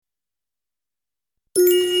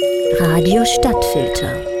Radio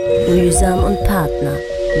Stadtfilter. Mühsam und Partner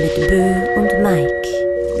mit Bö und Mike.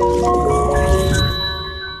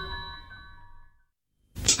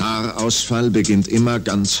 Haarausfall beginnt immer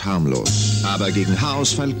ganz harmlos. Aber gegen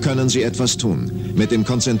Haarausfall können Sie etwas tun. Mit dem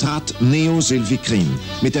Konzentrat Neosilvikrin.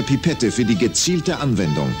 Mit der Pipette für die gezielte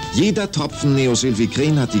Anwendung. Jeder Tropfen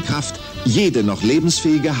Neosilvikrin hat die Kraft, jede noch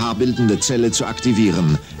lebensfähige haarbildende Zelle zu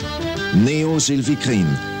aktivieren. Neosilvikrin.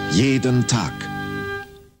 Jeden Tag.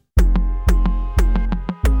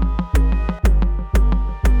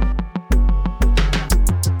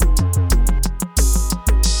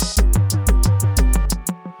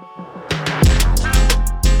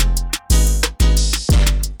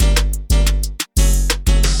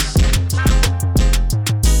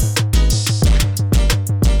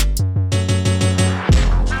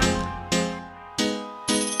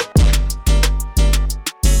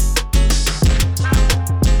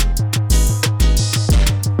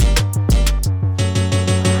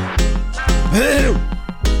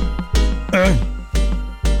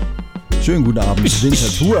 Schönen guten Abend,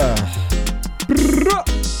 Winterthur.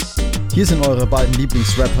 Hier sind eure beiden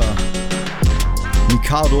Lieblingsrapper,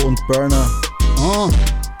 Mikado und Burner.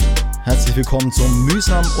 Herzlich willkommen zum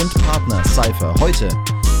Mühsam und Partner Cypher. Heute,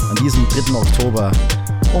 an diesem 3. Oktober,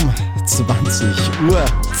 um 20 Uhr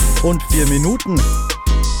und 4 Minuten.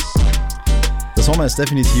 Der Sommer ist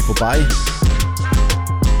definitiv vorbei.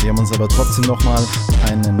 Wir haben uns aber trotzdem nochmal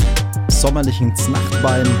einen sommerlichen Znacht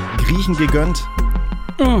beim Griechen gegönnt.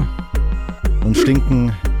 Und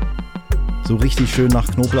stinken so richtig schön nach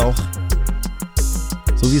Knoblauch.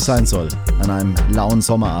 So wie es sein soll, an einem lauen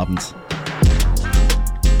Sommerabend.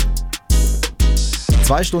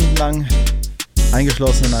 2 Stunden lang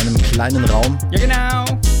eingeschlossen in einem kleinen Raum. Ja, genau.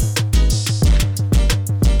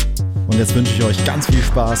 Und jetzt wünsche ich euch ganz viel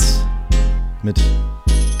Spaß mit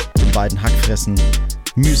den beiden Hackfressen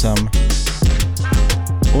Mühsam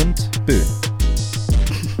und Bö.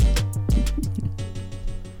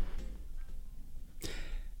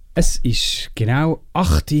 Es ist genau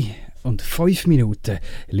 8 und 5 Minuten,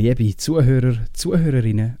 liebe Zuhörer,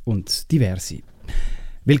 Zuhörerinnen und Diverse.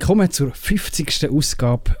 Willkommen zur 50.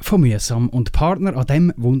 Ausgabe von Mühsam und Partner an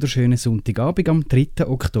diesem wunderschönen Sonntagabend am 3.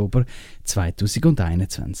 Oktober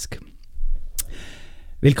 2021.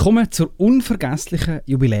 Willkommen zur unvergesslichen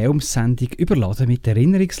Jubiläumssendung überladen mit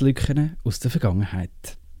Erinnerungslücken aus der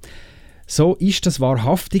Vergangenheit. So ist das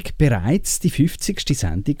wahrhaftig bereits die 50.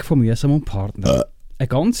 Sendung von Mühsam und Partner. Eine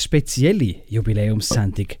ganz spezielle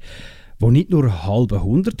Jubiläumssendung, die nicht nur halbe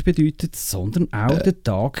 100 bedeutet, sondern auch der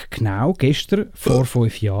Tag genau gestern vor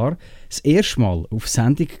 5 Jahren das erste Mal auf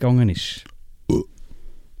Sendung gegangen ist.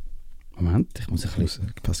 Moment, ich muss ein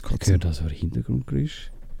bisschen... Ich höre da so ein Hintergrundgeräusch.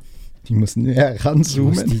 Ich muss näher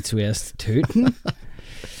ranzoomen. Ich muss die zuerst töten.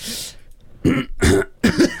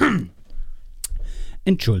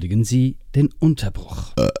 Entschuldigen Sie den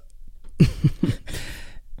Unterbruch.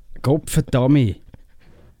 Gottverdammt.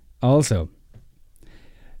 Also,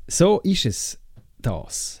 so ist es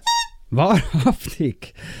das.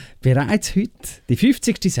 Wahrhaftig. Bereits heute die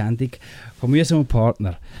 50. Sendung von Mühsam und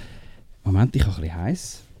Partner. Moment, ich habe ein bisschen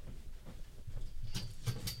heiß.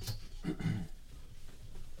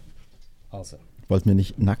 Also. Wollten wir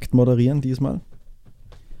nicht nackt moderieren diesmal?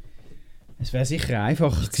 Es wäre sicher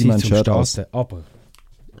einfach ich zieh mein zum Shirt Starten, aber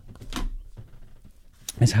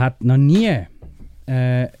es hat noch nie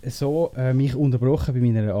mich unterbrochen bei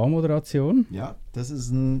meiner Anmoderation. Ja, das ist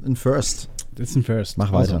ein First. Das ist ein First.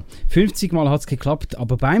 Mach weiter. Also, 50 Mal hat es geklappt,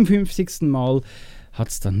 aber beim 50. Mal hat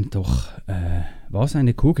es dann doch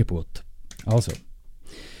eine Kuhgeburt. Also,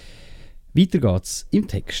 weiter geht's im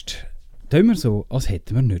Text. Tun wir so, als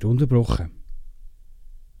hätten wir nicht unterbrochen.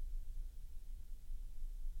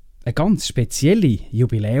 Eine ganz spezielle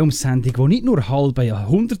Jubiläumssendung, die nicht nur halbe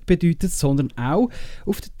Jahrhundert bedeutet, sondern auch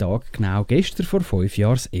auf den Tag genau gestern vor 5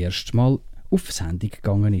 Jahren das erste Mal auf Sendung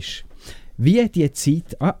gegangen ist. Wie die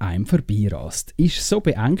Zeit an einem vorbeirast, ist so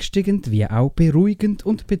beängstigend wie auch beruhigend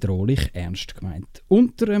und bedrohlich ernst gemeint.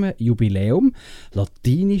 Unter einem Jubiläum,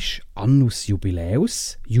 latinisch Annus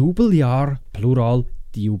Jubiläus, Jubeljahr, Plural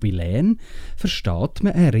die Jubiläen, versteht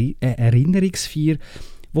man eine Erinnerungsfeier,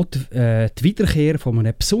 wo die Wiederkehr von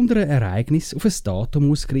einem besonderen Ereignis auf ein Datum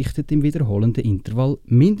ausgerichtet im wiederholenden Intervall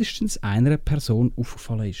mindestens einer Person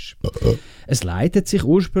aufgefallen ist. Es leitet sich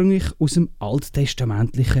ursprünglich aus dem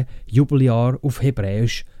alttestamentlichen Jubeljahr auf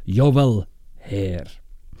Hebräisch Jovel her.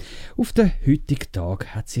 Auf den heutigen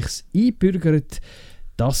Tag hat sich eingebürgert,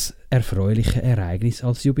 das erfreuliche Ereignis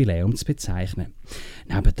als Jubiläum zu bezeichnen.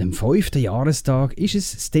 Neben dem 5. Jahrestag ist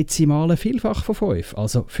es das dezimale Vielfach von 5,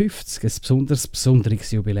 also 50, ein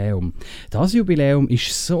besonderes Jubiläum. Das Jubiläum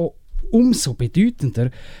ist so umso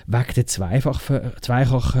bedeutender wegen der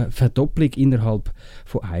zweifachen Verdopplung innerhalb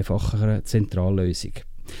von einfacherer Zentrallösung.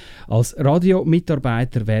 Als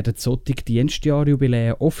Radiomitarbeiter werden solche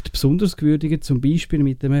Dienstjahrjubiläen oft besonders gewürdigt, zum Beispiel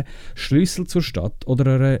mit einem Schlüssel zur Stadt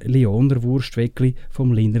oder einer Lioner Wurstweckli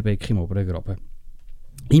vom Linderbeck im Oberen Graben.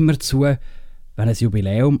 Immerzu, wenn ein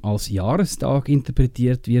Jubiläum als Jahrestag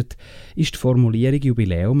interpretiert wird, ist die Formulierung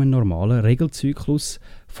Jubiläum ein normaler Regelzyklus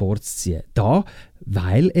vorzuziehen. Da,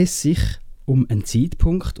 weil es sich um einen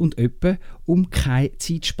Zeitpunkt und etwa um keine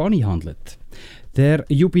Zeitspanne handelt. Der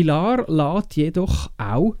Jubilar lässt jedoch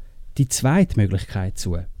auch die zweite Möglichkeit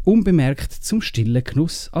zu, unbemerkt zum stillen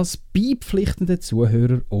Genuss als beipflichtender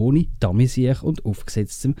Zuhörer ohne Damisiech und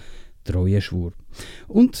aufgesetztem Treueschwur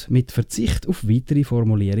und mit Verzicht auf weitere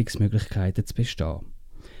Formulierungsmöglichkeiten zu bestehen.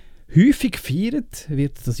 Häufig gefeiert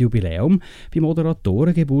wird das Jubiläum bei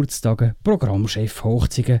Moderatoren, Geburtstagen,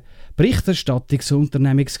 Programmchef-Hochzeiten, Berichterstattungs- und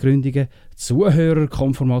Unternehmungsgründungen,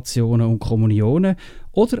 Zuhörerkonfirmationen und Kommunionen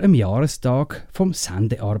oder am Jahrestag vom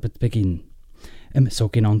Sendearbeitbeginn, einem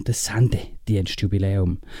sogenannten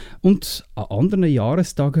Sendedienstjubiläum, und an anderen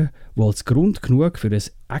Jahrestagen, die als Grund genug für ein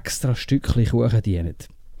extra Stückchen Kuchen dienen.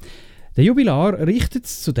 Der Jubilar richtet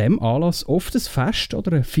zu dem Anlass oft ein Fest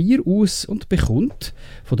oder eine Feier aus und bekommt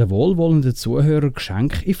von den wohlwollenden Zuhörern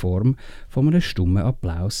Geschenke in Form von einem stummen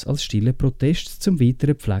Applaus als stiller Protest zum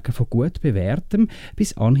weiteren Pflegen von gut bewährtem,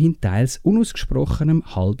 bis anhin teils unausgesprochenem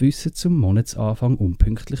Halbwissen zum Monatsanfang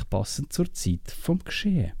unpünktlich passend zur Zeit vom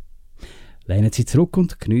Geschehen. Lehnen Sie zurück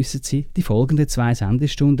und geniessen Sie die folgenden 2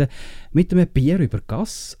 Sendestunden mit einem Bier über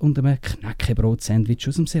Gas und einem Knäckebrot-Sandwich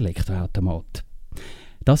aus dem Elektroautomat.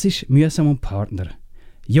 Das ist Mühsam und Partner.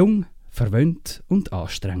 Jung, verwöhnt und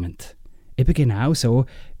anstrengend. Eben genau so,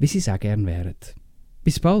 wie Sie sehr gern wären.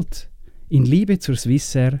 Bis bald. In Liebe zur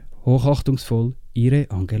Swissair, hochachtungsvoll, Ihre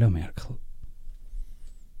Angela Merkel.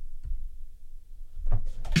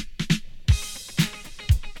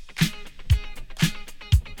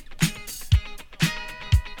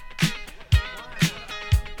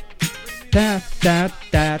 Da, da,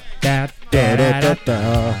 da, da, da, da,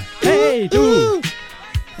 da. Hey, du!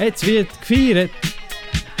 Jetzt wird gefeiert.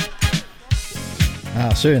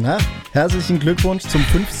 Ah, schön, hä? Herzlichen Glückwunsch zum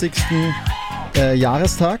 50.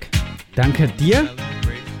 Jahrestag. Danke dir.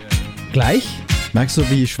 Gleich. Merkst du,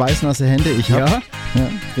 wie schweißnasse Hände ich habe? Ja. Ja.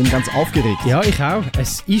 Bin ganz aufgeregt. Ja, ich auch.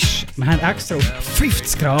 Wir haben extra auf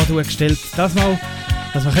 50 Grad gestellt. Das mal,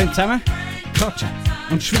 dass wir zusammen klatschen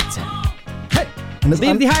und schwitzen. Hey, und das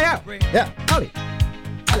wir die Hause auch. Ja. Alle.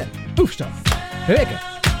 Aufstehen. Bewegen.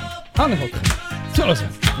 Anhocken. Zuhören.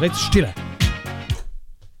 Jetzt still.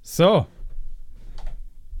 So.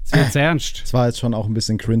 Jetzt wird's ernst. Das war jetzt schon auch ein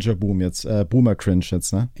bisschen Cringer-Boom jetzt. Boomer-Cringe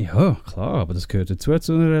jetzt, ne? Ja, klar, aber das gehört dazu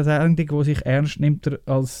zu einer Sendung, die sich ernst nimmt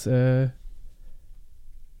als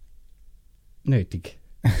nötig.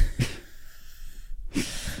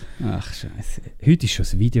 Ach, Scheiße. Heute war schon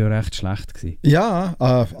das Video recht schlecht gewesen. Ja,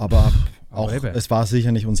 aber auch, eben. Es war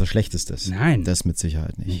sicher nicht unser Schlechtestes. Nein. Das mit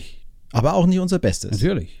Sicherheit nicht. Aber auch nicht unser Bestes.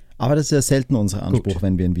 Natürlich. Aber das ist ja selten unser Anspruch, Gut.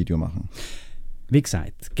 wenn wir ein Video machen. Wie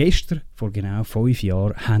gesagt, gestern, vor genau 5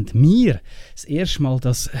 Jahren, haben wir das erste Mal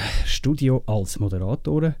das Studio als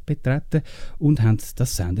Moderatoren betreten und haben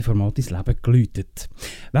das Sendeformat ins Leben geläutet.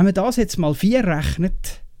 Wenn man das jetzt mal 4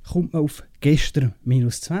 rechnet, kommt man auf gestern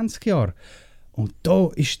minus 20 Jahre. Und da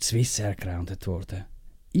ist die Swissair gegroundet worden.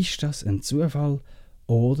 Ist das ein Zufall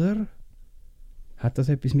oder hat das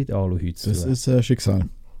etwas mit Aluhüte zu tun? Das ist Schicksal.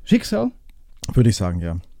 Schicksal? Würde ich sagen,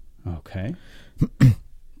 ja. Okay.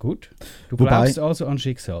 Gut. Du Wobei- glaubst also an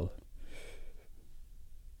Schicksal?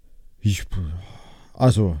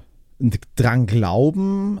 Also, dran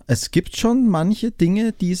glauben, es gibt schon manche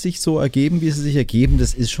Dinge, die sich so ergeben, wie sie sich ergeben.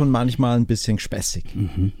 Das ist schon manchmal ein bisschen gespässig.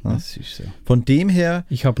 Ja? Das ist so. Von dem her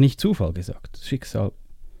Ich habe nicht Zufall gesagt. Schicksal.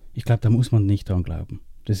 Ich glaube, da muss man nicht dran glauben.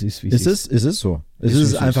 Das ist, wie ist es so. Es Ist, wie ist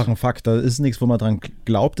es einfach ist. ein Fakt. Da ist nichts, wo man dran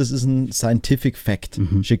glaubt. Das ist ein scientific fact,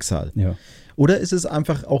 Schicksal. Ja. Oder ist es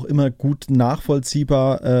einfach auch immer gut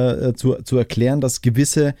nachvollziehbar zu erklären, dass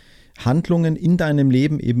gewisse Handlungen in deinem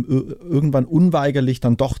Leben eben irgendwann unweigerlich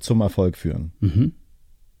dann doch zum Erfolg führen? Mhm.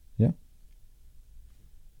 Ja?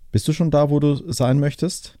 Bist du schon da, wo du sein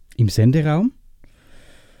möchtest? Im Senderaum?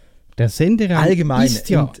 Der Senderaum Allgemein, ist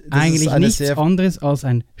ja das ist eigentlich eine nichts sehr- anderes als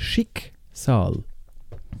ein Schicksal.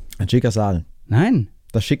 Ein schicker Saal. Nein,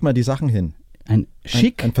 Da schick mal die Sachen hin. ein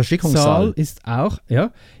Schicksal ein Verschickungssaal. ist auch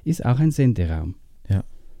ein Senderaum.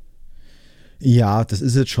 Ja, das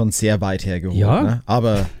ist jetzt schon sehr weit hergeholt. Ja. Ne?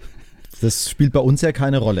 Aber das spielt bei uns ja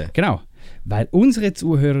keine Rolle. Genau, weil unsere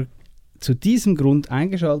zu diesem Grund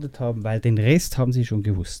eingeschaltet haben, weil den Rest haben sie schon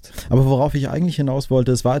gewusst. Aber worauf ich eigentlich hinaus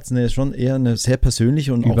wollte, es war jetzt schon eher eine sehr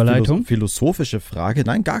persönliche und auch philosophische Frage.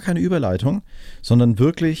 Nein, gar keine Überleitung, sondern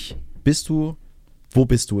wirklich, wo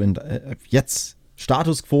bist du jetzt?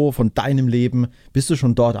 Status quo von deinem Leben, bist du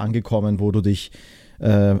schon dort angekommen, wo du dich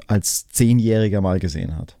als 10-Jähriger mal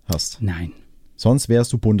gesehen hast? Nein. Sonst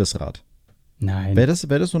wärst du Bundesrat. Nein. Wäre das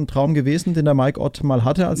so ein Traum gewesen, den der Mike Ott mal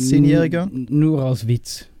hatte als 10-Jähriger? Nur als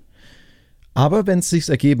Witz. Aber wenn es sich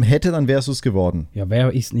ergeben hätte, dann wärst du es geworden. Ja,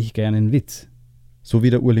 wer isst nicht gerne einen Witz? So wie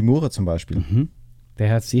der Uli Maurer zum Beispiel. Mhm.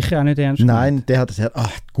 Der hat sicher auch nicht ernst gemeint. Nein, der hat gesagt,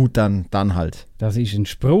 ach gut, dann halt. Das war ein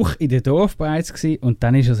Spruch in der Dorfbeiz und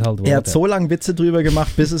dann ist es halt geworden. Er hat so lange Witze drüber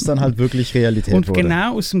gemacht, bis es dann halt wirklich Realität wurde. Und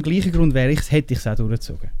genau aus dem gleichen Grund hätte ich es auch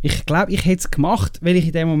durchgezogen. Ich glaube, ich hätte es gemacht, weil ich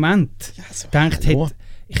in dem Moment gedacht hätte,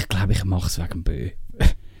 ich glaube, ich mache es wegen dem Bö.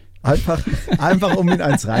 Einfach um ihn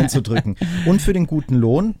eins reinzudrücken. Und für den guten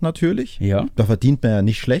Lohn natürlich. Ja. Da verdient man ja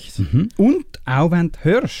nicht schlecht. Mhm. Und auch wenn du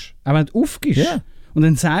hörst, auch wenn du aufgibst und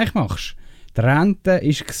einen Zeich machst, die Rente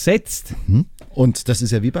ist gesetzt. Mhm. Und das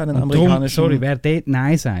ist ja wie bei den amerikanischen... wer dort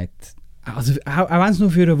Nein sagt, also auch wenn es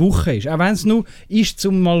nur für eine Woche ist, auch wenn es nur ist,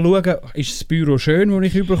 um mal zu schauen, ist das Büro schön, wo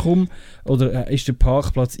ich rüberkomme, oder ist der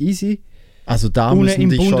Parkplatz easy, also da müssen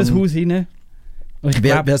im Bundeshaus rein.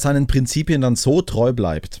 Wer seinen Prinzipien dann so treu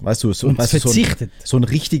bleibt, weißt du, so ein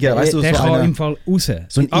richtiger, weißt du, der so kann im Fall raus.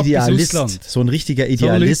 So ein Idealist, so ein richtiger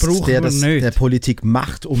Idealist, der Politik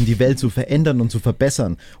macht, um die Welt zu verändern und zu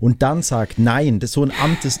verbessern und dann sagt, nein, so ein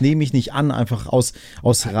Amt, das nehme ich nicht an, einfach aus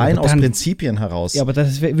Prinzipien heraus. Ja, aber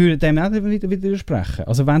das würde dem auch wieder widersprechen.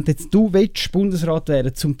 Also wenn du willst, Bundesrat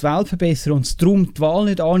werden, um die Welt zu verbessern und darum die Wahl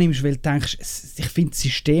nicht annimmst, weil du denkst, ich finde das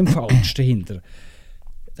System falsch dahinter,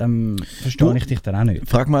 dann verstehe ich dich dann auch nicht.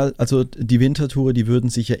 Frag mal, also die Wintertour, die würden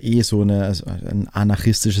sich ja so ein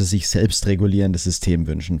anarchistisches, sich selbst regulierendes System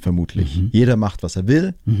wünschen, vermutlich. Mhm. Jeder macht, was er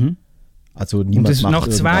will. Mhm. Also niemand macht nach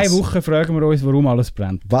 2 Wochen fragen wir uns, warum alles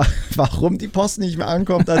brennt. Warum die Post nicht mehr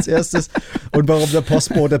ankommt als erstes und warum der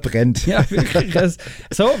Postbote brennt. Ja, wirklich.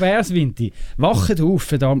 So wär's, Vinti. Wachet auf,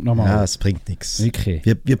 verdammt nochmal. Ja, es bringt nichts. Wirklich.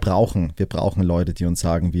 Wir brauchen Leute, die uns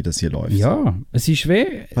sagen, wie das hier läuft. Ja, es ist weh.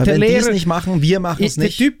 Weil wenn die es nicht machen, wir machen es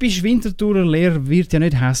nicht. Der typische Winterthurer Lehrer wird ja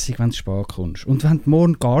nicht hässig, wenn du spät kommst. Und wenn du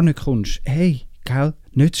morgen gar nicht kommst, hey, gell,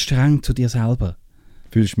 nicht streng zu dir selber.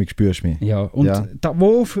 Fühlst mich, spürst mich. Ja, und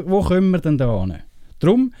wo kommen wir denn da hin?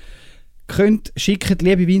 Darum schickt,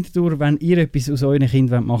 liebe Winterthur, wenn ihr etwas aus euren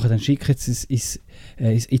Kindern machen wollt, dann schickt es in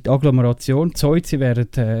die Agglomeration. Sie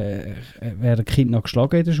werden Kinder noch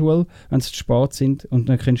geschlagen in der Schule, wenn sie zu spät sind und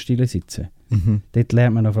dann können still sitzen. Mhm. Dort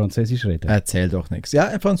lernt man noch Französisch reden. Erzähl doch nichts.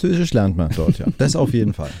 Ja, Französisch lernt man dort, ja. Das auf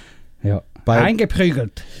jeden Fall. Ja.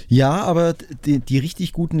 Eingeprügelt. Ja, aber die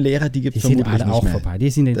richtig guten Lehrer, die gibt es vermutlich nicht mehr. Die sind auch vorbei. Die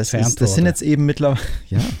sind entfernt das sind jetzt eben mittlerweile...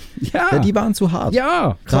 Ja, die waren zu hart.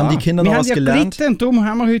 Ja, da haben die Kinder noch was gelernt. Und darum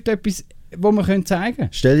haben wir heute etwas, wo wir zeigen können.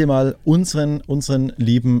 Stell dir mal unseren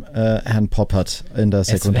lieben Herrn Poppert in der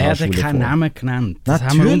Sekundarschule vor. Es werden keine Namen genannt. Das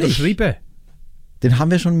haben wir unterschrieben. Den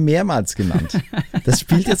haben wir schon mehrmals genannt. Das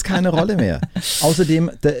spielt jetzt keine Rolle mehr.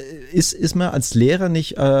 Außerdem ist man als Lehrer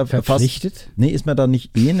nicht verpflichtet? Ist man da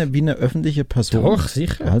nicht wie eine öffentliche Person? Doch,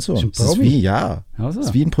 sicher. Also, das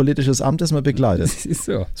ist wie ein politisches Amt, das man begleitet. Das ist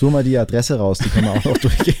so. Such mal die Adresse raus, die kann man auch noch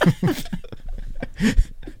durchgeben.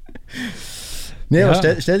 Nee,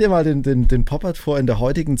 aber stell dir mal den Poppert vor in der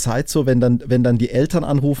heutigen Zeit so, wenn dann die Eltern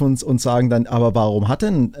anrufen und sagen dann, aber warum hat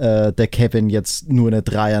denn der Kevin jetzt nur eine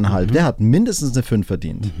 3,5? Der hat mindestens eine 5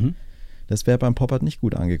 verdient. Mhm. Das wäre beim Poppert nicht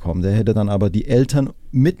gut angekommen. Der hätte dann aber die Eltern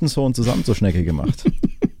mit dem Sohn zusammen zur Schnecke gemacht.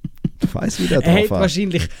 Du weißt, wie der drauf war.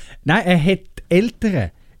 Er hätte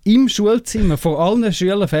Eltern im Schulzimmer vor allen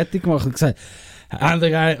Schülern fertig gemacht und gesagt,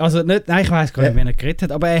 also nicht, nein, ich weiss gar nicht, wen er geredet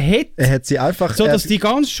hat, aber er hätte sie einfach... So, dass die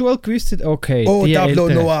ganze Schule gewusst hat, okay, die Tableau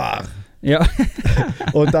Noir. Ja.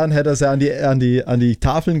 Und dann hätte er sie an die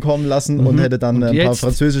Tafeln kommen lassen und hätte dann ein paar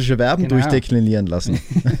französische Verben durchdeklinieren lassen.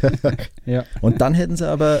 Ja. Und dann hätten sie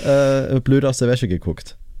aber blöd aus der Wäsche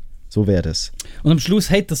geguckt. So wäre das. Und am Schluss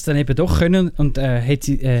hätte er es dann eben doch können und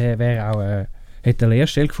hätte eine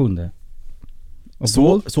Lehrstelle gefunden.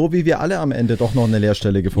 So wie wir alle am Ende doch noch eine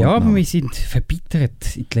Lehrstelle gefunden haben. Ja, aber wir sind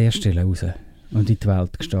verbittert in die Lehrstelle raus und in die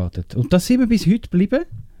Welt gestartet. Und das sind wir bis heute geblieben.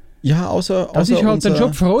 Ja, außer das ist halt dann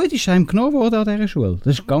schon die Freude, ist einem genommen worden an dieser Schule.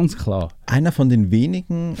 Das ist ganz klar. Einer von den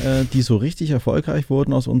wenigen, die so richtig erfolgreich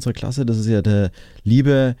wurden aus unserer Klasse, das ist ja der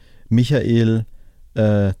liebe Michael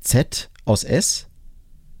Z aus S.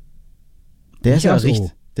 Der ist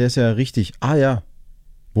ja richtig. Ah ja.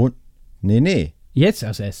 Nee. Jetzt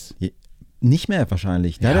aus S. Nicht mehr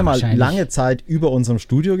wahrscheinlich. Der hat ja mal lange Zeit über unserem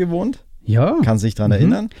Studio gewohnt. Ja. Kann sich daran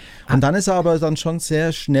erinnern. Und dann ist er aber dann schon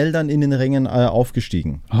sehr schnell dann in den Rängen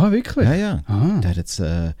aufgestiegen. Ah, wirklich? Ja. Der hat jetzt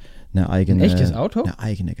eine eigene... Ein echtes Auto? Eine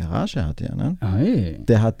eigene Garage hat er, ne? Hey.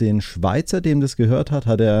 Der hat den Schweizer, dem das gehört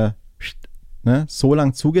hat er so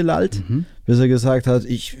lang zugelallt, bis er gesagt hat,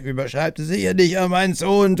 ich überschreibe das sicher nicht an meinen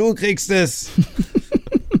Sohn, du kriegst es.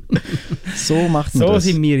 So macht man das.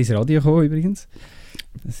 So sind wir ins Radio gekommen übrigens.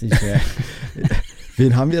 Das ist...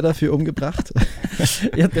 Wen haben wir dafür umgebracht?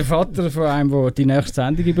 Ja, der Vater von einem, der die nächste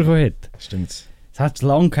Sendung bekommen hat. Stimmt. Es hat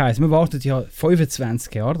lange geheißen. Wir warten ja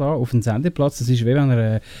 25 Jahre da auf einen Sendeplatz. Das ist wie wenn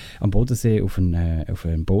ihr am Bodensee auf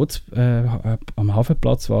ein Boot am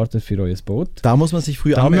Hafenplatz wartet für euer Boot. Da muss man sich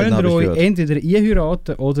früh anmelden, Da müsst ihr euch entweder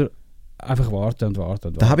einheiraten oder einfach warten.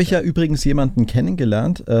 Da habe ich ja übrigens jemanden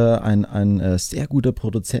kennengelernt, ein sehr guter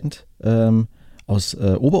Produzent aus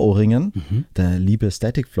Oberohringen, der liebe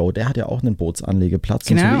Static Flow, der hat ja auch einen Bootsanlegeplatz.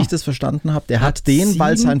 Genau. Und so wie ich das verstanden habe, der hat den,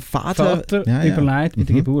 weil sein Vater überlegt mit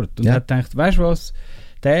der Geburt. Und er hat gedacht, weißt du was,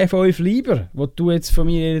 der 5 Lieber, den du jetzt von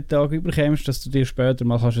mir jeden Tag überkommst, dass du dir später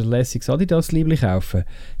mal ein lässiges Adidas-Liebli kaufen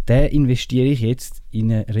kannst, den investiere ich jetzt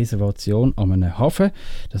in eine Reservation an einem Hafen,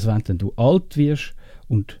 dass wenn dann du alt wirst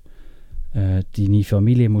und deine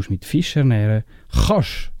Familie musst mit Fisch ernähren,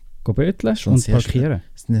 kannst du böteln und parkieren.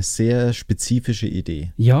 Das ist eine sehr spezifische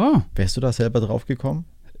Idee. Ja. Wärst du da selber drauf gekommen?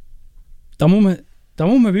 Da muss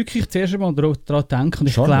man wirklich zuerst einmal daran denken und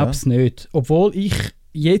ich glaube es nicht. Obwohl ich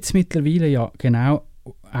jetzt mittlerweile ja genau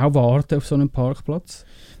auch warte auf so einen Parkplatz.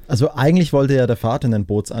 Also eigentlich wollte ja der Vater einen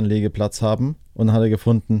Bootsanlegeplatz haben und dann hat er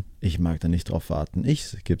gefunden, ich mag da nicht drauf warten.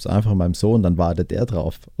 Ich gebe es einfach meinem Sohn, dann wartet der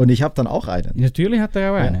drauf. Und ich habe dann auch einen. Natürlich hat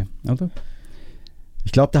er auch einen, oder?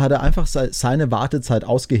 Ich glaube, da hat er einfach seine Wartezeit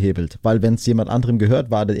ausgehebelt, weil wenn es jemand anderem gehört,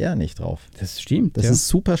 wartet er nicht drauf. Das stimmt. Das ist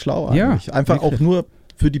super schlau eigentlich. Ja, einfach wirklich. auch nur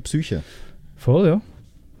für die Psyche. Voll, ja.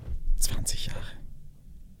 20 Jahre.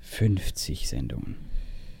 50 Sendungen.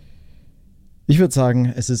 Ich würde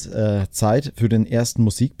sagen, es ist Zeit für den ersten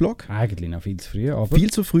Musikblock. Eigentlich noch viel zu früh, aber... Viel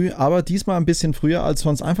zu früh, aber diesmal ein bisschen früher als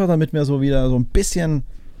sonst. Einfach damit wir so wieder so ein bisschen,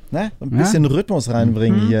 Rhythmus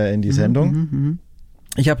reinbringen hier in die Sendung.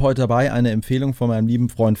 Ich habe heute dabei eine Empfehlung von meinem lieben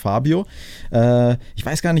Freund Fabio. Ich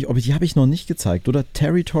weiß gar nicht, die habe ich noch nicht gezeigt, oder?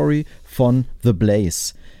 Territory von The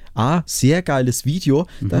Blaze. Sehr geiles Video.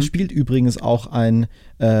 Da spielt übrigens auch ein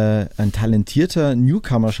talentierter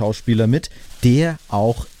Newcomer-Schauspieler mit, der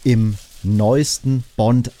auch im neuesten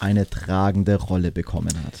Bond eine tragende Rolle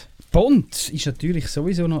bekommen hat. Bond ist natürlich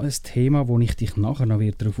sowieso noch ein Thema, wo ich dich nachher noch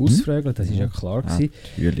wieder darauf ausfrage. Das ist ja klar gewesen.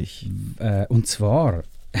 Natürlich. Und zwar,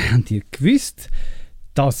 habt ihr gewusst,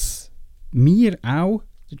 dass wir auch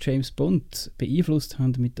den James Bond beeinflusst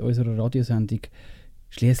haben mit unserer Radiosendung?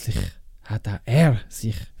 Schließlich hat auch er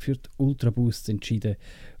sich für die Ultra Boosts entschieden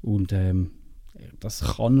und das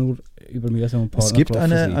kann nur über Mühsam und Partner. Es gibt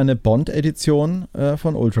eine Bond-Edition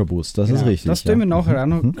von Ultra Boost, das ist richtig. Das tun wir nachher auch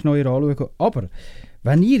noch genauer anschauen. Aber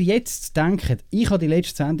wenn ihr jetzt denkt, ich habe die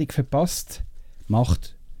letzte Sendung verpasst,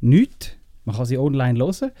 macht nichts. Man kann sie online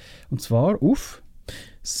hören. Und zwar auf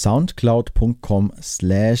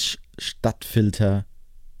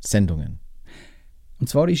soundcloud.com/Stadtfilter-Sendungen. Und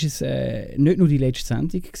zwar ist es nicht nur die letzte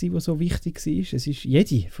Sendung gewesen, die so wichtig war. Es ist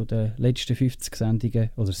jede von den letzten 50 Sendungen,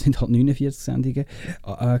 oder es sind halt 49 Sendungen,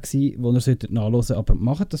 gewesen, die ihr nachhören solltet. Aber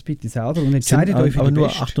macht das bitte selber und entscheidet euch für die nur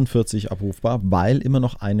beste. 48 abrufbar, weil immer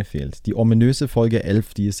noch eine fehlt. Die ominöse Folge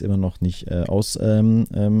 11, die ist immer noch nicht aus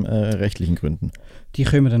rechtlichen Gründen. Die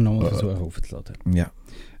können wir dann nochmal versuchen aufzuladen. Ja.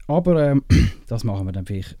 Aber das machen wir dann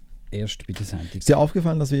vielleicht erst bei der Sendung. Ist dir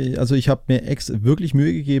aufgefallen, dass ich habe mir wirklich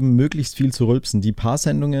Mühe gegeben, möglichst viel zu rülpsen. Die paar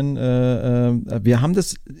Sendungen, wir haben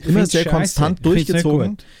das immer sehr konstant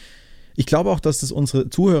durchgezogen. Ich glaube auch, dass das unsere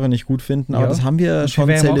Zuhörer nicht gut finden, aber das haben wir schon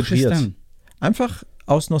zelebriert. Einfach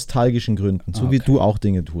aus nostalgischen Gründen, so wie du auch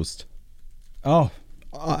Dinge tust.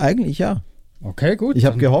 Eigentlich ja. Okay, gut. Ich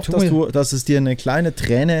habe gehofft, dass es dir eine kleine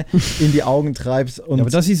Träne in die Augen treibt. Und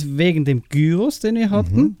aber das ist wegen dem Gyros, den wir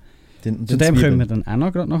hatten. Zu dem kommen wir dann auch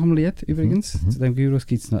noch gerade nach dem Lied übrigens. Zu dem Gyros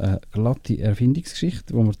gibt es noch eine glatte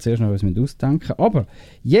Erfindungsgeschichte, wo wir zuerst noch was ausdenken müssen. Aber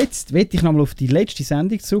jetzt will ich nochmal auf die letzte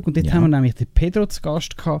Sendung zurück und dort haben wir nämlich den Pedro zu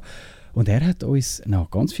Gast gehabt und er hat uns noch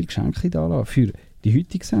ganz viele Geschenke da lassen für die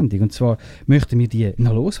heutige Sendung. Und zwar möchten wir die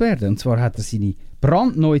noch loswerden. Und zwar hat er seine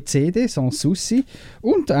brandneue CD, Sans Souci,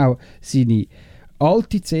 und auch seine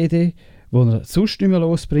alte CD, die er sonst nicht mehr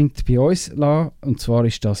losbringt, bei uns lassen. Und zwar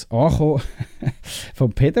ist das angekommen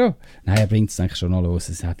von Pedro. Nein, er bringt es eigentlich schon noch los.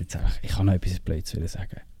 Es hat jetzt einfach, ich kann noch etwas Blödes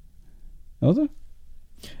sagen. Oder?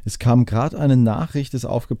 Es kam gerade eine Nachricht, ist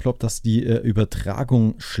aufgeploppt, dass die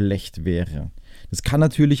Übertragung schlecht wäre. Das kann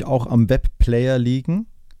natürlich auch am Webplayer liegen.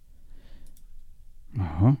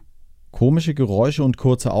 Aha. Komische Geräusche und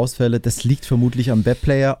kurze Ausfälle, das liegt vermutlich am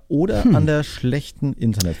Webplayer oder an der schlechten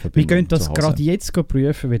Internetverbindung. Wir können das gerade jetzt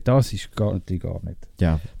prüfen, weil das ist gar nicht.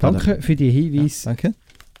 Ja, danke für die Hinweise. Ja, danke.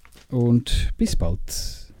 Und bis bald.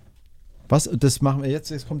 Was? Das machen wir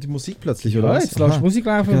jetzt? Jetzt kommt die Musik plötzlich, oder Ja, was? jetzt lass Musik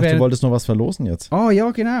laufen. Du wolltest noch was verlosen jetzt. Ah,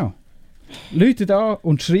 ja, genau. Leute da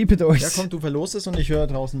und schreibt uns. Ja, komm, du verlost es und ich höre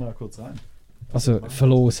draußen mal kurz rein. Also,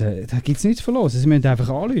 verlosen. Da gibt es nichts zu verlosen. Sie müssen einfach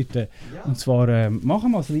anrufen. Ja. Und zwar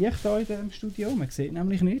machen wir das Licht hier in dem Studio. Man sieht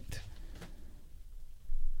nämlich nicht.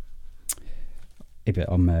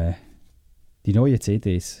 Eben die neuen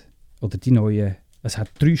CDs. Oder die neuen. Es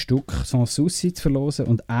hat 3 Stück Sans Souci zu verlosen.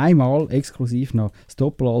 Und einmal exklusiv noch das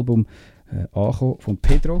Doppelalbum ankommen von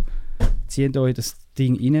Pedro. Zieht euch das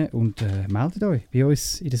Ding rein und meldet euch bei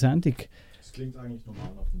uns in der Sendung. Das klingt eigentlich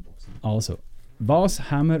normal auf den Boxen. Also, was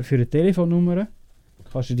haben wir für eine Telefonnummer?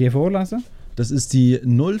 Kannst du die vorlesen? Das ist die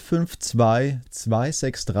 052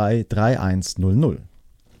 263 3100.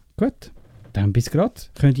 Gut, dann bis gerade.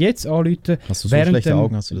 Könnt jetzt anrufen. Hast du so schlechte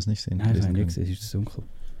Augen, hast du das nicht sehen? Nein, das habe ich nicht gesehen, es ist dunkel.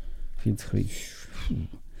 Viel zu klein.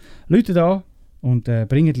 Leute da und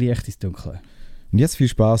bringen Licht ins Dunkle. Und jetzt viel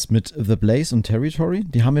Spaß mit The Blaze und Territory.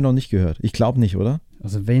 Die haben wir noch nicht gehört. Ich glaube nicht, oder?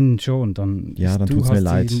 Also wenn schon, dann tut es mir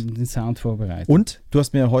leid. Den Sound vorbereitet. Und du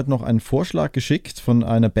hast mir heute noch einen Vorschlag geschickt von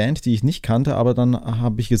einer Band, die ich nicht kannte, aber dann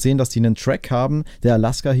habe ich gesehen, dass die einen Track haben, der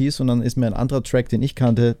Alaska hieß, und dann ist mir ein anderer Track, den ich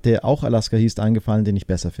kannte, der auch Alaska hieß, eingefallen, den ich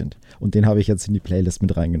besser finde. Und den habe ich jetzt in die Playlist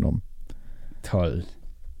mit reingenommen. Toll.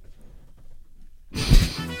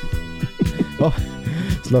 Oh,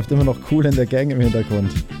 es läuft immer noch Cool in der Gang im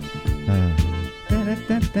Hintergrund.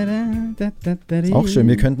 Ist auch schön.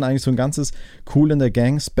 Wir könnten eigentlich so ein ganzes Cool in der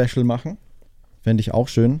Gang Special machen. Fände ich auch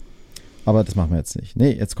schön. Aber das machen wir jetzt nicht.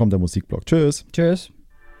 Nee, jetzt kommt der Musikblock. Tschüss. Tschüss.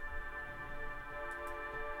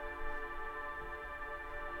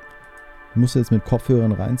 Ich muss jetzt mit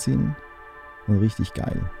Kopfhörern reinziehen. Und richtig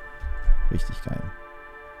geil. Richtig geil.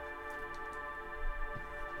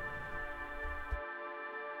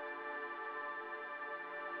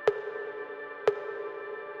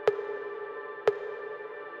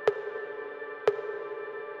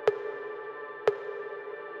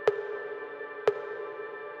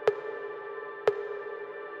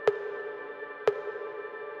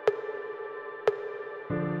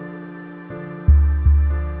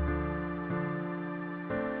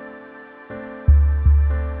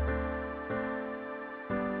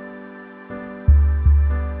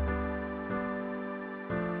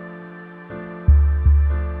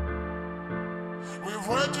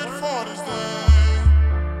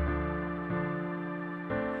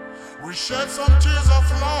 We shed some tears of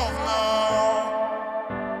love now,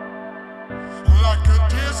 like a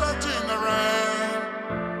desert in the rain.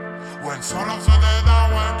 When some of the dead are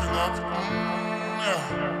waking up, yeah.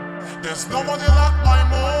 There's nobody like my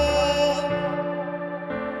mom.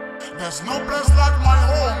 There's no place like my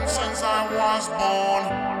home since I was born.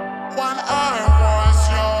 When I was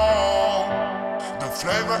young, the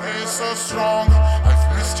flavor is so strong.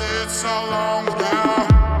 I've missed it so long, yeah.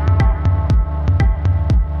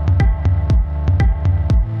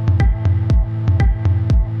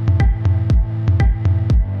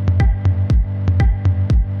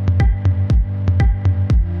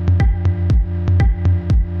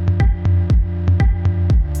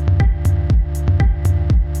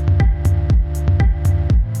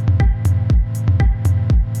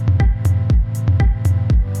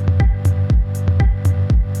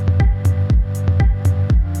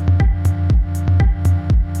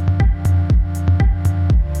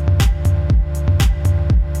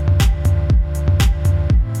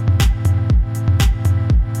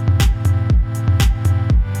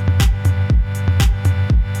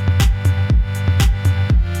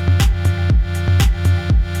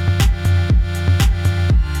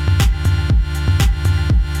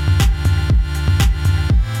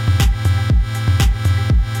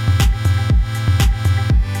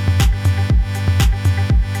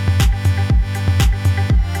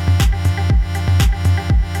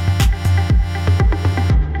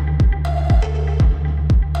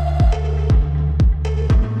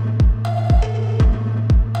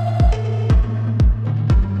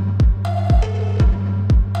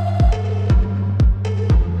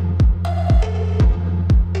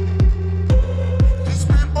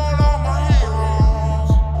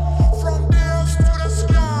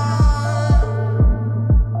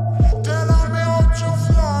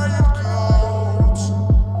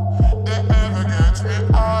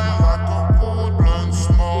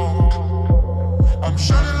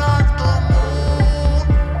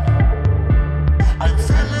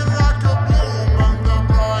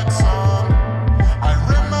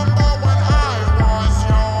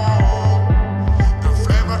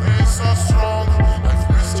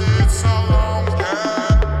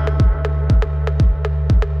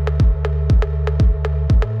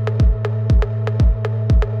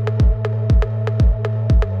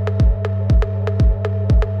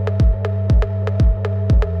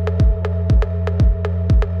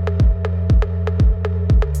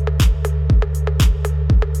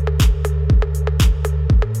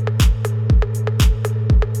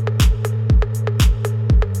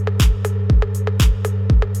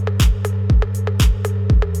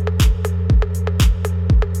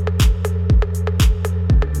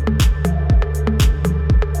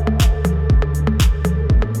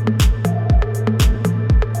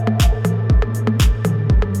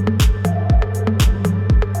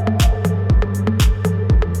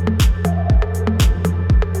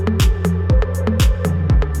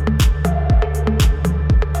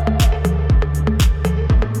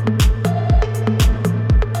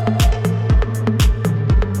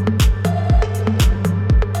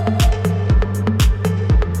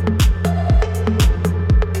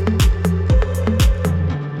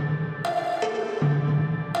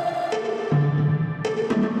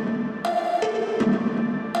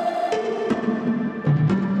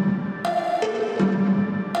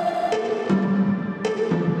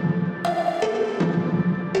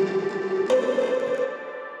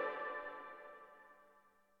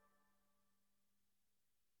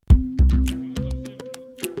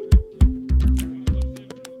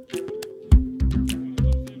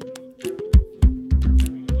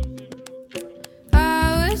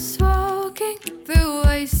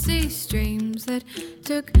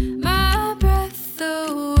 took my breath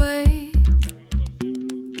away.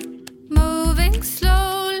 Moving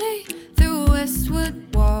slowly through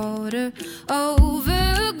westward water,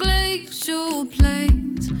 over glacial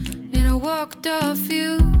plains, and I walked off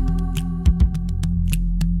you.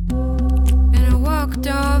 And I walked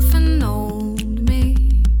off an old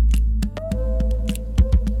me.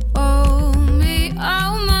 Oh me,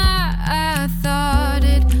 oh my, I thought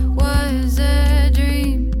it was a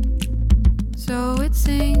dream. So it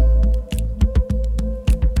seemed.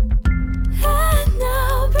 And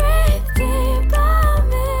now breathe deep,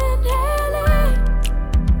 I'm inhaling.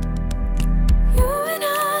 You and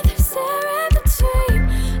others there in between.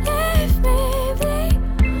 Leave me be,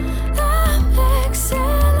 I'm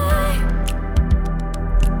exhaling.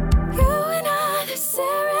 You and others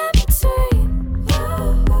there in between.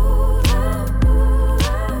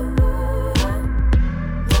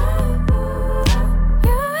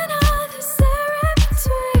 You and others there in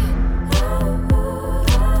between.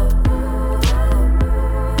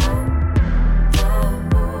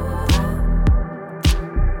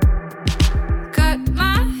 Cut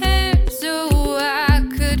my hair so I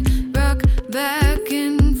could rock back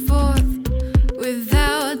and forth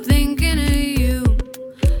without thinking of you.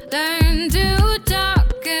 Learn to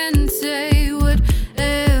talk and say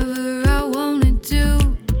whatever I wanted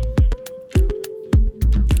to.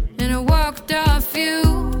 And I walked off you.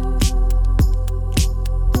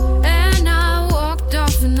 And I walked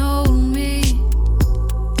off an old me.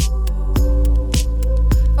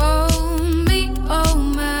 Oh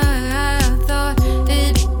my, I thought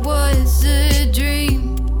it was a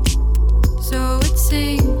dream. So it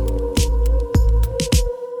seemed.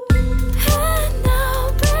 And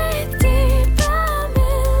now breathe deep, I'm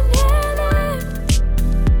inhaling.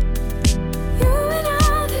 You and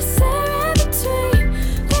others there in between.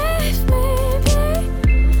 Leave me be,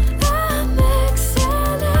 I'm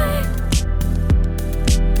exhaling.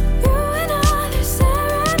 You and others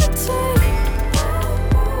there in between.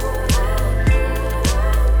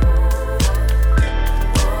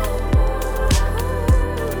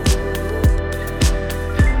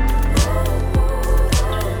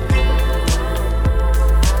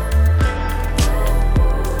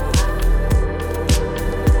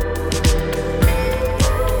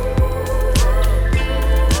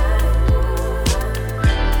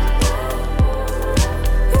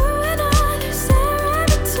 You and others there in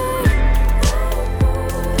between.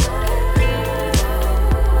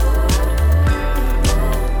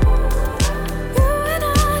 You and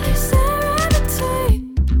others there in between.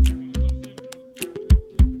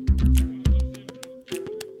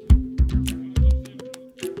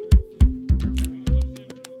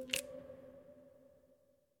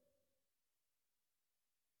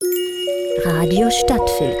 Radio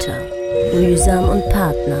Stadtfilter. Mühsam und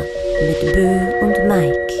Partner mit Bö und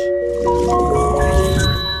Mike.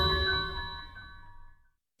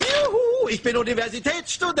 Juhu, ich bin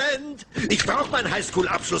Universitätsstudent. Ich brauche mein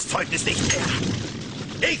Highschool-Abschlusszeugnis nicht mehr.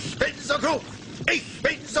 Ich bin so klug. Ich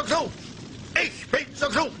bin so klug. Ich bin so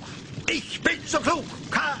klug. Ich bin so klug.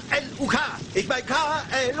 K-L-U-K. Ich mein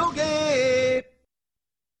K-L-U-G.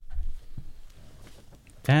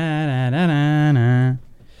 Da, da, da, da, da.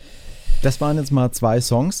 Das waren jetzt mal 2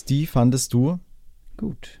 Songs, die fandest du?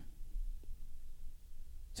 Gut.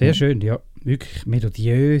 Sehr schön, ja. Wirklich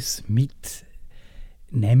melodiös,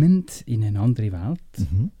 mitnehmend in eine andere Welt.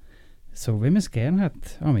 So, wie man es gerne hat.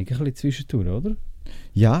 Ein bisschen zwischendurch, oder?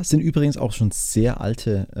 Ja, sind übrigens auch schon sehr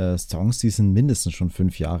alte Songs, die sind mindestens schon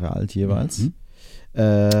 5 Jahre alt jeweils.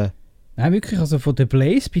 Nein, wirklich, also von The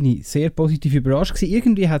Blaze bin ich sehr positiv überrascht gewesen.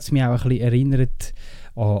 Irgendwie hat es mich auch ein bisschen erinnert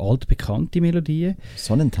an altbekannte Melodien.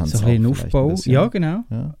 Sonnentanz so ein bisschen auch Aufbau. ein bisschen. Ja, genau.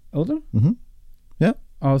 Ja. Oder? Ja.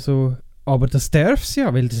 Also, aber das darf es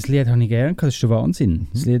ja, weil das Lied habe ich gerne gehabt. Das ist der Wahnsinn.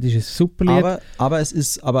 Das Lied ist ein super Lied. Aber es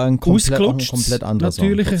ist aber ein komplett anderer Song.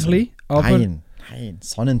 Natürlich ein bisschen, aber Nein,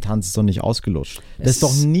 Sonnentanz ist doch nicht ausgelutscht. Das ist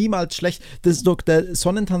doch niemals schlecht. Das ist doch, der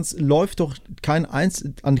Sonnentanz läuft doch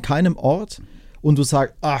an keinem Ort und du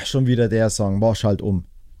sagst, ach, schon wieder der Song, boah, schalt um.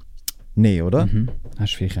 Nee, oder?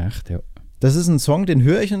 Hast du vielleicht recht, ja. Das ist ein Song, den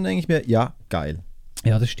höre ich und denke ich mir, ja, geil.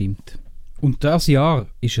 Ja, das stimmt. Und das Jahr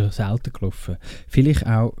ist er selten gelaufen. Vielleicht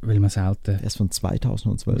auch, weil wir selten Er ist von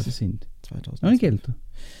 2012. sind. 2012. Noch nicht älter.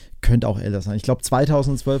 Könnte auch älter sein. Ich glaube,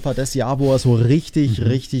 2012 war das Jahr, wo er so richtig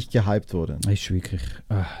gehypt wurde. Das ist wirklich...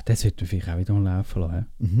 das sollte man vielleicht auch wieder mal laufen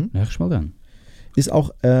lassen. Nächstes Mal dann. Ist auch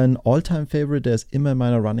ein All-Time-Favorite, der ist immer in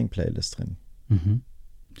meiner Running-Playlist drin.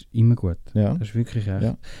 Immer gut. Ja. Das ist wirklich echt.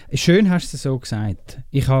 Ja. Schön hast du es so gesagt.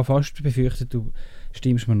 Ich habe fast befürchtet, du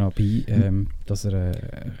stimmst du mir noch bei, dass er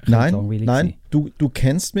langweilig Nein, du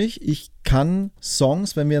kennst mich. Ich kann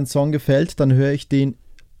Songs, wenn mir ein Song gefällt, dann höre ich den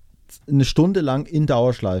eine Stunde lang in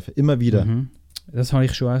Dauerschleife, immer wieder. Das habe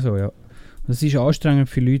ich schon auch so, ja. Das ist anstrengend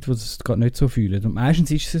für Leute, die das gerade nicht so fühlen. Und meistens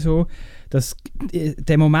ist es so, dass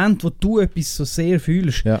der Moment, wo du etwas so sehr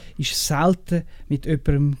fühlst, ist selten mit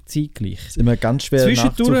jemandem zeitgleich. Das ist immer ganz schwer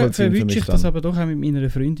nachzuvollziehen. Zwischendurch verwünsche ich das aber doch auch mit meiner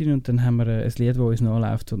Freundin und dann haben wir ein Lied, das uns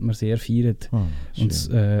nachläuft und wir sehr feiern und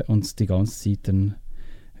uns die ganze Zeit dann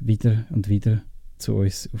wieder und wieder zu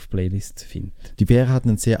uns auf Playlist findet. Die Vera hat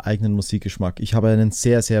einen sehr eigenen Musikgeschmack. Ich habe einen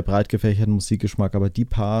sehr, sehr breit gefächerten Musikgeschmack, aber die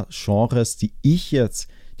paar Genres, die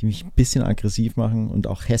mich ein bisschen aggressiv machen und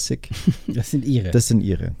auch hässig. Das sind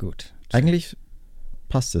ihre. Gut. Eigentlich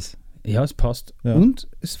passt es. Ja, es passt. Ja. Und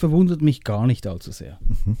es verwundert mich gar nicht allzu sehr.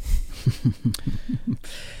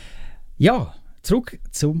 Ja, zurück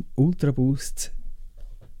zum Ultra Boost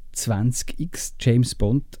 20X James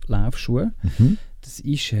Bond Laufschuhe. Das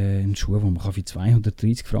ist ein Schuh, den man für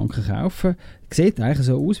 230 Franken kaufen kann. Sieht eigentlich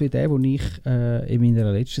so aus wie der, den ich in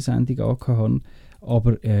meiner letzten Sendung angehabt habe.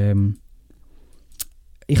 Aber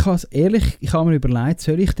ich habe mir überlegt,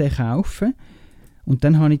 soll ich den kaufen? Und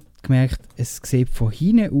dann habe ich gemerkt, es sieht von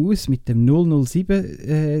hinten aus mit dem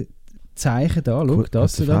 007 Zeichen da. Schau,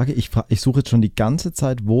 das Frage. Ich suche jetzt schon die ganze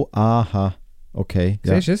Zeit, wo. Aha, okay.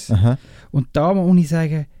 Siehst du es? Aha. Und da muss ich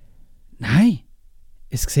sagen, nein,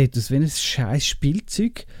 es sieht aus wie ein scheiß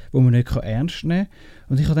Spielzeug, das man nicht ernst nehmen kann.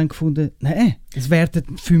 Und ich habe dann gefunden, nein, es wertet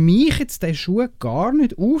für mich jetzt der Schuh gar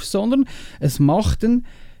nicht auf, sondern es macht ihn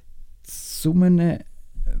zu einem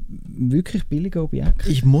wirklich billigen Objekt.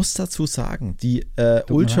 Ich muss dazu sagen, die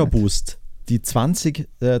Ultra Boost, die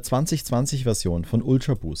 2020-Version von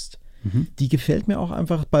Ultra Boost, die gefällt mir auch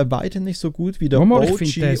einfach bei weitem nicht so gut wie der OG ich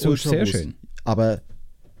finde der so sehr schön. Aber,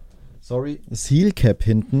 das Heel Cap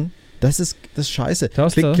hinten, das ist scheiße.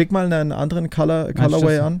 Klick mal einen anderen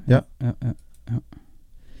Colorway an. Ja.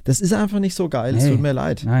 Das ist einfach nicht so geil, es tut mir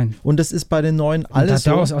leid. Nein. Und das ist bei den neuen alles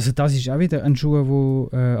so. Also das ist auch wieder ein Schuh, wo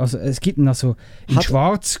also es gibt ihn also in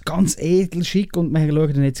schwarz, ganz edel, schick und wir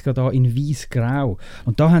schauen ihn jetzt gerade in weiß-grau.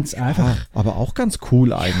 Und da haben sie einfach... Aber auch ganz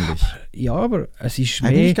cool eigentlich. Ja, aber es ist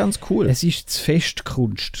eigentlich ganz cool. Es ist zu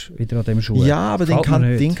Festkunst wieder an dem Schuh. Ja, aber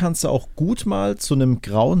den kannst du auch gut mal zu einem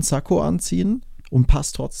grauen Sakko anziehen und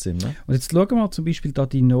passt trotzdem. Ne? Und jetzt schauen wir mal zum Beispiel da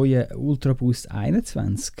die neue Ultra Boost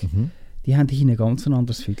 21. Die haben hier ein ganz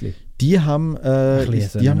anderes Viertel. Die haben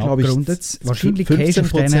glaube ich, wahrscheinlich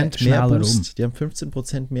 15% mehr Boost. Die haben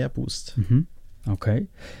 15% mehr Boost. Okay.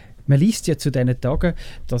 Man liest ja zu diesen Tagen,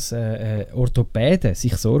 dass Orthopäden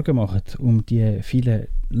sich Sorgen machen um die vielen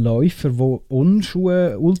Läufer, die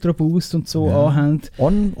On-Schuhe, Ultra Boost und so anhaben.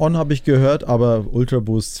 On habe ich gehört, aber Ultra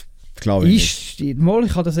Boost glaube ich nicht.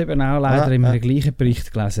 Ich habe das eben auch leider in einem gleichen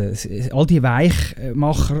Bericht gelesen. All die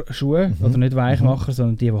Weichmacher-Schuhe, oder nicht Weichmacher,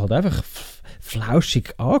 sondern die halt einfach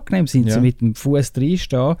flauschig angenehm sind, so mit dem Fuß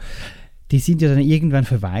reinstehen, die sind ja dann irgendwann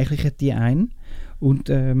verweichlicht die ein und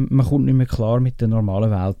man kommt nicht mehr klar mit der normalen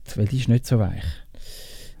Welt, weil die ist nicht so weich.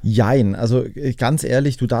 Jein, also ganz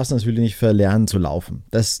ehrlich, du darfst natürlich nicht verlernen zu laufen.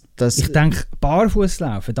 Ich denke, barfuß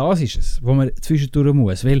laufen, das ist es, wo man zwischendurch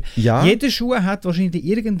muss. Weil jeder Schuh hat wahrscheinlich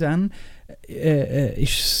irgendwann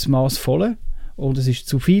ist das Maß voll und es ist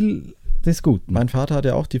zu viel des Guten. Mein Vater hat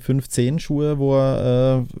ja auch die 510 Schuhe, wo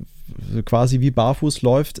er quasi wie barfuß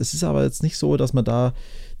läuft. Es ist aber jetzt nicht so, dass man da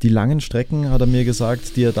die langen Strecken, hat er mir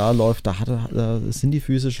gesagt, die er da läuft, da sind die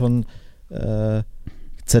Füße schon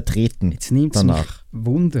zertreten. Jetzt nimmt es mich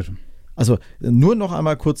Wunder. Also nur noch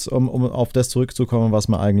einmal kurz, um auf das zurückzukommen, was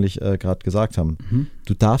wir eigentlich gerade gesagt haben.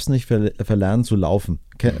 Du darfst nicht verlernen zu laufen.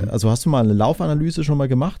 Also hast du mal eine Laufanalyse schon mal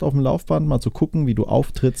gemacht auf dem Laufband, mal zu gucken, wie du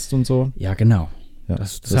auftrittst und so? Ja, genau. Ja,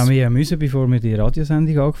 das haben wir ja müssen, bevor wir die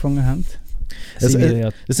Radiosendung angefangen haben.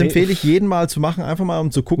 Das empfehle ich jedem mal zu machen, einfach mal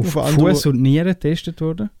um zu gucken, vor allem Fuß und Nieren getestet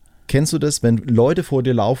wurde. Kennst du das, wenn Leute vor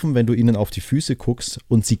dir laufen, wenn du ihnen auf die Füße guckst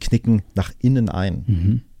und sie knicken nach innen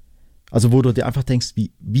ein? Also wo du dir einfach denkst,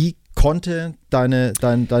 wie konnte deine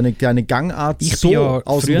Gangart so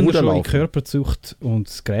aus dem Ruder laufen? Ich bin ja früher schon in Körperzucht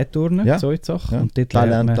und Gerätturnen, solche Sachen. Ja. Und dort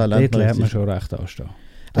lernt man schon recht anstehen.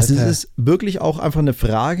 Also es ist wirklich auch einfach eine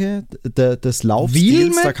Frage des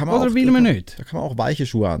Laufstils. Will man nicht? Da kann man auch weiche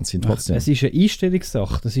Schuhe anziehen trotzdem. Es ist eine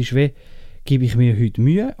Einstellungssache. Das ist wie, gebe ich mir heute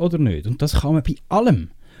Mühe oder nicht? Und das kann man bei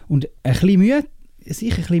allem. Und sich ein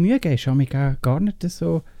bisschen Mühe geben, ist gar nicht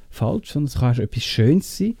so falsch, sondern es kann etwas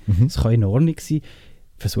Schönes sein, es kann in Ordnung sein.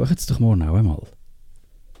 Versucht es doch morgen auch einmal.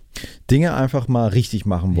 Dinge einfach mal richtig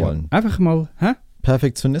machen wollen. Einfach mal,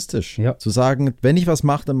 perfektionistisch. Zu sagen, wenn ich was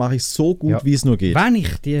mache, dann mache ich es so gut, wie es nur geht. Wenn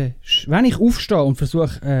ich aufstehe und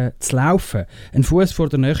versuche zu laufen, einen Fuß vor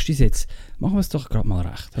der nächsten setze, machen wir es doch gerade mal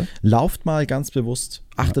recht. He? Lauft mal ganz bewusst,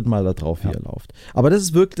 achtet mal darauf, wie ihr lauft. Aber das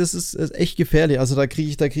ist wirklich, das ist echt gefährlich. Also da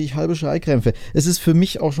kriege ich halbe Schreikrämpfe. Es ist für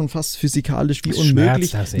mich auch schon fast physikalisch wie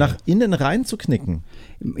unmöglich, nach innen rein zu knicken.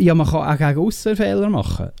 Ja, man kann auch gegen aussen Fehler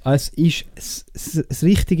machen. Es ist das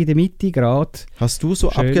Richtige in der Mitte gerade. Hast du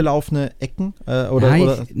so schön abgelaufene Ecken oder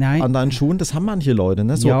an deinen Schuhen? Das haben manche Leute,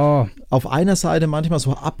 ne? So ja. Auf einer Seite manchmal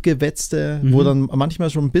so abgewetzte, wo dann manchmal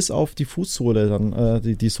schon bis auf die Fußsohle dann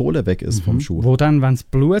die Sohle weg ist vom Schuh. Wo dann, wenn das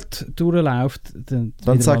Blut durchläuft,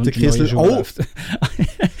 dann sagt der Christel, oh!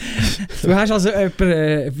 Du hast also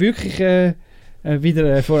jemanden wirklich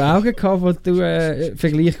wieder vor Augen gehabt, wo du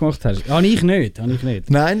Vergleich gemacht hast. Habe ich nicht.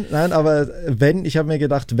 Nein, aber ich habe mir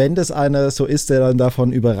gedacht, wenn das einer so ist, der dann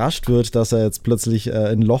davon überrascht wird, dass er jetzt plötzlich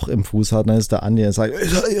ein Loch im Fuß hat, dann ist der Andi und sagt,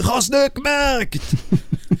 ich hab's nicht gemerkt.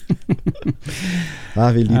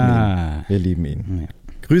 Wir lieben ihn. Ja.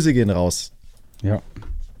 Grüße gehen raus. Ja.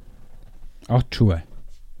 Auch die Schuhe.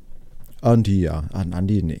 Andi, ja.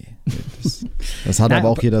 Andi, nee. Das hat aber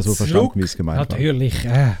auch jeder so verstanden, wie es gemeint war. Natürlich.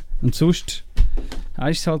 Und sonst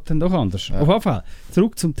ist es halt dann doch anders. Ja. Auf jeden Fall,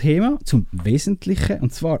 zurück zum Thema, zum Wesentlichen.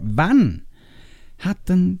 Und zwar, wann hat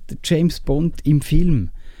denn der James Bond im Film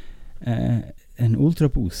einen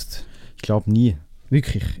Ultra-Boost? Ich glaube nie.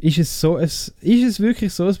 Wirklich? Ist es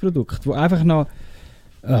wirklich so ein Produkt, wo einfach noch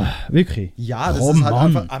wirklich? Ja, das ist halt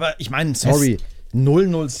einfach, aber ich meine, sorry,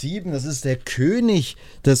 007, das ist der König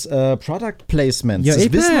des Product Placements. Ja, das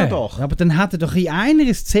eben. Wissen wir doch. Aber dann hat er doch in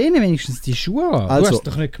einer Szene wenigstens die Schuhe an. Also, du hast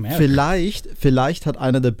doch nicht gemerkt. Vielleicht hat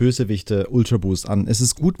einer der Bösewichte Ultra Boost an. Es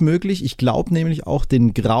ist gut möglich. Ich glaube nämlich auch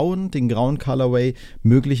den grauen Colorway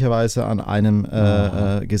möglicherweise an einem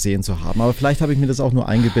gesehen zu haben. Aber vielleicht habe ich mir das auch nur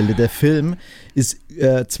eingebildet. Der Film ist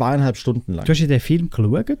 2,5 Stunden lang. Du hast ja den Film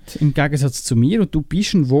geschaut, im Gegensatz zu mir, und du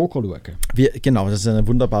bist ihn wo schauen? Genau, das ist eine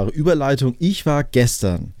wunderbare Überleitung. Ich war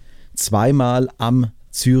gestern zweimal am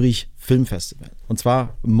Zürich Filmfestival. Und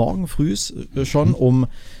zwar morgen früh schon um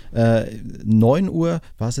 9 Uhr,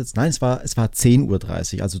 war es jetzt? Nein, es war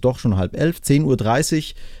 10:30 Uhr, also doch schon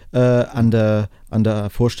 10:30 Uhr an der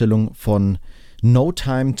Vorstellung von No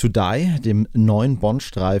Time to Die, dem neuen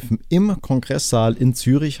Bond-Streifen im Kongresssaal in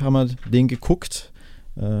Zürich haben wir den geguckt.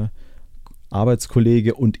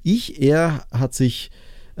 Arbeitskollege und ich, er hat sich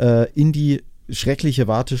in die schreckliche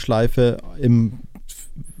Warteschleife im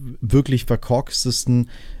wirklich verkorkstesten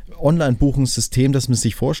Online-Buchungssystem, das man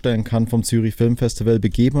sich vorstellen kann, vom Zürich Filmfestival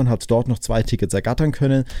begeben und hat dort noch 2 Tickets ergattern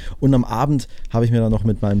können. Und am Abend habe ich mir dann noch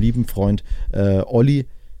mit meinem lieben Freund Olli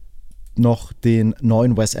noch den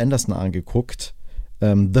neuen Wes Anderson angeguckt,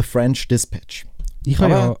 The French Dispatch.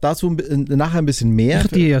 Dazu nachher ein bisschen mehr. Ich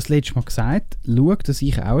habe dir ja das letzte Mal gesagt, schau, dass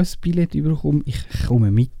ich auch ein Billett überkomme. Ich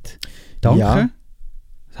komme mit. Danke. Ja.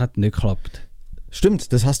 Es hat nicht geklappt.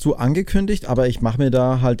 Stimmt, das hast du angekündigt, aber ich mache mir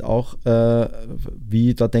da halt auch, da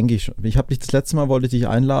denke ich schon. Ich habe dich das letzte Mal, wollte dich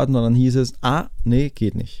einladen und dann hieß es, nee,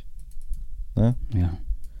 geht nicht. Ne? Ja.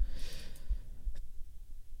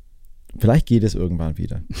 Vielleicht geht es irgendwann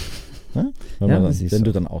wieder. Ne? Wenn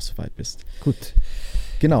du dann auch so weit bist. Gut.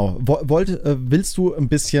 Genau. Willst du ein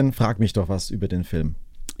bisschen, frag mich doch was über den Film.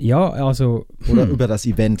 Ja, also... Oder über das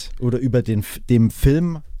Event. Oder über dem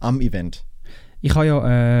Film am Event. Ich habe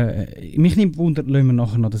ja, mich nimmt Wunder, lassen wir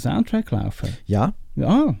nachher noch den Soundtrack laufen? Ja.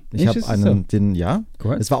 Ja, ich habe einen, so? Ja.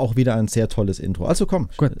 Gut. Es war auch wieder ein sehr tolles Intro. Also komm,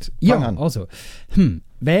 gut. Fang an. Also,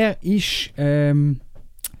 wer ist,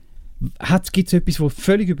 gibt es etwas, was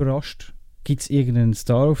völlig überrascht? Gibt es irgendeinen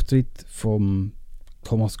Star-Auftritt vom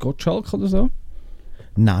Thomas Gottschalk oder so?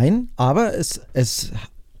 Nein, aber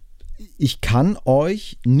ich kann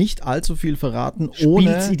euch nicht allzu viel verraten, ohne...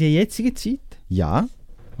 Spielt es in der jetzigen Zeit? Ja.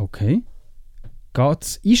 Okay.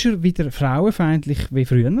 Ist er wieder frauenfeindlich wie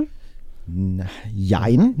früher?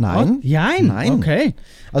 Jein, nein. Jein? Nein. Okay.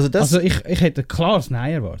 Also ich hätte ein klares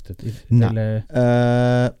Nein erwartet.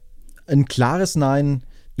 Ein klares Nein.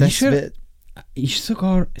 Ist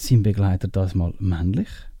sogar sein Begleiter das mal männlich?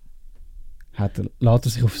 Lässt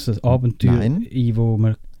er sich auf das Abenteuer ein, wo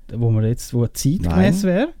zeitgemäß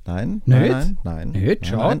wäre? Nein. Nicht?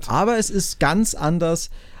 Schade. Nein. Aber es ist ganz anders,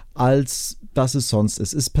 als das es sonst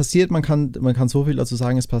ist. Es passiert, man kann so viel dazu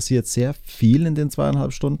sagen, es passiert sehr viel in den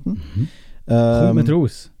 2,5 Stunden. Kommt man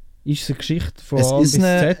draus? Ist es eine Geschichte von A bis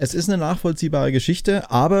Z? Es ist eine nachvollziehbare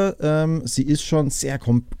Geschichte, aber sie ist schon sehr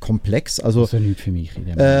komplex. Also nicht für mich.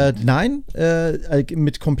 Nein,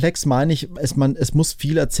 mit komplex meine ich, es muss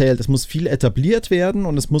viel erzählt, es muss viel etabliert werden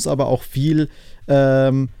und es muss aber auch viel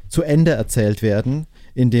zu Ende erzählt werden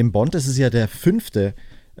in dem Bond. Es ist ja der 5.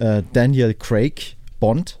 Daniel Craig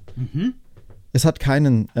Bond. Es hat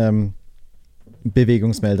keinen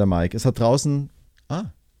Bewegungsmelder, Mike. Es hat draußen...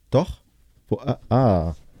 doch.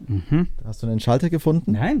 Hast du einen Schalter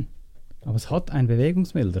gefunden? Nein, aber es hat einen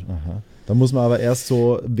Bewegungsmelder. Aha. Da muss man aber erst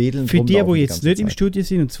so wedeln. Für die jetzt nicht im Studio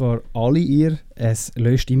sind, und zwar alle ihr, es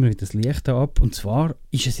löscht immer wieder das Licht ab. Und zwar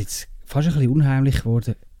ist es jetzt fast ein bisschen unheimlich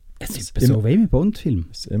geworden. Es ist so wie im Bond-Film.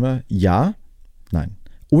 Ist immer ja, nein.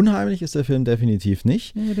 Unheimlich ist der Film definitiv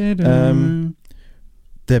nicht.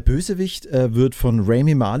 Der Bösewicht wird von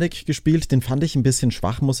Rami Malek gespielt. Den fand ich ein bisschen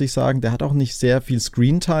schwach, muss ich sagen. Der hat auch nicht sehr viel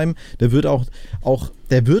Screentime. Der wird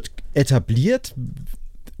der wird etabliert.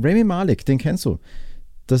 Rami Malek, den kennst du.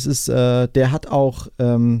 Das ist, der hat auch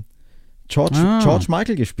George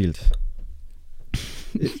Michael gespielt.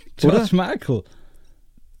 George Michael?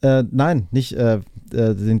 Nein, nicht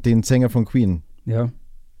den Sänger von Queen. Ja,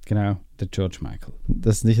 genau, der George Michael.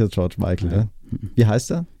 Das ist nicht der George Michael, ne? Wie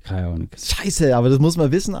heißt er? Keine Ahnung. Scheiße, aber das muss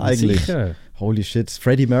man wissen eigentlich. Sicher. Holy shit,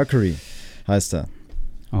 Freddie Mercury heißt er.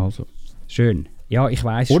 Also, schön. Ja, ich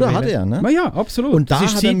weiß Oder schon. hat er, ne? Ja, absolut. Und da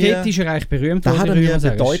das ist hat er mir, ist er eigentlich berühmt. Da hat er mir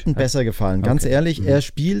sagen. bedeutend besser gefallen. Ganz ehrlich, er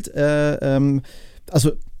spielt,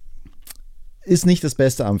 also ist nicht das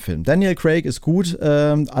Beste am Film. Daniel Craig ist gut,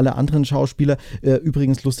 alle anderen Schauspieler,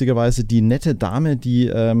 übrigens lustigerweise die nette Dame,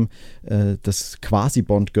 die das quasi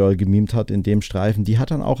Bond-Girl gemimt hat in dem Streifen, die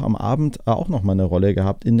hat dann auch am Abend auch nochmal eine Rolle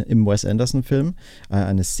gehabt im Wes Anderson-Film.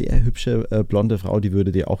 Eine sehr hübsche blonde Frau, die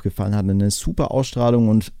würde dir auch gefallen haben. Eine super Ausstrahlung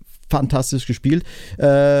und fantastisch gespielt.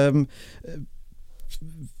 Der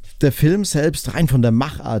Film selbst, rein von der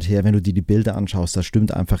Machart her, wenn du dir die Bilder anschaust, da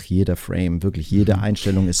stimmt einfach jeder Frame, wirklich jede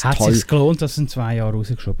Einstellung ist toll. Hat es sich gelohnt, dass sie in 2 Jahren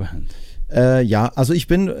rausgeschoben haben? Ja, also ich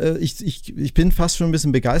bin fast schon ein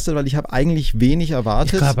bisschen begeistert, weil ich habe eigentlich wenig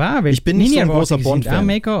erwartet. Ich glaube auch, weil ich bin nicht so ein großer Bond-Fan.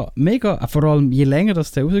 Mega, vor allem je länger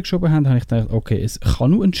das die rausgeschoben haben, habe ich gedacht, okay, es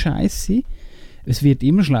kann nur ein Scheiß sein. Es wird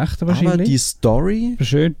immer schlechter wahrscheinlich. Aber die Story...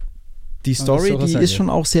 Schön. Die Story, die ist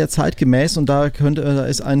schon auch sehr zeitgemäß und da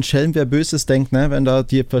ist ein Schelm, wer Böses denkt, ne? Wenn da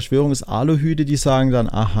die Verschwörung ist Aluhüte, die sagen dann,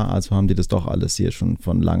 aha, also haben die das doch alles hier schon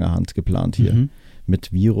von langer Hand geplant hier.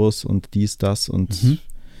 Mit Virus und dies, das und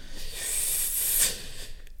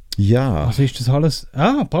ja. Also ist das alles,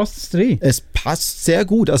 passt es drin? Es passt sehr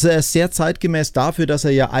gut, also er ist sehr zeitgemäß dafür, dass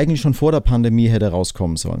er ja eigentlich schon vor der Pandemie hätte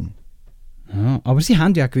rauskommen sollen. Ja, aber sie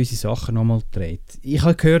haben ja auch gewisse Sachen nochmal gedreht. Ich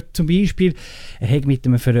habe gehört, zum Beispiel, er hat mit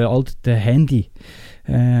einem veralteten Handy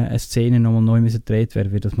eine Szene nochmal neu gedreht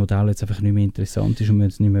werden, weil das Modell jetzt einfach nicht mehr interessant ist und man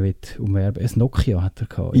es nicht mehr umwerben. Ein Nokia hat er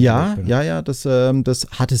gehabt. Ja, das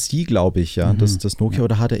hatte sie, glaube ich, ja. Das Nokia,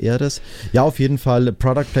 oder hatte er das? Ja, auf jeden Fall.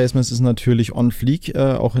 Product Placement ist natürlich on fleek,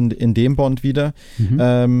 auch in dem Bond wieder.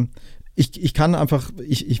 Ich kann einfach,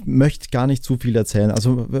 ich möchte gar nicht zu viel erzählen.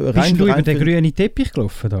 Also, bist du über den grünen Teppich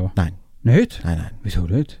gelaufen da? Nein. Nicht? Nein. Wieso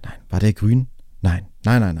nicht? Nein. War der grün? Nein.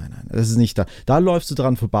 Das ist nicht da. Da läufst du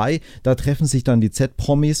dran vorbei, da treffen sich dann die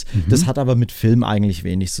Z-Promis. Das hat aber mit Film eigentlich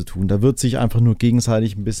wenig zu tun. Da wird sich einfach nur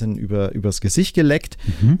gegenseitig ein bisschen übers Gesicht geleckt.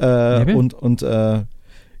 Ja.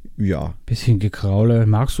 Bisschen gekraule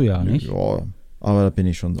magst du ja nicht. Ja, aber da bin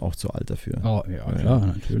ich schon auch zu alt dafür. Oh, ja, klar,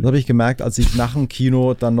 natürlich. Das habe ich gemerkt, als ich nach dem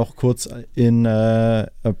Kino dann noch kurz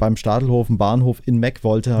beim Stadelhofen Bahnhof in Mac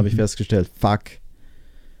wollte, habe ich festgestellt, fuck,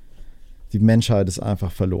 die Menschheit ist einfach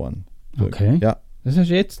verloren. Okay. Ja. Das hast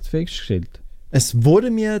du jetzt festgestellt. Es wurde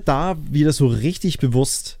mir da wieder so richtig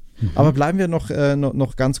bewusst. Aber bleiben wir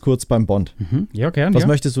noch ganz kurz beim Bond. Ja, gerne. Was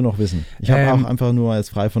möchtest du noch wissen? Ich habe auch einfach nur jetzt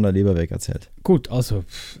frei von der Leber weg erzählt. Gut, also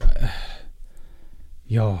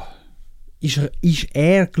ja. Ist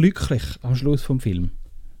er glücklich am Schluss vom Film?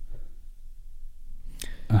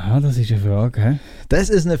 Aha, das ist eine Frage. He? Das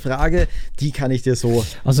ist eine Frage, die kann ich dir so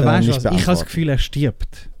also weißt nicht du, beantworten. Ich habe das Gefühl, er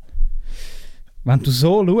stirbt. Wenn du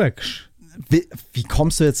so schaust. Wie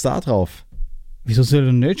kommst du jetzt da drauf? Wieso soll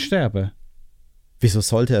er nicht sterben? Wieso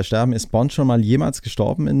sollte er sterben? Ist Bond schon mal jemals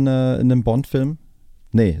gestorben in einem Bond-Film?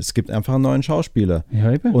 Nee, es gibt einfach einen neuen Schauspieler.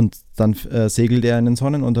 Ja, eben. Und dann segelt er in den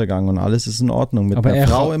Sonnenuntergang und alles ist in Ordnung. Mit einer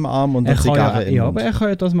Frau im Arm und einer Zigarre im Mund. Ja, aber er kann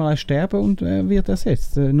ja das mal sterben und wird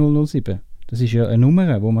ersetzt. 007. Das ist ja eine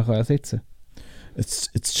Nummer, die man ersetzen kann.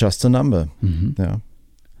 It's just a number. Ja.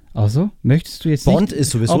 Also, möchtest du jetzt Bond ist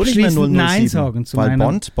sowieso nicht mehr 007, Nein sagen zu weil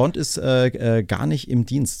Bond ist gar nicht im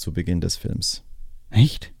Dienst zu Beginn des Films.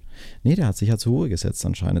 Echt? Nee, der hat sich ja zur Ruhe gesetzt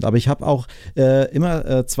anscheinend. Aber ich habe auch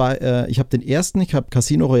immer ich habe den ersten, ich habe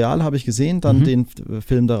Casino Royale habe ich gesehen, dann den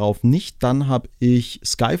Film darauf nicht, dann habe ich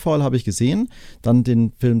Skyfall habe ich gesehen, dann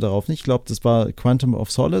den Film darauf nicht. Ich glaube, das war Quantum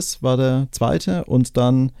of Solace war der zweite und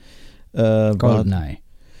dann GoldenEye.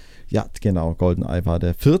 Ja, genau, GoldenEye war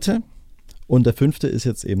der vierte. Und der 5. ist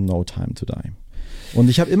jetzt eben No Time to Die. Und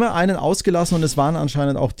ich habe immer einen ausgelassen und es waren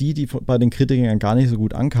anscheinend auch die bei den Kritikern gar nicht so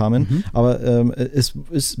gut ankamen. Aber es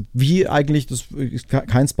ist wie eigentlich, das ist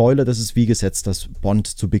kein Spoiler, das ist wie gesetzt, dass Bond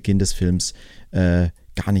zu Beginn des Films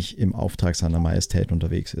gar nicht im Auftrag seiner Majestät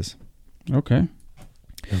unterwegs ist. Okay.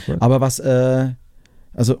 Ja, aber was,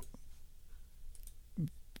 also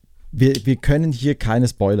wir können hier keine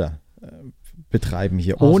Spoiler betreiben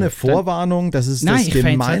hier. Also, ohne Vorwarnung, das ist das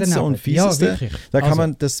Gemeinste und Fieseste. Ja, wirklich. Da kann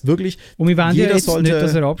man das wirklich... Und wir wollen jeder jetzt sollte, nicht,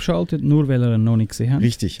 dass er abschaltet, nur weil er ihn noch nicht gesehen hat.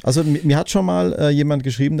 Richtig. Also mir hat schon mal jemand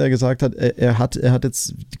geschrieben, der gesagt hat, er hat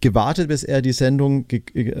jetzt gewartet, bis er die Sendung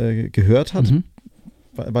gehört hat,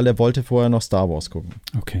 weil er wollte vorher noch Star Wars gucken.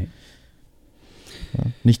 Okay. Ja,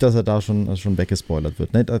 nicht, dass er da schon weggespoilert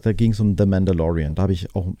wird. Ne? Da ging es um The Mandalorian. Da habe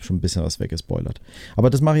ich auch schon ein bisschen was weggespoilert. Aber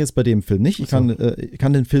das mache ich jetzt bei dem Film nicht. Ich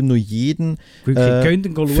kann den Film nur jeden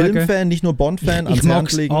Filmfan, nicht nur Bond-Fan, ich mag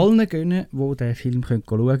es allen gönnen, die den Film schauen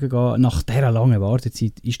können. Nach dieser langen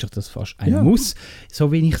Wartezeit ist doch das fast ein Muss.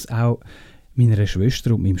 So wie ich es auch meiner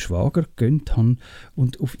Schwester und meinem Schwager gegönnt habe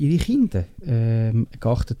und auf ihre Kinder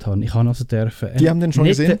geachtet habe. Ich habe also die haben den schon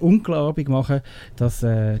gesehen? Unglaublich machen, dass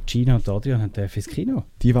Gina und Adrian ins Kino.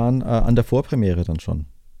 Die waren an der Vorpremiere dann schon,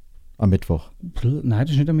 am Mittwoch. Nein,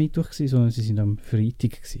 das war nicht am Mittwoch, sondern sie sind am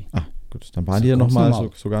Freitag. Ah, gut, dann waren die ja nochmal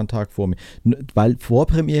sogar einen Tag vor mir. Weil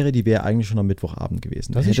Vorpremiere, die wäre eigentlich schon am Mittwochabend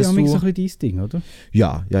gewesen. Das ist ja so ein bisschen dein Ding, oder?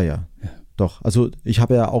 Ja. Doch, also ich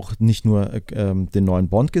habe ja auch nicht nur den neuen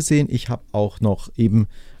Bond gesehen, ich habe auch noch eben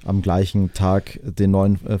am gleichen Tag den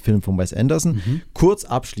neuen Film von Wes Anderson. Kurz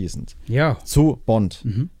abschließend zu Bond.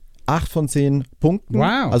 8 von 10 Punkten,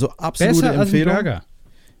 also absolute Besser Empfehlung. Als ein Burger.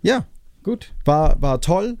 Ja, gut. War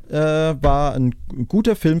toll, war ein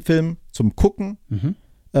guter Filmfilm zum Gucken.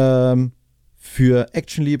 Für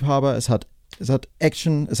Actionliebhaber, es hat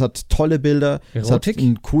Action, es hat tolle Bilder, Erotik? Es hat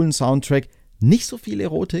einen coolen Soundtrack, nicht so viel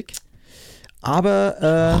Erotik.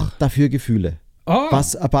 Aber dafür Gefühle.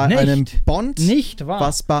 Was bei einem Bond,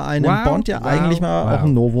 Bond ja eigentlich mal auch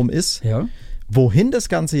ein Novum ist. Ja. Wohin das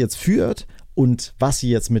Ganze jetzt führt und was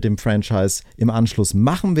sie jetzt mit dem Franchise im Anschluss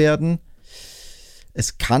machen werden,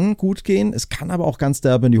 es kann gut gehen, es kann aber auch ganz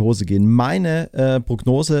derbe in die Hose gehen. Meine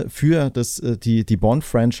Prognose für die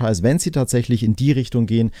Bond-Franchise, wenn sie tatsächlich in die Richtung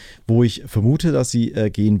gehen, wo ich vermute, dass sie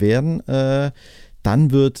gehen werden,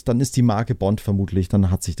 dann ist die Marke Bond vermutlich,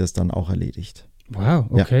 dann hat sich das dann auch erledigt. Wow,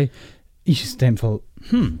 okay. Ja. Ist es in dem Fall,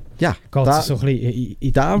 ja, so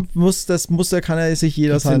kann er sich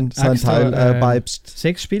jeder sein Teil bei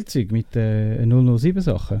Sexspielzeug mit 007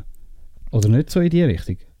 Sachen? Oder nicht so in die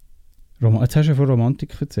Richtung? Jetzt hast du ja von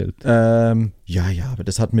Romantik erzählt. Aber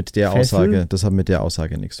das hat mit der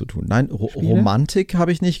Aussage nichts zu tun. Nein, Romantik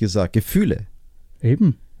habe ich nicht gesagt, Gefühle.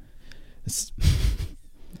 Eben.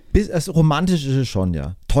 Romantisch ist es schon,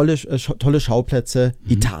 ja. Tolle Schauplätze,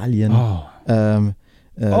 Italien.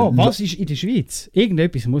 Was ist in der Schweiz?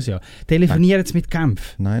 Irgendetwas muss ja. Telefonieren jetzt mit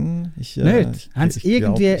Genf? Nein, nicht. Haben sie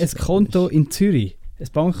irgendwie ein Konto in Zürich? Ein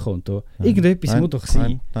Bankkonto? Irgendetwas muss doch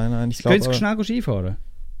sein. Nein, ich glaube... Können Sie schnell Skifahren?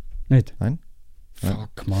 Nicht? Nein.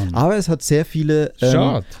 Fuck, Mann. Aber es hat sehr viele...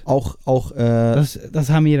 Schade. Das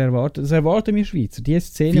haben wir erwartet. Das erwarten wir Schweizer. Die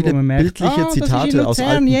Szene, viele wo man merkt, bildliche Zitate aus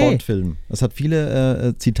alten Bond-Filmen. Es hat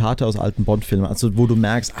viele Zitate aus alten Bond-Filmen, also wo du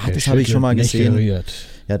merkst, das habe ich schon mal gesehen. Gerührt.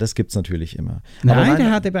 Ja, das gibt es natürlich immer. Nein,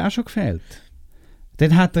 der hat eben auch schon gefehlt.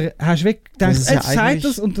 Dann hast du gedacht, jetzt sagt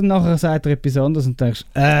das und dann nachher sagt er etwas anderes und denkst,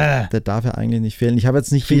 Der darf ja eigentlich nicht fehlen. Ich habe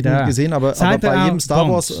jetzt nicht jeden gesehen, aber bei jedem Star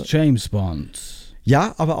Wars... James Bond.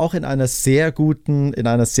 Ja, aber auch in einer sehr guten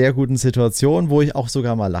Situation, wo ich auch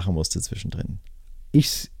sogar mal lachen musste zwischendrin.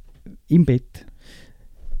 Ist im Bett?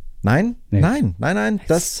 Nein.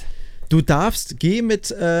 Du darfst, geh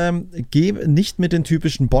nicht mit den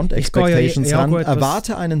typischen Bond-Expectations ran.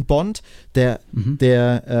 Erwarte einen Bond, der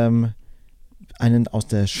einen aus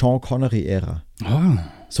der Sean Connery-Ära.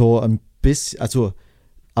 So ein bisschen,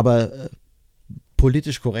 aber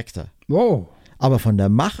politisch korrekter. Wow. Aber von der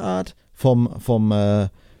Machart, also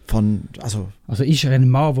ist er ein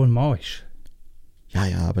Mann, wo ein Mann ist? Ja,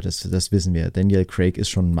 aber das wissen wir. Daniel Craig ist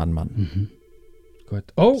schon ein Mann. Mhm. Gut.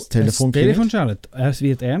 Oh, das Telefon schaltet. Es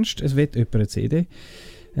wird ernst, es wird jemand eine CD.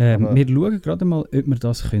 Wir schauen gerade mal, ob wir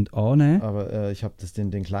das annehmen können. Aber ich habe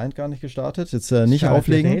den Client gar nicht gestartet. Jetzt nicht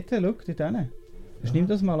auflegen. Schau, dort hin. Nimm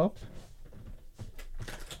das mal ab.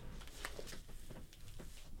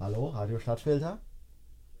 Hallo, Radio Stadtfilter?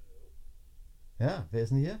 Ja, wer ist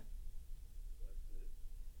denn hier?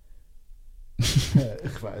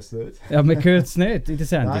 Ich weiß nicht. Ja, man hört es nicht in der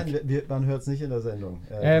Sendung. Nein, man hört es nicht in der Sendung.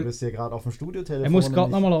 Du bist hier gerade auf dem Studiotelefon. Er muss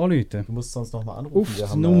gerade nochmal anrufen. Du musst sonst nochmal anrufen.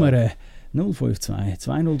 Auf die Nummer 052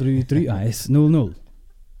 203 3100.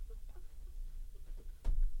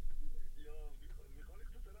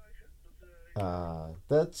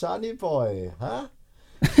 Der Johnny Boy, hä?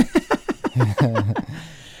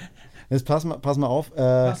 Jetzt pass mal auf.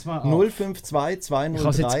 052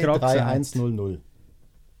 203 3100.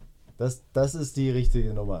 Das ist die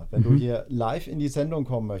richtige Nummer. Wenn du hier live in die Sendung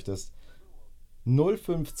kommen möchtest,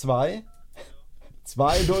 052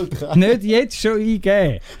 203. Nicht jetzt schon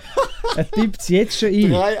eingeben. Er tippt es jetzt schon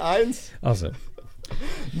ein. 31 Also.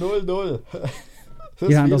 00.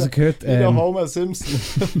 Wir haben also gehört. Wieder Homer Simpson.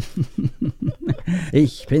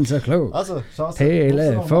 Ich bin so klug. Also, schau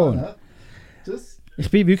Telefon. Tschüss. Ich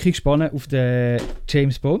bin wirklich gespannt auf den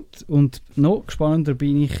James Bond und noch spannender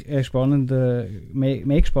bin ich,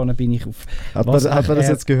 mehr gespannt bin ich auf Hat man das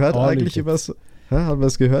jetzt gehört eigentlich übers... Ja, haben wir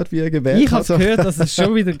es gehört, wie er gewählt hat? Ich habe gehört, dass er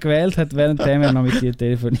schon wieder gewählt hat, während er noch mit dir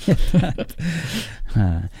telefoniert hat.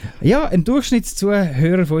 Ja, ein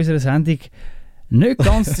Durchschnittszuhörer von unserer Sendung. Nicht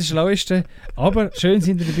ganz der Schlaueste, aber schön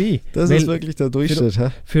sind ihr dabei. Das ist wirklich der Durchschnitt,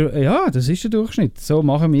 hä? Ja, das ist der Durchschnitt. So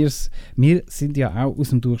machen wir es. Wir sind ja auch aus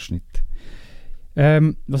dem Durchschnitt.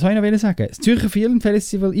 Was wollte ich noch sagen? Das Zürcher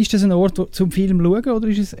Filmfestival, ist das ein Ort zum Film schauen oder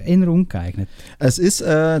ist es eher ungeeignet? Es ist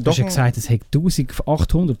du hast ja gesagt, es hat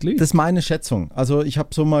 1800 Leute. Das ist meine Schätzung. Also ich habe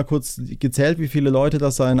so mal kurz gezählt, wie viele Leute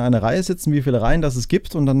das da in einer Reihe sitzen, wie viele Reihen das es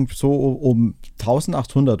gibt und dann so um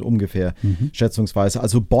 1800 ungefähr schätzungsweise.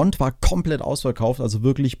 Also Bond war komplett ausverkauft, also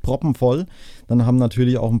wirklich proppenvoll. Dann haben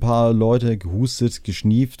natürlich auch ein paar Leute gehustet,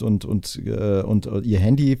 geschnieft und ihr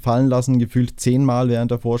Handy fallen lassen, gefühlt 10-mal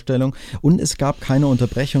während der Vorstellung. Und es gab keine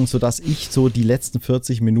Unterbrechung, sodass ich so die letzten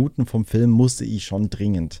 40 Minuten vom Film musste ich schon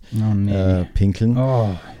dringend pinkeln.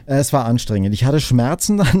 Oh. Es war anstrengend. Ich hatte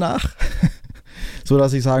Schmerzen danach,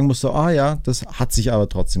 sodass ich sagen musste, das hat sich aber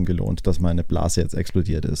trotzdem gelohnt, dass meine Blase jetzt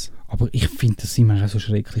explodiert ist. Aber ich finde das immer so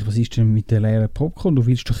schrecklich. Was ist denn mit der leeren Popcorn? Du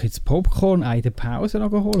willst doch jetzt Popcorn in der Pause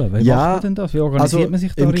noch holen. Wie macht man denn das? Wie organisiert man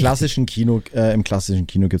sich da im richtig? Im klassischen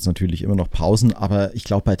Kino gibt es natürlich immer noch Pausen, aber ich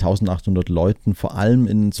glaube bei 1800 Leuten, vor allem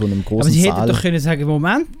in so einem großen Saal. Aber Sie hätten doch können sagen,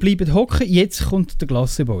 Moment, bleibt hocken, jetzt kommt der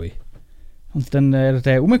Glasseboy. Und dann wäre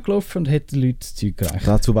der rumgelaufen und hätte den Leuten das Zeug gereicht.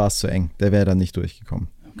 Dazu war es zu eng. Der wäre dann nicht durchgekommen.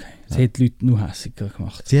 Okay. Das hätte die Leute nur hässiger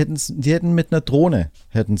gemacht. Die hätten mit einer Drohne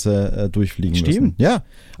durchfliegen müssen. Ja,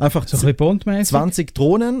 einfach so ein Bondmäßig. 20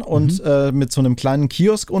 Drohnen und mit so einem kleinen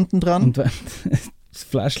Kiosk unten dran. Und wenn das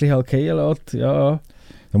Fläschchen halt gehen lässt, ja.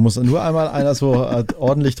 Da muss nur einmal einer so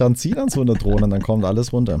ordentlich dran ziehen an so einer Drohne und dann kommt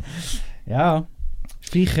alles runter. Ja.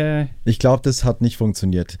 Ich glaube, das hat nicht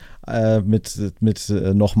funktioniert. Mit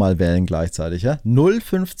nochmal wählen gleichzeitig. Ja?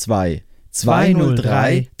 052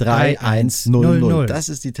 203 3100. Das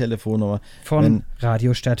ist die Telefonnummer. Von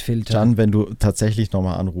Radio Stadtfilter. Dann, wenn du tatsächlich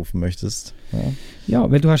nochmal anrufen möchtest.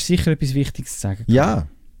 Ja, weil du hast sicher etwas Wichtiges zu sagen. Ja.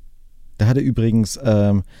 Da hatte übrigens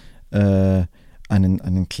einen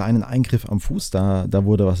kleinen Eingriff am Fuß, da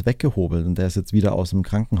wurde was weggehobelt und der ist jetzt wieder aus dem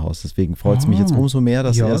Krankenhaus. Deswegen freut es mich jetzt umso mehr,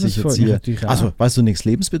 dass er sich jetzt hier... Also, weißt du, nichts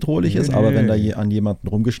lebensbedrohliches, aber wenn da an jemanden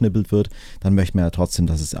rumgeschnippelt wird, dann möchte man ja trotzdem,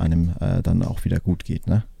 dass es einem dann auch wieder gut geht,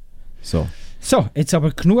 ne? So, jetzt aber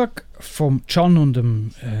genug vom John und dem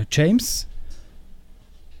James.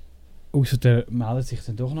 Außer der meldet sich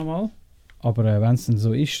dann doch nochmal. Aber wenn es dann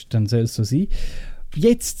so ist, dann soll es so sein.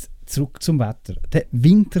 Jetzt zurück zum Wetter. Der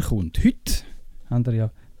Winter kommt. Heute haben wir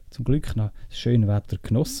ja zum Glück noch das schöne Wetter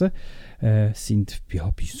genossen. Sind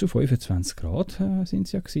bis zu 25 Grad sind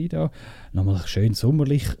es ja gewesen, da. Nochmal schön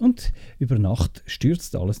sommerlich und über Nacht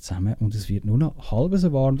stürzt alles zusammen und es wird nur noch halb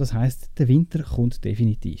so warm. Das heisst, der Winter kommt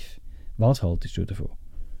definitiv. Was haltest du davon?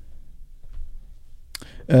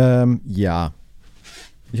 Ja.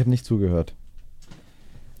 Ich habe nicht zugehört.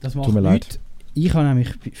 Das macht Tut mir leid. Ich habe nämlich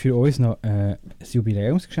für uns noch ein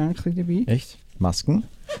Jubiläumsgeschenk dabei. Echt? Masken?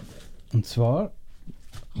 Und zwar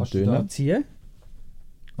kannst du da ziehen.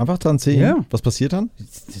 Einfach dran ziehen? Ja. Was passiert dann?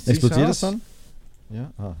 Das explodiert es dann?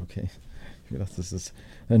 Ja? Okay. Ich dachte, das ist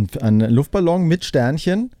ein Luftballon mit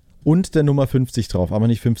Sternchen und der Nummer 50 drauf, aber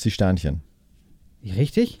nicht 50 Sternchen.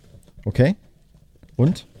 Richtig. Okay.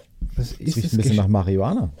 Und? Das riecht ein bisschen nach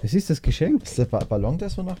Marihuana. Das ist das Geschenk. Ist der Ballon, der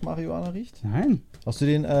so nach Marihuana riecht? Nein. Hast du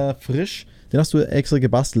den frisch, den hast du extra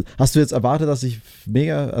gebastelt. Hast du jetzt erwartet, dass ich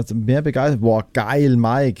mehr begeistert? Boah, geil,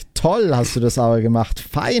 Mike. Toll hast du das aber gemacht.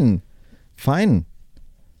 Fein.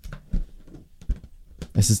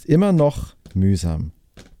 Es ist immer noch mühsam.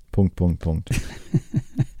 Punkt.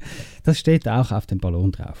 Das steht auch auf dem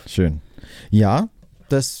Ballon drauf. Schön. Ja,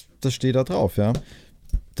 das steht da drauf, ja.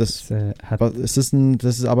 Das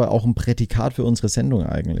ist aber auch ein Prädikat für unsere Sendung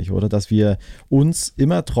eigentlich, oder? Dass wir uns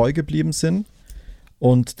immer treu geblieben sind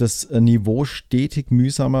und das Niveau stetig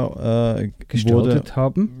mühsamer gestaltet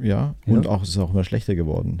haben. Ja, und auch, es ist auch immer schlechter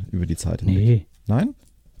geworden über die Zeit hinweg. Nee. Nein?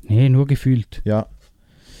 Nee, nur gefühlt. Ja.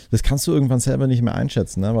 Das kannst du irgendwann selber nicht mehr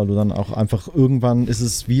einschätzen, ne? Weil du dann auch einfach irgendwann ist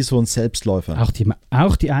es wie so ein Selbstläufer.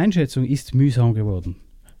 Auch die Einschätzung ist mühsam geworden.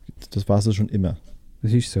 Das war es schon immer.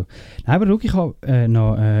 Das ist so. Nein, aber schau, ich habe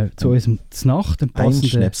noch zu unserem Znacht einen passenden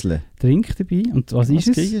Schnäpsle. Drink dabei. Und was ist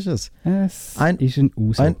es? Griechisches? Es ist ein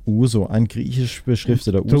Uso. Ein Uso, ein griechisch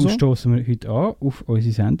beschrifteter Darum Uso. stoßen wir heute an auf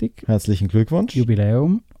unsere Sendung. Herzlichen Glückwunsch.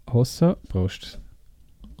 Jubiläum, Hossa, Prost.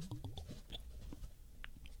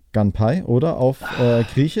 Ganpai oder auf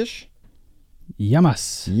Griechisch?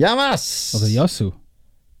 Yamas. Yamas! Oder Yasu.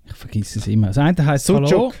 Ich vergesse es immer. Das eine heisst Sucuk.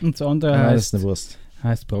 Hallo und das andere Das ist eine heisst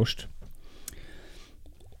Wurst. Prost.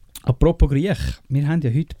 Apropos Griech, wir haben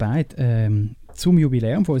ja heute beide zum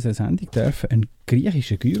Jubiläum von unserer Sendung dürfen einen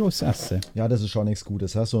griechischen Gyros essen. Ja, das ist schon nichts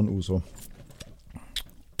Gutes, so ein Uso.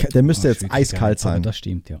 Der müsste jetzt eiskalt sein. Aber das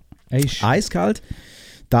stimmt, ja. Er ist Eiskalt,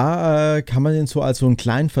 da kann man den so als so einen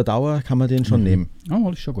kleinen Verdauer, kann man den schon nehmen.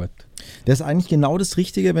 Oh, ist schon gut. Der ist eigentlich genau das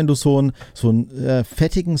Richtige, wenn du so einen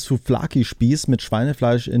fettigen Souvlaki-Spieß mit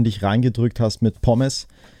Schweinefleisch in dich reingedrückt hast mit Pommes,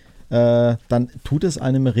 dann tut es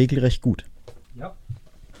einem regelrecht gut. Ja.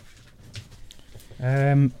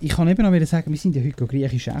 Ich kann eben noch wieder sagen, wir sind ja heute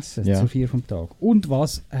griechisch essen, Ja. zu 4 vom Tag. Und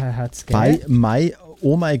was hat es Bei gegeben?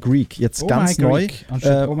 Oh My Greek, jetzt Oh ganz my neu. Greek,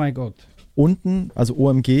 anstatt Oh my God. Unten, also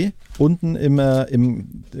OMG, unten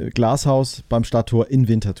im Glashaus beim Stadttor in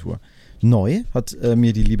Winterthur. Neu, hat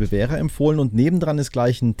mir die liebe Vera empfohlen und nebendran ist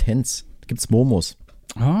gleich ein Tenz. Gibt's Momos.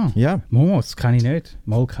 Ah, Ja. Momos kenne ich nicht.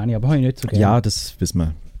 Mal kenne ich, aber habe ich nicht so gerne. Ja, das wissen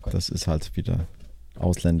wir. Das ist halt wieder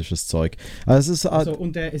ausländisches Zeug. Also es ist Also,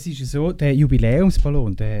 und es ist ja so, der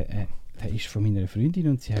Jubiläumsballon, der ist von meiner Freundin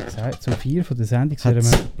und sie hat gesagt, zu 4 von der Sendung sollen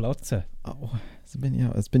wir platzen.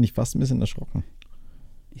 jetzt bin ich fast ein bisschen erschrocken.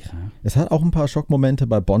 Ja. Es hat auch ein paar Schockmomente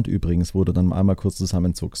bei Bond übrigens, wo du dann einmal kurz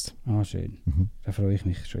zusammenzuckst. Ah, schön. Da freue ich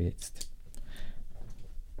mich schon jetzt.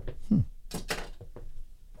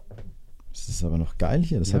 Das ist aber noch geil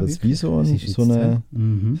hier. Das Ja, hat jetzt wirklich. wie so Das ist jetzt eine...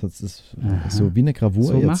 Mhm. Das ist so wie eine Gravur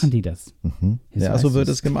So jetzt. machen die das. Mhm. Jetzt Ja, weiss so wird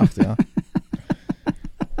ich's. es gemacht, ja.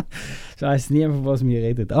 Ich weiss nie, von was wir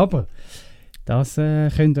reden. Aber das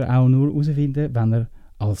könnt ihr auch nur herausfinden, wenn ihr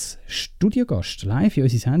als Studiogast live in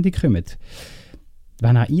unsere Sendung kommt.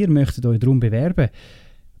 Wenn auch ihr möchtet euch darum bewerben,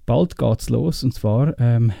 bald geht es los. Und zwar,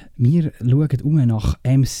 wir schauen nach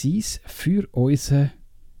MCs für unsere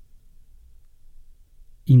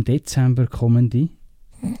im Dezember kommende.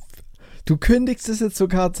 Du kündigst es jetzt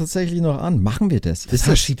sogar tatsächlich noch an. Machen wir das? Das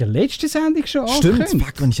hast du in der letzten Sendung schon Stimmt,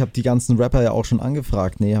 angekündigt. fuck, und ich habe die ganzen Rapper ja auch schon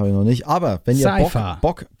angefragt. Nee, habe ich noch nicht. Aber wenn ihr Cypher.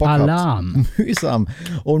 Bock Alarm. habt, Mühsam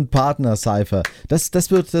und Partner Cypher, das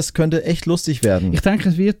könnte echt lustig werden. Ich denke,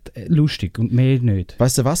 es wird lustig und mehr nicht.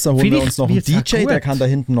 Weißt du was, dann holen wir Vielleicht uns noch einen wird's auch DJ, gut. der kann da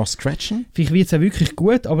hinten noch scratchen. Vielleicht wird es auch wirklich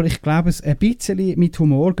gut, aber ich glaube, ein bisschen mit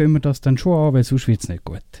Humor gehen wir das dann schon an, weil sonst wird es nicht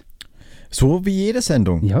gut. So wie jede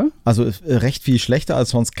Sendung. Ja, Also recht viel schlechter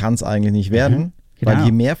als sonst kann es eigentlich nicht werden. genau. Weil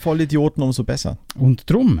je mehr Vollidioten, umso besser. und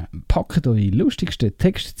darum packt eure lustigsten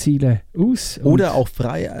Textziele aus. und Oder auch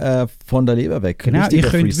frei von der Leber weg. genau, ihr Richtiger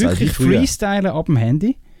könnt Freestyle, wirklich wie früher. freestylen ab dem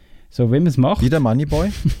Handy, so wie man es macht. Wie der Moneyboy.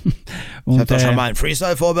 Und, mal einen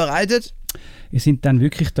Freestyle vorbereitet. wir sind dann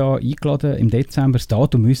wirklich da eingeladen im Dezember. Das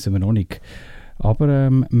Datum wissen wir noch nicht. Aber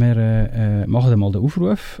wir machen dann mal den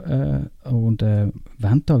Aufruf und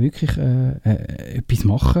wollen da wirklich etwas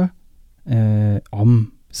machen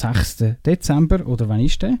am 6. Dezember. Oder wann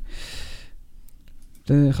ist der?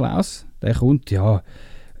 Der Klaus, der kommt ja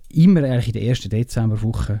immer eigentlich in der ersten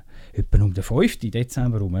Dezemberwoche. Etwa um den 5.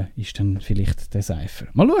 Dezember rum ist dann vielleicht der Cypher.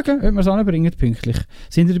 Mal schauen, ob wir es anbringen, pünktlich.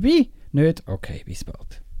 Sind ihr dabei? Nicht? Okay, bis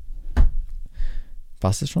bald.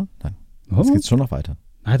 Passt es schon? Nein. Oh. Jetzt geht es schon noch weiter.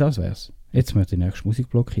 Nein, das wär's. Jetzt möchte ich den nächsten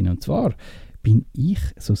Musikblock hin. Und zwar bin ich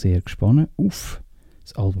so sehr gespannt auf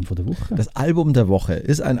das Album von der Woche. Das Album der Woche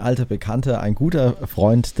ist ein alter Bekannter, ein guter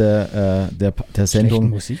Freund der Sendung.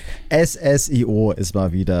 Musik. SSIO ist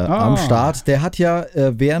mal wieder am Start. Der hat ja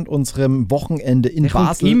während unserem Wochenende in Der kommt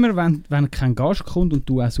Basel... immer, wenn kein Gast kommt und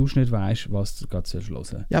du auch sonst nicht weißt, was du gerade hören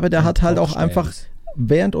sollst. Ja, aber der hat halt auch einfach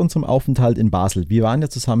während unserem Aufenthalt in Basel, wir waren ja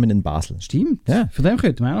zusammen in Basel. Stimmt. Ja. Von dem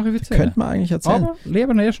könnten wir auch noch erzählen. Könnte man eigentlich erzählen. Aber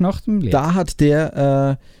lieber erst nach dem Lied. Da hat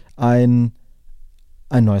der ein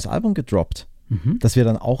neues Album gedroppt, das wir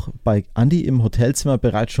dann auch bei Andi im Hotelzimmer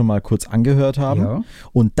bereits schon mal kurz angehört haben. Ja.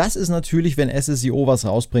 Und das ist natürlich, wenn SSIO was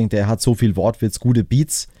rausbringt, der hat so viel Wortwitz, gute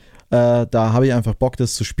Beats, da habe ich einfach Bock,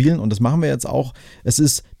 das zu spielen und das machen wir jetzt auch. Es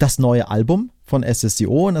ist das neue Album von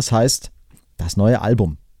SSIO und das heißt das neue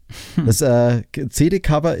Album. Das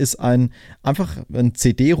CD-Cover ist einfach ein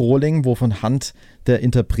CD-Rolling, wo von Hand der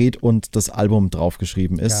Interpret und das Album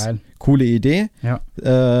draufgeschrieben ist. Geil. Coole Idee. Ja.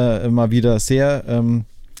 Mal wieder sehr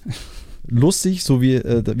lustig, so wie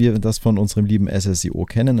wir das von unserem lieben SSIO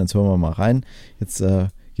kennen. Jetzt hören wir mal rein. Jetzt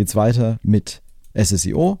geht's weiter mit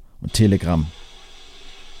SSIO und Telegram.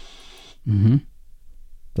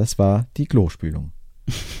 Das war die Klospülung.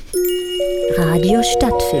 Radio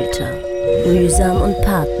Stadtfilter. Mühsam und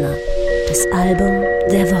Partner. Das Album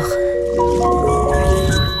der Woche.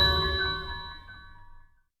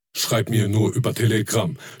 Schreib mir nur über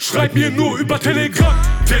Telegram. Schreib mir nur über Telegram.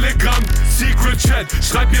 Telegram, Secret Chat.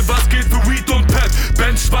 Schreib mir, was geht für Weed und Pep.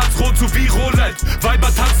 Benz schwarz-rot sowie Roulette. Weiber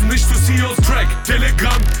tanzen nicht zu CEOs Track.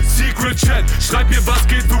 Telegram, Secret Chat. Schreib mir, was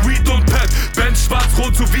geht für Weed und Pep. Benz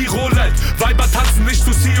schwarz-rot sowie Roulette. Weiber tanzen nicht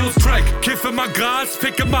zu CEOs Track. Kiff immer Gras,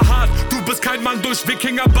 fick immer hart. Du bist kein Mann durch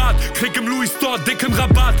Wikingerbart. Krieg im Louis Store dicken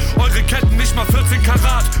Rabatt. Eure Ketten nicht mal 14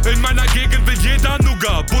 Karat. In meiner Gegend will jeder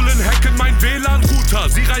Nougat. Bullen hacken mein WLAN-Router.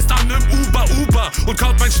 Sie reist an im Uber und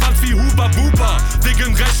kaut mein Schwanz wie Huber Buba.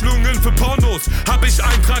 Wegen Rechnungen für Pornos hab ich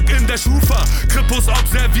Eintrag in der Schufa. Krippos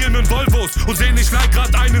observieren in Volvos und sehen, ich leih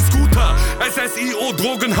grad einen Scooter. SSIO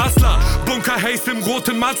Drogenhustler, Bunker Haze im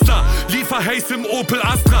roten Mazda, Liefer Haze im Opel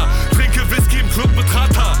Astra, trinke Whisky im Club mit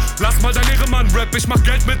Rata. Lass mal dein Ehrenmann Rap, ich mach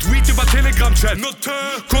Geld mit Weed über Telegram-Chat.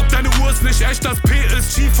 Guck, deine Uhr ist nicht echt, das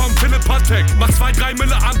PSG vom Philipp Patek. Mach 2-3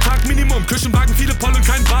 Mille am Tag Minimum, Küchenwagen, viele Pollen,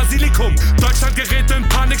 kein Basilikum. Deutschland gerät in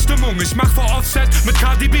Panikstimmung, ich mach vor Offset mit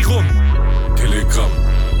KDB rum. Telegram,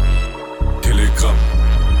 Telegram.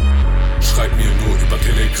 Schreib mir nur über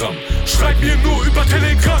Telegram. Schreib mir nur über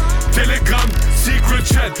Telegram. Telegram, Secret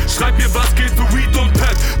Chat. Schreib mir, was geht für Weed und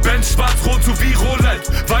Pep. Benz schwarz-rot sowie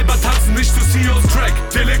Roulette. Weiber tanzen nicht zu CEOs Track.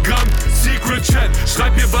 Telegram, Secret Chat.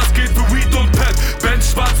 Schreib mir, was geht für Weed und Pep.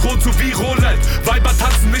 Benz schwarz-rot sowie Roulette. Weiber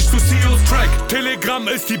tanzen nicht zu CEOs Track. Telegram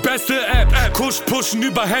ist die beste App. Kusch pushen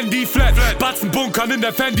über Handy flat. Batzen bunkern in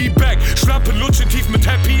der Fendi Bag. Schnappen lutschen tief mit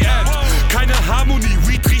Happy End. Keine Harmonie,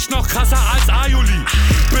 Weed riecht noch krasser als Aioli.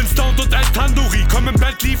 Bin stoned und ess Tandoori. Komm im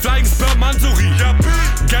Bentley, Flying Spur Mansuri.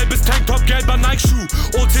 Gelbes Tanktop, gelber Nike-Schuh.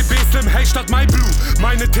 OCB Slim, hey statt MyBlue.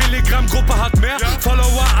 Meine Telegram-Gruppe hat mehr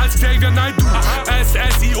Follower als Xavier Naidoo.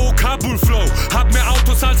 SSIO Kabel Flow. Hab mehr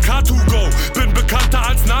Autos als Car2Go. Bin bekannter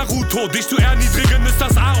als Naruto. Dich zu erniedrigen ist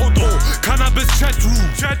das A und O. Cannabis Chatroom.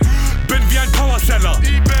 Bin wie ein Powerseller.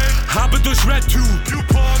 Habe durch RedTube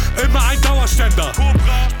immer ein Dauerständer.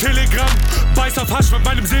 Telegram, beiß auf Hasch mit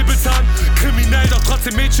meinem Säbelzahn. Kriminell, doch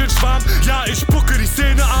trotzdem Mädchenschwarm. Ja, ich spucke die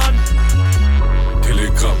Szene an.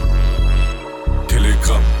 Telegram,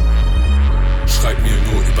 Telegram. Schreib mir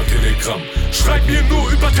nur über Telegram. Schreib mir nur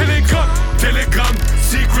über Telegram. Telegram,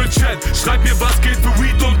 Secret Chat. Schreib mir, was geht für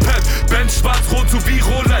Weed und Pep. Benz schwarz-rot sowie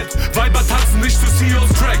Roulette. Weiber tanzen nicht zu CEOs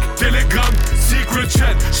Track. Telegram, Secret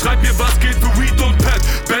Chat. Schreib mir, was geht für Weed und Pep.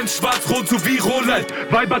 Benz schwarz-rot sowie Roulette.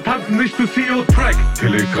 Weiber tanzen nicht zu CEOs Track.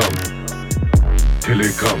 Telegram,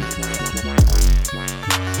 Telegram.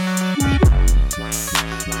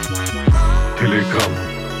 Telegram,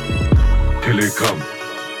 Telegram.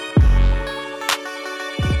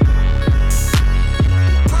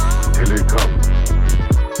 Telegram,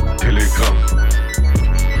 Telegram.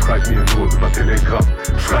 Schreib mir nur über Telegram.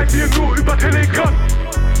 Schreib mir nur über Telegram.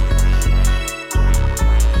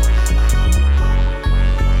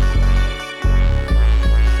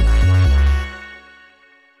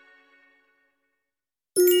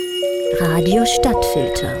 Radio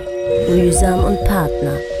Stadtfilter. Mühsam und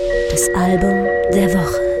Partner. Das Album der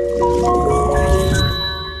Woche.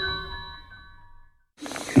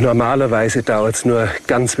 Normalerweise dauert es nur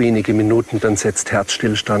ganz wenige Minuten, dann setzt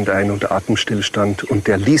Herzstillstand ein und Atemstillstand. Und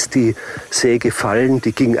der ließ die Säge fallen,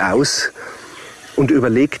 die ging aus und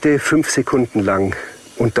überlegte 5 Sekunden lang.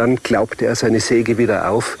 Und dann klaubte er seine Säge wieder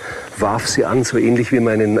auf, warf sie an, so ähnlich wie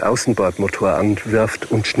man einen Außenbordmotor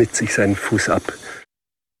anwirft, und schnitt sich seinen Fuß ab.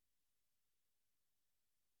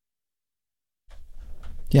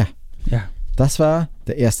 Ja. Das war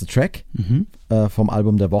der erste Track vom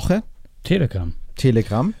Album der Woche. Telegram.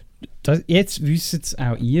 Jetzt wisst es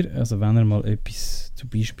auch ihr, also wenn ihr mal etwas, zum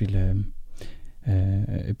Beispiel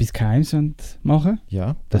etwas Geheimes machen wollt,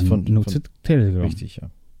 ja, das dann nutzt Telegram. Richtig, ja.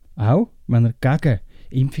 Auch wenn ihr gegen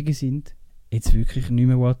Impfungen sind, jetzt wirklich nicht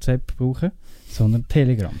mehr WhatsApp brauchen, sondern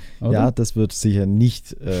Telegram. Oder? Ja, das wird sicher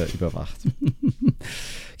nicht überwacht.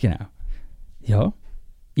 Genau. Ja.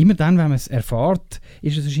 Immer dann, wenn man es erfährt,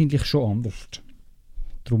 ist es wahrscheinlich schon anders.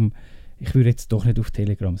 Darum, ich würde jetzt doch nicht auf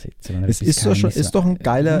Telegram setzen. Es ist doch ein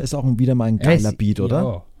geiler, ist auch wieder mal ein geiler Beat, oder?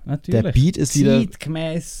 Ja, natürlich. Der Beat ist wieder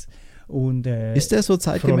zeitgemäß und ist der so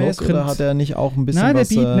zeitgemäß oder hat er nicht auch ein bisschen Nein, was,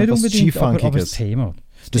 der Beat nicht was unbedingt, aber G-Funkiges?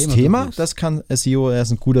 Das Thema, das kann SEO, er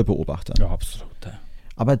ist ein guter Beobachter. Ja, absolut. Ja.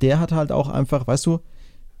 Aber der hat halt auch einfach, weißt du,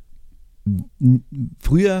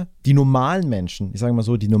 früher die normalen Menschen, ich sage mal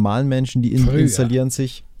so, die installieren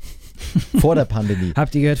sich vor der Pandemie.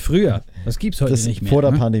 Habt ihr gehört, früher? Das gibt es heute nicht mehr. Vor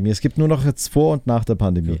der Pandemie. Es gibt nur noch jetzt vor und nach der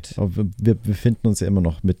Pandemie. Aber wir befinden uns ja immer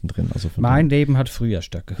noch mittendrin. Also mein Leben hat früher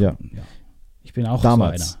stattgefunden. Ja. Ich bin auch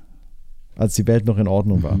damals. so einer. als die Welt noch in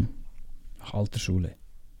Ordnung war. Nach alter Schule.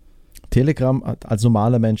 Telegram, als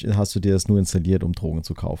normaler Mensch hast du dir das nur installiert, um Drogen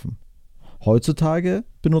zu kaufen. Heutzutage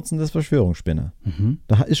benutzen das Verschwörungsspinner.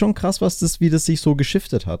 Da ist schon krass, wie das sich so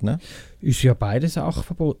geschiftet hat, ne? Ist ja beides auch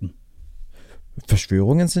verboten.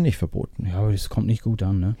 Verschwörungen sind nicht verboten. Ja, aber das kommt nicht gut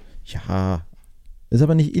an, ne? Ja, ist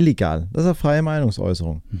aber nicht illegal. Das ist eine freie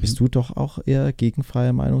Meinungsäußerung. Bist du doch auch eher gegen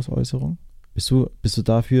freie Meinungsäußerung? Bist du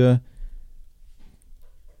dafür,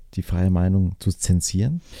 die freie Meinung zu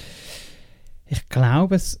zensieren? Ich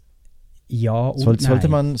glaube es ja und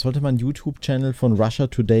nein. Sollte man YouTube-Channel von Russia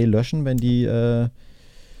Today löschen, wenn die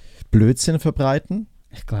Blödsinn verbreiten?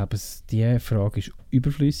 Ich glaube, die Frage ist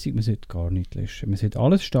überflüssig. Man sollte gar nicht löschen. Man sollte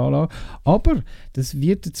alles stehen lassen. Aber das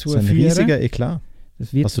wird dazu führen... Das ist ein riesiger Eklat.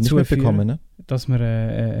 Das wird hast du nicht mitbekommen, ne? Dass wir...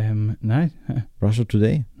 nein. Russia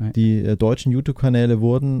Today. Nein. Die deutschen YouTube-Kanäle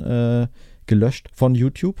wurden gelöscht von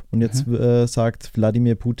YouTube. Und jetzt sagt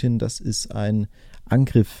Wladimir Putin, das ist ein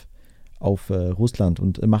Angriff auf Russland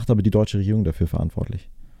und macht aber die deutsche Regierung dafür verantwortlich.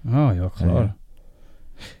 Ah, ja, klar.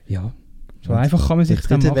 Ja. So einfach kann man sich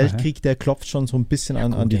der dritte Weltkrieg, der klopft schon so ein bisschen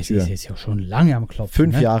an die Tür. Das ist ja schon lange am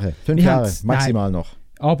Klopfen. 5 Jahre. 5 Jahre, maximal noch.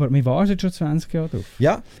 Aber wir warten jetzt schon 20 Jahre drauf.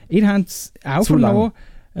 Ja. Ihr habt es auch verloren.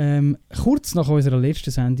 Kurz nach unserer letzten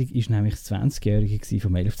Sendung war nämlich das 20-Jährige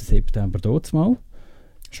vom 11. September dort mal.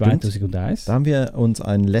 2001. Da haben wir uns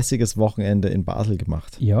ein lässiges Wochenende in Basel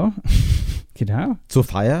gemacht. Ja, genau. Zur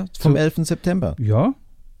Feier vom 11. September. Ja.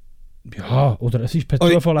 Ja, oder es war per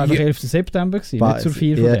Zufall einfach 11. September gewesen, nicht zur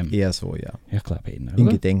Feier von dem. Eher so, ja. Ich glaube eher, in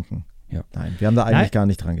Gedenken. Ja. Nein, wir haben da eigentlich gar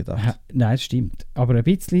nicht dran gedacht. Nein, das stimmt. Aber ein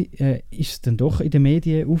bisschen ist es dann doch in den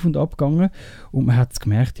Medien auf und ab gegangen und man hat es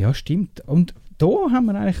gemerkt, ja stimmt. Und da haben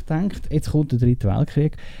wir eigentlich gedacht, jetzt kommt der dritte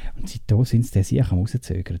Weltkrieg und seitdem sind sie sich am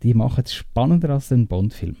rauszögern. Die machen es spannender als ein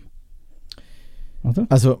Bond-Film. Oder?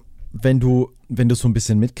 Also, wenn du so ein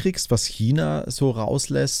bisschen mitkriegst, was China so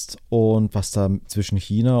rauslässt und was da zwischen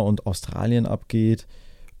China und Australien abgeht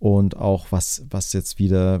und auch was jetzt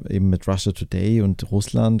wieder eben mit Russia Today und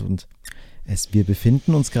Russland und wir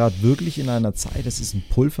befinden uns gerade wirklich in einer Zeit, das ist ein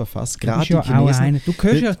Pulverfass. Gerade die Chinesen. Du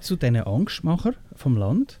gehörst ja zu den Angstmacher vom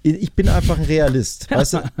Land. Ich bin einfach ein Realist.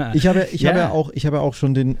 Weißt du, ich habe ja auch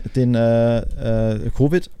schon den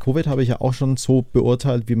Covid habe ich ja auch schon so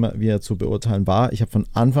beurteilt, wie er zu beurteilen war. Ich habe von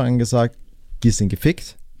Anfang an gesagt, wir sind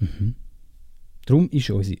gefickt. Darum ist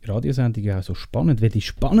unsere Radiosendung ja auch so spannend, weil die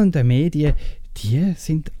spannenden Medien, die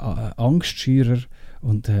sind Angstschürer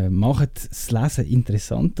und machen das Lesen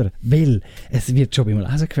interessanter, weil es wird schon beim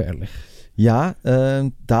Lesen gefährlich. Ja,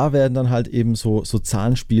 da werden dann halt eben so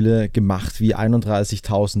Zahlenspiele gemacht wie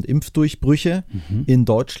 31.000 Impfdurchbrüche in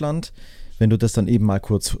Deutschland. Wenn du das dann eben mal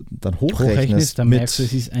kurz dann hochrechnest, dann merkst du,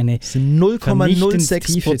 es ist eine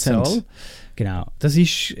 0,06%. Genau, das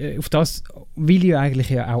ist, auf das will ich eigentlich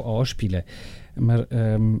ja auch anspielen.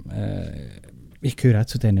 Ich gehöre auch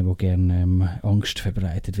zu denen, die gerne Angst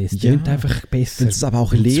verbreitet, weil es klingt einfach besser. Du willst es aber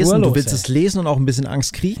auch lesen, du willst es lesen und auch ein bisschen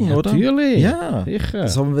Angst kriegen, ja, oder? Natürlich, ja, sicher.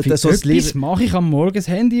 Das mache ich am Morgen das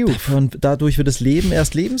Handy auf. Dadurch wird das Leben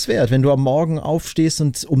erst lebenswert, wenn du am Morgen aufstehst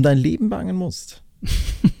und um dein Leben bangen musst.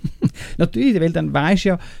 Natürlich, weil dann weisst du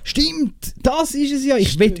ja, stimmt, das ist es ja,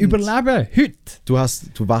 ich will überleben, heute. Du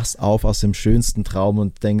wachst auf aus dem schönsten Traum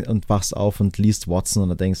und wachst auf und liest Watson und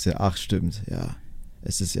dann denkst du, ach stimmt, ja,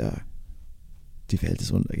 es ist ja, die Welt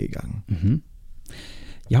ist untergegangen.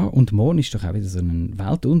 Ja, und morgen ist doch auch wieder so ein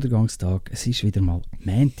Weltuntergangstag, es ist wieder mal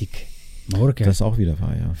Montagmorgen. Das ist auch wieder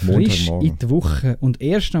wahr, ja. Frisch in die Woche und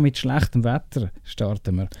erst noch mit schlechtem Wetter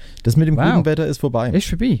starten wir. Das mit dem guten Wetter ist vorbei. Ist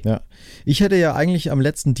vorbei. Ja. Ich hätte ja eigentlich am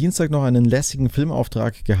letzten Dienstag noch einen lässigen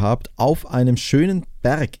Filmauftrag gehabt auf einem schönen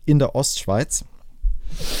Berg in der Ostschweiz.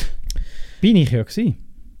 Bin ich ja gewesen.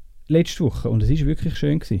 Letzte Woche und es war wirklich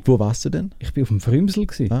schön gewesen. Wo warst du denn? Ich bin auf dem Frümsel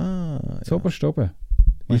gewesen. So oberst oben.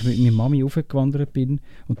 Wo ich mit meiner Mami raufgewandert bin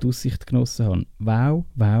und die Aussicht genossen habe. Wow,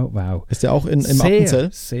 wow, wow. Ist der auch im Appenzell?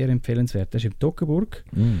 Sehr empfehlenswert. Das ist im Toggenburg.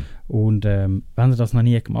 Und wenn ihr das noch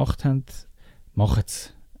nie gemacht habt, macht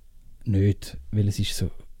es nicht, weil es ist so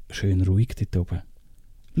schön ruhig dort oben.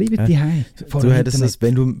 Bleibt daheim. Du hättest es,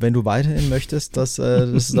 wenn du weiterhin möchtest, dass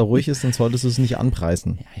es da ruhig ist, dann solltest du es nicht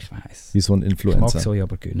anpreisen. Ja, ich weiß. Wie so ein Influencer. Ich mag es euch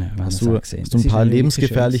aber gönnen. Hast du ein paar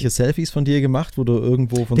lebensgefährliche Selfies von dir gemacht, wo du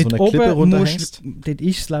irgendwo von dort so einer Klippe runterhängst? Dort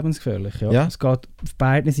ist es lebensgefährlich, ja. Es geht auf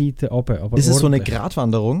beiden Seiten runter. Aber ist es so eine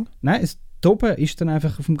Gratwanderung? Nein, oben ist dann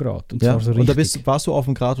einfach auf dem Grat. Und zwar so richtig. Und da warst du auf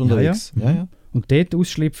dem Grat unterwegs? Ja. Und dort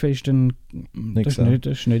ausschlüpfen ist dann das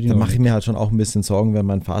ist nicht da mache ich mir halt schon auch ein bisschen Sorgen, wenn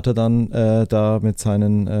mein Vater dann da mit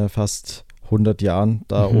seinen fast 100 Jahren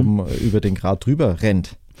da oben über den Grat drüber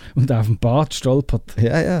rennt. Und auf dem Bad stolpert.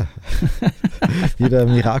 Ja. Wie der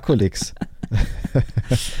Miraculix.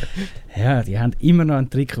 Ja, die haben immer noch einen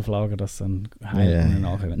Trick auf Lager, dass sie dann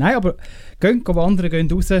nachkommen. Nein, aber geht wandern,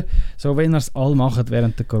 geht raus, so wenn ihr es all macht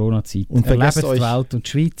während der Corona-Zeit. Und erlebt vergesst die Welt und die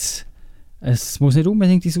Schweiz. Es muss nicht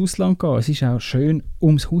unbedingt ins Ausland gehen, es ist auch schön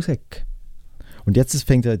ums Hauseck. Und jetzt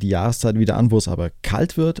fängt ja die Jahreszeit wieder an, wo es aber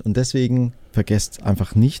kalt wird und deswegen vergesst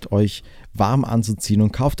einfach nicht, euch warm anzuziehen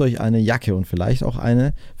und kauft euch eine Jacke und vielleicht auch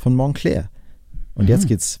eine von Montclair. Und jetzt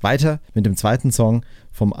geht's weiter mit dem zweiten Song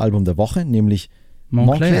vom Album der Woche, nämlich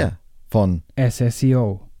Montclair von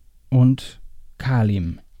SSIO und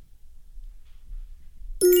Kalim.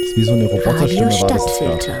 Das ist wie so eine Roboterstimme. Radio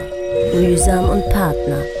Stadtfilter. Mühsam und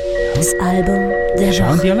Partner. Das Album der Schau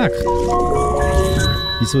ein Woche. Dialekt.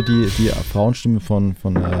 Wie so die Frauenstimme von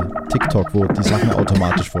TikTok, wo die Sachen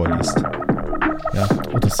automatisch vorliest. Ja.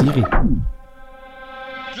 Oder Siri.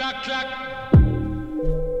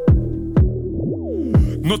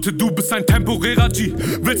 Nutte, du bist ein temporärer G.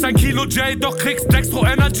 Willst ein Kilo J, doch kriegst Dextro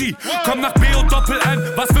Energy. Komm nach B und Doppel-N,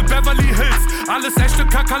 was für Beverly Hills. Alles echte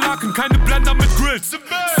Kakerlaken, keine Blender mit Grills.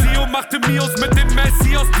 CEO machte Mios mit dem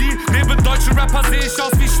Messi aus D. Neben deutschen Rapper seh ich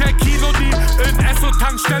aus wie Shaquille O'Neal. In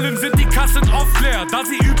Esso-Tankstellen sind die Kassen oft leer, da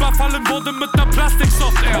sie überfallen wurde mit ner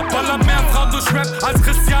Plastik-Software. Baller mehr Frauen durch Rap als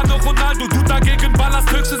Cristiano Ronaldo. Du dagegen ballerst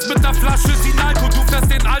höchstens mit ner Flasche Sinalco. Du fährst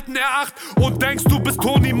den alten R8 und denkst, du bist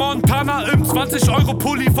Tony Montana im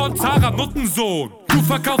 20-Euro-Pulli von Zara, Nuttensohn. Du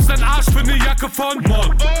verkaufst deinen Arsch für ne Jacke von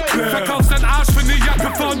Montclair. Verkaufst deinen Arsch für ne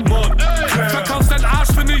Jacke von Montclair. Verkaufst deinen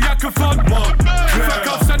Arsch für ne Jacke von Montclair.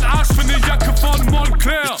 Verkaufst deinen Arsch für ne Jacke von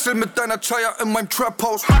Montclair. Ich chill mit deiner Chaya in meinem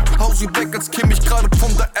Trap-Haus. Hau sie weg, als käm ich gerade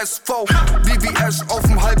von der SV. BBS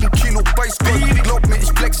auf'm halben Kilo Weißgold. Glaub mir,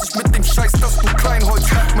 ich flex dich mit dem Scheiß, dass du Kleinholz.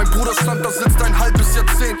 Mein Bruder stand da, sitzt ein halbes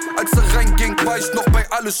Jahrzehnt. Als er reinging, war ich noch bei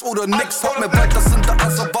alles oder nix. Hab mir bald das in der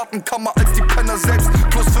Asservatenkammer als die Penner selbst.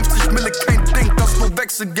 Plus 50 Mille, kein Ding, das nur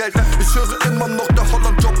Wechselgeld. Ich höre immer noch der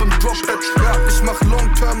Holland-Job im Drophead. Ja, ich mach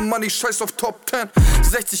Long-Term-Money, scheiß auf Top 10.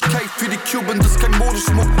 60k für die Cuban, das ist kein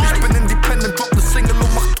Modesmuck. Ich bin independent, drop ne Single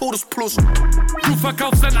und mach Todesplus. Du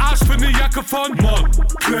verkaufst deinen Arsch für ne Jacke von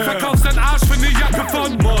Montclair. Verkaufst deinen Arsch für ne Jacke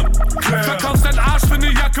von Montclair. Verkaufst deinen Arsch für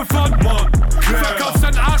ne Jacke von Montclair. Verkaufst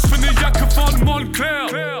deinen Arsch für ne Jacke von Montclair.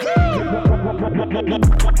 Ja.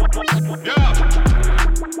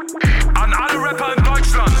 An alle Rapper in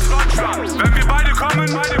Deutschland. Wenn wir beide kommen,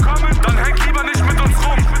 dann hängt lieber nicht mit uns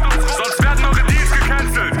rum. Sonst werden eure Deals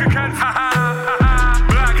gecancelt.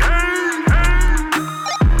 Black, hey,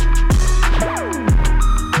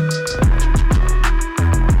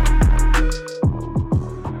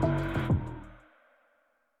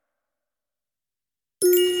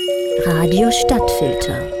 Radio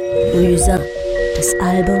Stadtfilter. Mühsam. Das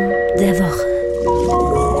Album der Woche.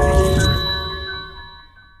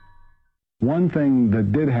 One thing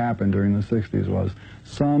that did happen during the 60s was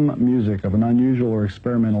some music of an unusual or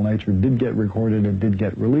experimental nature did get recorded and did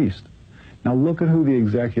get released. Now look at who the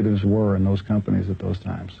executives were in those companies at those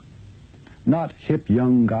times. Not hip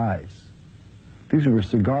young guys. These were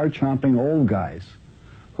cigar-chomping old guys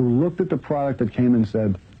who looked at the product that came and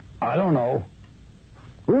said, I don't know.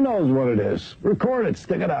 Who knows what it is? Record it,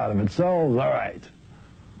 stick it out. If it sells, all right.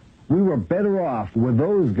 We were better off with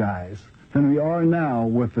those guys than we are now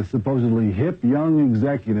with the supposedly hip young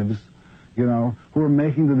executives, you know, who are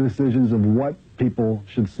making the decisions of what people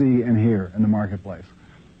should see and hear in the marketplace.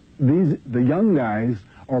 The young guys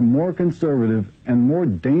are more conservative and more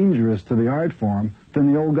dangerous to the art form than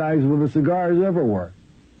the old guys with the cigars ever were.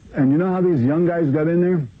 And you know how these young guys got in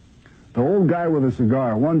there? The old guy with a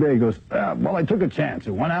cigar, one day goes, well, I took a chance.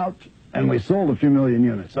 It went out and we sold a few million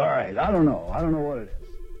units. All right, I don't know what it is.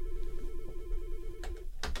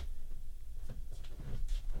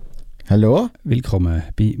 Hallo? Willkommen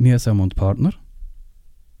bei Mühsam und Partner.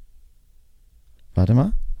 Warte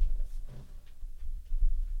mal.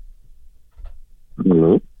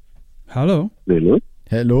 Hallo? Hallo? Hallo?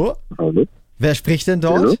 Hallo? Hallo? Wer spricht denn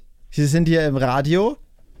dort? Hallo? Sie sind hier im Radio.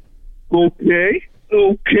 Okay,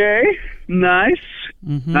 nice.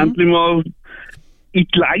 Endlich mal in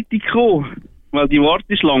die Leitung kommen. Weil die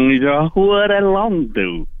Warteschlange ist ja hure lang,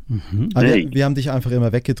 du. Also wir haben dich einfach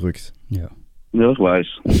immer weggedrückt. Ja. Ja, ich weiss.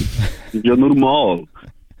 Das ist ja normal.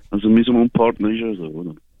 Also Mühsam und Partner ist ja so,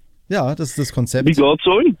 oder? Ja, das ist das Konzept. Wie geht's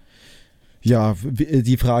euch? Ja,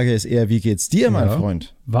 die Frage ist eher, wie geht's dir, mein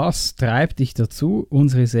Freund? Was treibt dich dazu,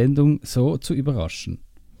 unsere Sendung so zu überraschen?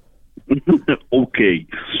 Okay.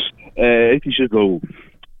 Es ist ja so.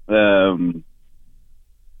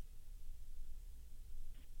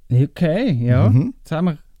 Okay, ja. Jetzt haben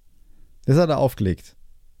wir... Das hat er aufgelegt.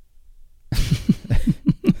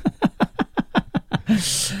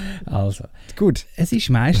 Also, gut. Es ist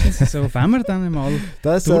meistens so, wenn man dann mal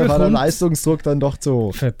das war der Leistungsdruck dann doch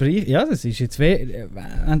so. Ja, das ist jetzt wenn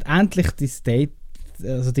du endlich dein Date,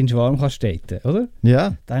 also deinen Schwarm kannst daten, oder?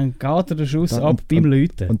 Ja. Dann geht der Schuss ab beim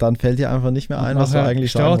Läuten. Und dann fällt dir einfach nicht mehr ein, was du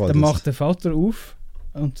eigentlich sagen wolltest. Dann macht der Vater auf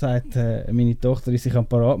und sagt, meine Tochter ist sich am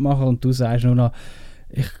Parat machen und du sagst nur noch,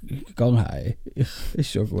 ich gehe heim.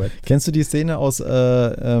 Ist schon gut. Kennst du die Szene aus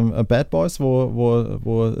Bad Boys,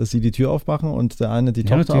 wo sie die Tür aufmachen und der eine die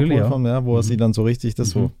Tochter abholt, wo sie dann so richtig das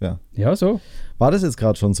so, ja. Ja, so. War das jetzt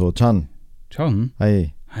gerade schon so? Can?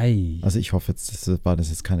 Hey. Hi. Also ich hoffe, war das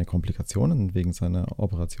jetzt keine Komplikationen wegen seiner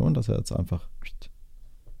Operation, dass er jetzt einfach...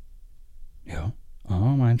 Ja.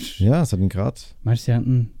 Meinst du? Ja, es hat ihn gerade... Meinst du, sie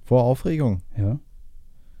hatten... Vor Aufregung. Ja.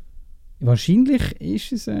 Wahrscheinlich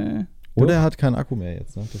ist es... Oder er hat keinen Akku mehr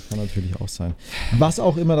jetzt. Ne? Das kann natürlich auch sein. Was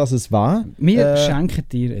auch immer das es war. Wir schenken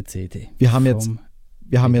dir eine CD. Wir haben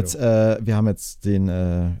jetzt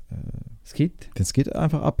den Skit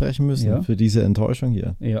einfach abbrechen müssen für diese Enttäuschung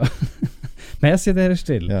hier. Ja. Merci an dieser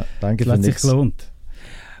Stelle. Ja, danke das für nichts. Hat sich gelohnt.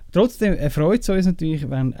 Trotzdem freut es uns natürlich,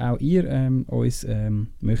 wenn auch ihr uns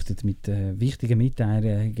möchtet mit wichtigen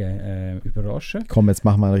Mitteilungen überraschen. Komm, jetzt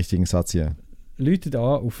mach mal einen richtigen Satz hier. Läutet an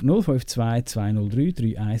auf 052 203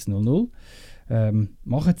 3100.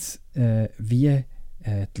 Macht es wie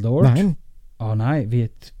die Lord. Nein. Nein, wie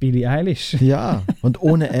die Billie Eilish. Ja, und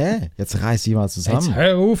ohne Jetzt reiß ich mal zusammen. Jetzt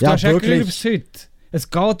hör auf, ja, das ist wirklich heute. Es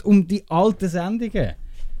geht um die alten Sendungen.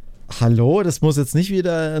 Hallo, das muss jetzt nicht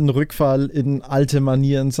wieder ein Rückfall in alte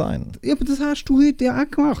Manieren sein. Ja, aber das hast du heute ja auch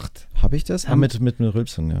gemacht. Habe ich das? Mit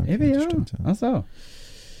Rülpsen, ja. Eben, ja. Stimmt, ja. Ach so.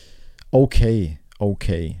 Okay.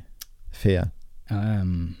 Fair.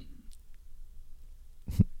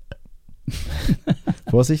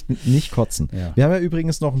 Vorsicht, nicht kotzen. Ja. Wir haben ja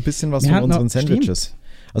übrigens noch ein bisschen was von unseren Sandwiches. Stimmt.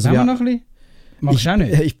 Also wir haben noch ein bisschen. Machst du auch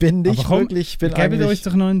nicht? Ich bin nicht wirklich... Geben euch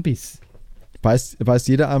doch noch einen Biss. Beißt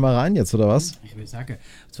jeder einmal rein jetzt, oder was? Ich will sagen,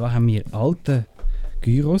 und zwar haben wir alte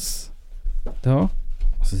Gyros da.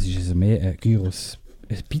 Also es ist also mehr Gyros.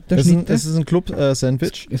 Pita-Schnitte. Es ist ein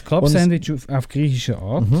Club-Sandwich. Ein Club-Sandwich auf griechische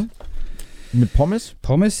Art. Mhm. Mit Pommes?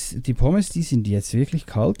 Die Pommes, die sind jetzt wirklich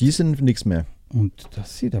kalt. Die sind nichts mehr. Und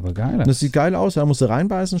das sieht aber geil aus. Das sieht geil aus. Da musst du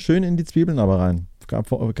reinbeißen, schön in die Zwiebeln aber rein.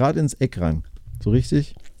 Gerade ins Eck rein. So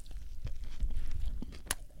richtig.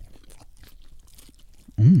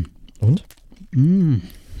 Mm. Und? Mm.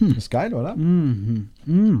 Das ist geil, oder?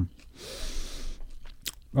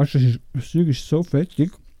 Weißt du, das Zeug ist so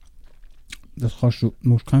fettig, das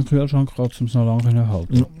musst keinen Kühlschrank kratzen, um es noch lange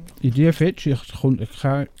halten. Ja. In dieser Fettschicht kommt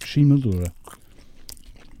kein Schimmel durch.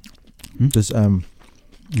 Das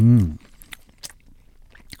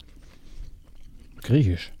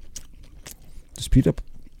Griechisch. Das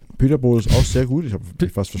Peter Bowl ist auch sehr gut. Ich habe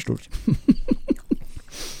mich fast verschluckt.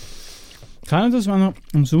 Kennen das, wenn ihr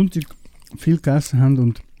am Sonntag viel gegessen habt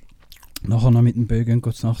und nachher noch mit dem Bögen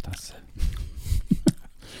zu Nacht essen?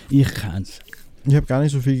 Ich kenn's. Ich habe gar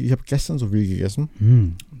nicht so viel, ich habe gestern so viel gegessen.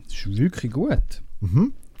 Das ist wirklich gut.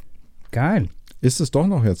 Mhm. Geil. Ist es doch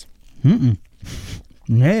noch jetzt?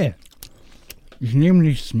 Nee. Ich nehme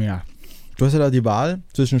nichts mehr. Du hast ja da die Wahl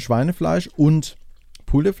zwischen Schweinefleisch und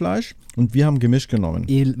Pullefleisch und wir haben gemischt genommen.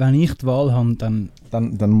 Wenn ich die Wahl habe, dann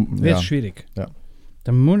wird es schwierig. Ja.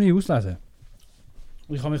 Dann muss ich auslesen.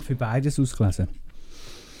 Ich habe mich für beides ausgelesen.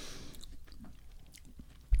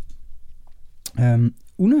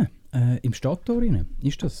 Unten im Stadttor rein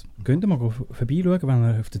ist das. Könnt ihr mal vorbeischauen, wenn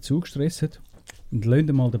ihr auf den Zug stresst. Und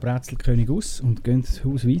lasst mal den Brezelkönig aus und geht das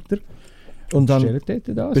Haus weiter. Und dann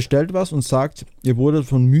bestellt was und sagt, ihr wurdet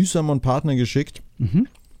von Mühsam und Partner geschickt. Mhm.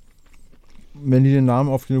 Wenn die den Namen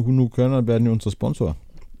oft genug können, dann werden die unser Sponsor.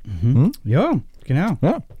 Mhm. Ja, genau.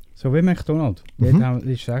 Ja. So wie McDonald's.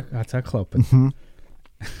 Hat es auch geklappt.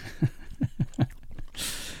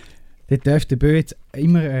 Dort dürfte der Bö jetzt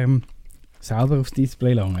immer selber aufs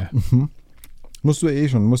Display langen. Musst du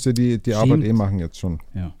schon. Musst du die Arbeit machen jetzt schon.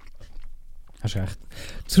 Ja. Hast recht.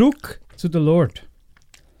 Zurück zu The Lord.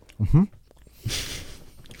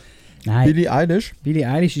 Nein. Billie Eilish? Billie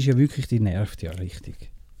Eilish ist ja wirklich, die nervt ja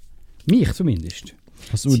richtig. Mich zumindest.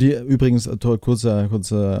 Hast du die, übrigens,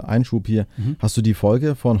 kurzer Einschub hier, hast du die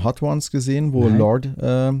Folge von Hot Ones gesehen, wo Lord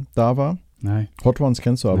da war? Nein. Hot Ones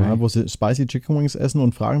kennst du aber, wo sie Spicy Chicken Wings essen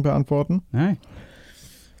und Fragen beantworten? Nein.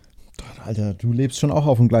 Alter, du lebst schon auch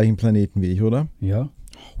auf dem gleichen Planeten wie ich, oder? Ja.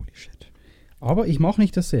 Holy shit. Aber ich mache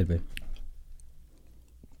nicht dasselbe.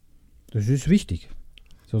 Das ist wichtig.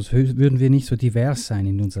 Sonst würden wir nicht so divers sein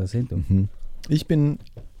in unserer Sendung. Ich bin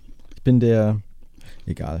der...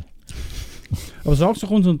 Egal. Aber sag's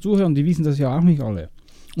doch unseren Zuhörern, die wissen das ja auch nicht alle.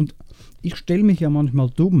 Und ich stelle mich ja manchmal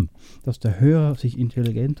dumm, dass der Hörer sich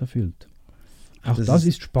intelligenter fühlt. Auch das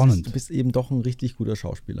ist spannend. Du bist eben doch ein richtig guter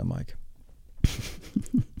Schauspieler, Mike.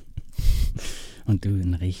 Und du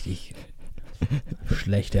ein richtig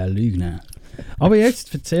schlechter Lügner. Aber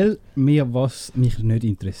jetzt erzähl mir, was mich nicht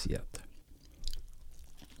interessiert.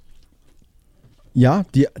 Ja,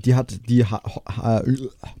 die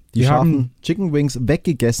haben Chicken Wings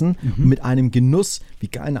weggegessen mit einem Genuss wie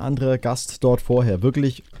kein anderer Gast dort vorher.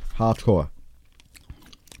 Wirklich hardcore.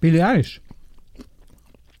 Billie Eilish.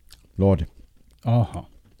 Lord. Aha.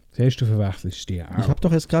 Siehst du, verwechselst die auch. Ich habe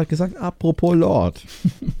doch jetzt gerade gesagt, apropos Lord.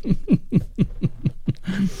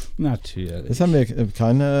 Natürlich. Jetzt haben wir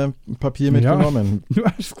kein Papier mitgenommen. Ja, du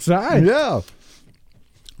hast gesagt. Ja.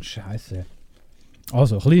 Scheiße.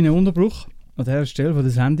 Also, kleiner Unterbruch an dieser Stelle von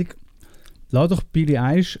der Sendung. Lass doch Billie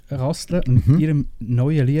Eilish rasteln mit ihrem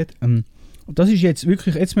neuen Lied. Und das ist jetzt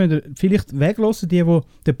wirklich, jetzt müsst ihr vielleicht weglassen, die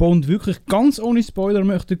den Bond wirklich ganz ohne Spoiler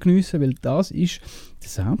möchten geniessen, weil das ist der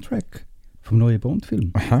Soundtrack vom neuen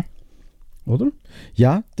Bond-Film. Aha. Oder?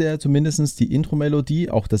 Ja, zumindest die Intro-Melodie,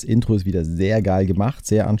 auch das Intro ist wieder sehr geil gemacht,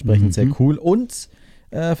 sehr ansprechend, sehr cool und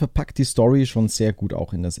verpackt die Story schon sehr gut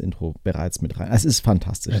auch in das Intro bereits mit rein. Es ist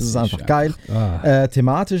fantastisch, es ist einfach geil.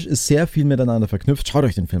 Thematisch ist sehr viel miteinander verknüpft. Schaut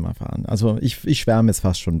euch den Film einfach an. Also ich schwärme jetzt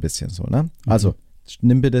fast schon ein bisschen so, ne? Also,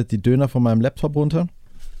 nimm bitte die Döner von meinem Laptop runter.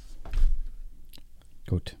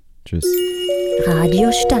 Gut. Tschüss.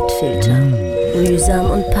 Radio Stadtfilter.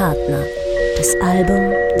 Mühsam und Partner. Das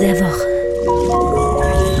Album der Woche.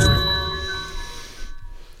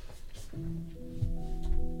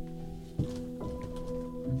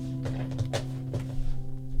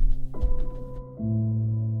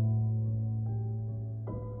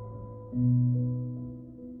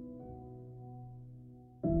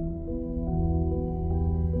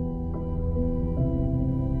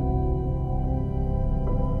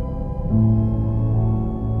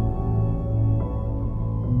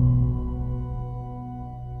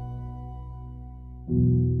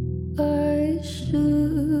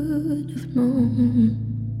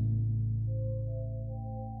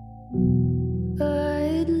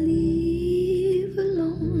 I'd leave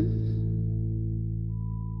alone.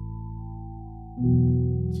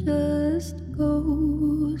 Just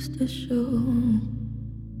goes to show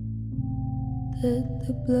that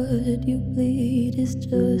the blood you bleed is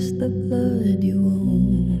just the blood you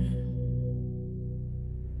own.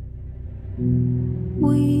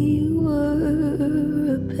 We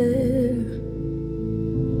were a pair,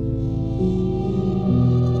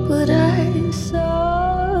 but I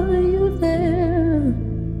saw you there.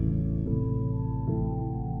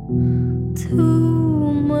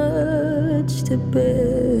 Too much to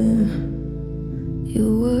bear.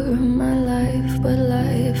 You were my life, but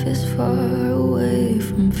life is far away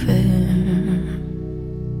from fair.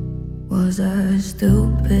 Was I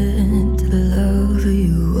stupid to love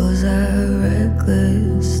you? Was I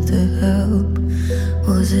reckless to help?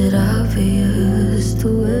 Was it obvious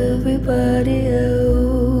to everybody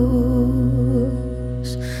else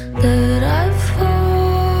that I've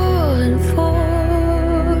fallen for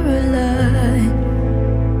a lie?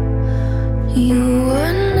 You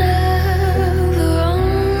were never on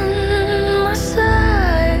my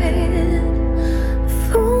side.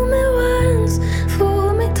 Fool me once,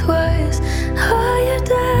 fool me twice. Are you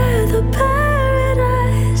there, the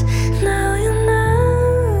paradise? Now you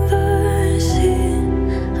never see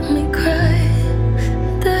me cry.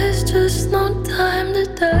 There's just no time to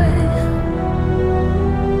die.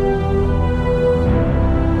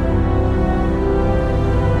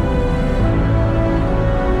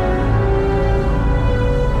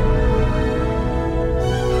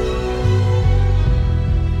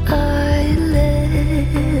 I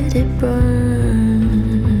let it burn.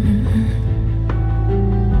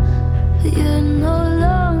 You're no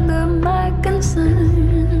longer my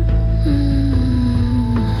concern.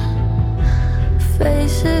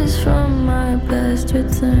 Faces from my past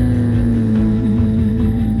return.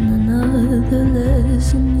 Another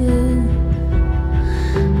lesson yet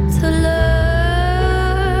to learn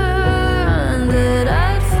that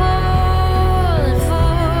I'd fallen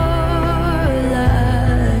for a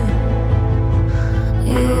lie.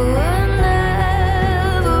 You were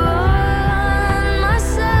never on my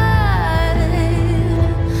side.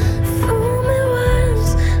 Fool me once,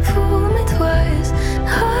 fool me twice.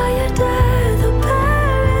 Are you there, the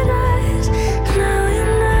paradise? Now you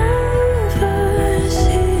never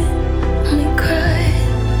see me cry.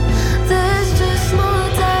 There's just no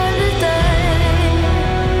time to die.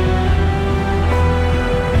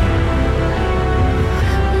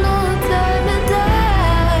 No time to die.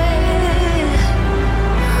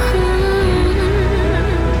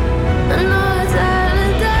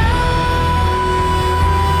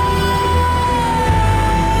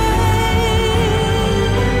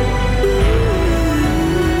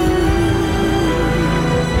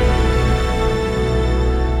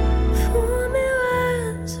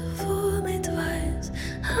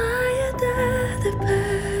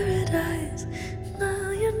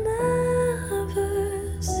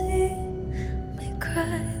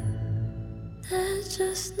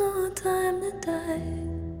 There's just no time to die.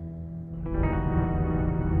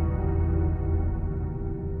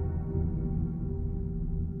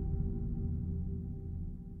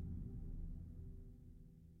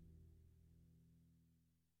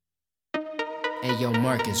 Hey yo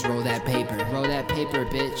Marcus, roll that paper,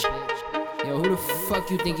 bitch. Yo, who the fuck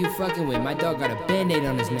you think you fucking with? My dog got a band-aid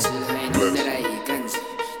on his neck.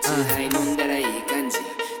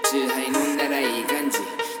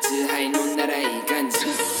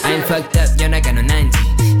 I'm fucked up, 夜中の何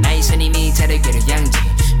時内緒に見ちゃるけどヤンジ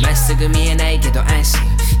まっすぐ見えないけど安心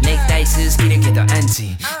ネクタイス好きるけどアン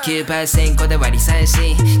チ 9% こだわり三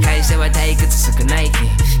振会社は退屈少ない日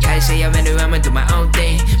会社辞める I'ma do my own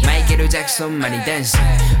thing マイケル・ジャクソンマニダンス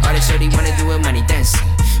俺処理 wanna do a マニダンス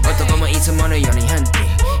男もいつものようにハンテ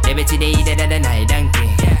ィレベチで入れられないランキン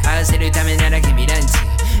合わせるためなら君ランチ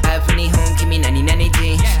ハーフ日本君何々人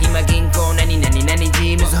今銀行何々何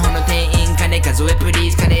時無双の店員金数えプリ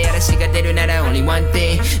ーズ金やらしが出るなら only one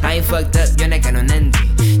thing I fucked up 夜中の何時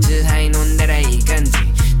酎ハイ飲んだらいい感じ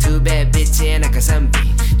Too bad bitch や中3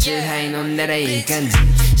品酎ハイ飲んだらいい感じ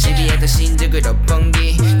渋谷と新宿六本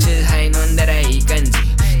木酎ハイ飲んだらいい感じ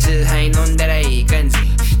酎ハイ飲んだらいい感じ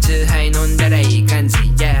酎ハイ飲んだらいい感じ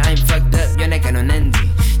Yeah I'm fucked up 夜中の何時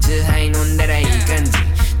酎ハイ飲んだらいい感じ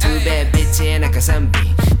Too bad bitch や中3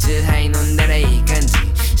品酎ハイ飲んだらいい感じ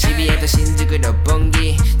渋谷と新宿六本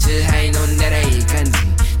木酎ハイ飲んだらいい感じ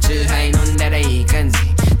酎ハイ飲んだらいい感じ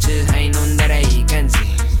酎ハイ飲んだらいい感じ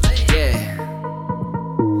Yeah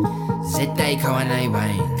絶対買わないワ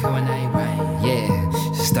イン Yeah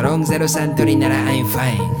ストロング03取りなら I'm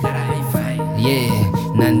fine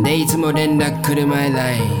Yeah なんでいつも連絡来るmy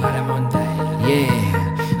line Yeah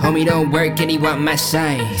Homie don't work and he want my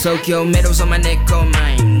shine Tokyo medals on my neck on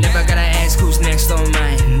mine Never gotta ask who's next on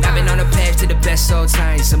mine I've been on a path to the best all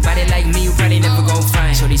time Somebody like me you probably never gon'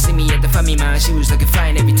 find Shorty see me at the Family Mine She was looking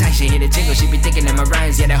fine Every time she hit a jingle She be thinking of my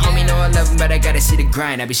rhymes Yeah that homie know I love him But I gotta see the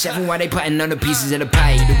grind I be chefing while they putting on the pieces of the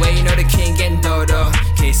pie The way you know the king getting dodo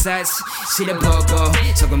警察知るポコ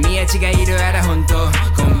そこ宮地がいるあら本当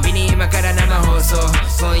コンビニ今から生放送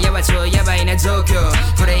今夜は超ヤバいな状況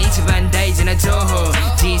これ一番大事な情報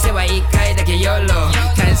人生は一回だけYOLO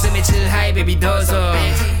缶詰チューハイベビーどうぞ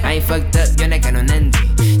I fucked up 夜中の何時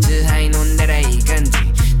チューハイ飲んだらいい感じ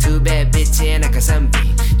Too bad bitch 夜中3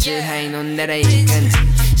品チューハイ飲んだらいい感じ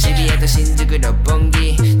渋谷と新宿六本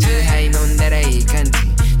木チューハイ飲んだらいい感じ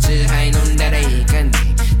チューハイ飲んだらいい感じ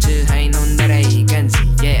チューハイ飲んだらいい感じ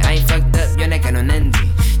Yeah I fucked up 夜中の何時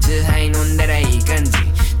チューハイ飲んだらいい感じ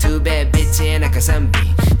Too bad bitch 夜中3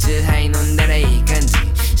品チューハイ飲んだらいい感じ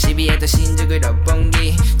渋谷と新宿六本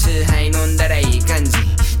木チューハイ飲んだらいい感じ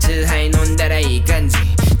チューハイ飲んだらいい感じ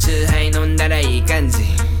チューハイ飲んだらいい感じ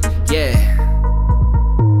Yeah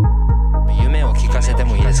夢を聞かせて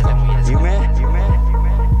もいいですか夢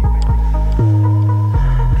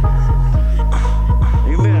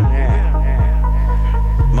はね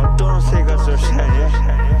まっとうな生活をしたいね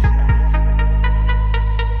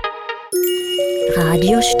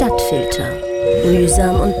Radio Stadtfilter.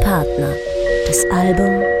 Mühsam und Partner. Das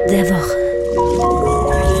Album der Woche.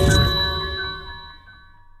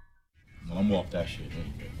 I'm off that shit.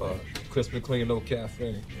 Crisp and clean, no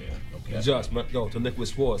caffeine. Yeah, no caffeine. Just, man, go to Liquid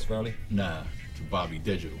Sports, family. Nah, to Bobby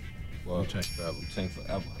Digital. Well, tank forever. Tank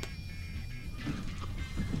forever.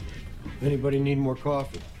 Anybody need more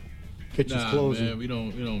coffee? Kitchen's closing. Man, we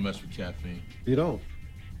don't mess with caffeine. You don't?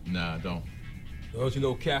 Nah, I don't. Don't you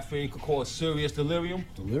know caffeine could cause serious delirium?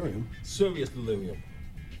 Delirium? Serious delirium.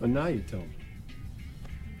 And now you tell me.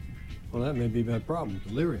 Well, that may be my problem,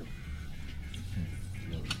 delirium.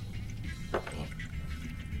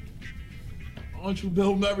 Aren't you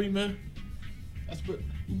Bill Murray, man?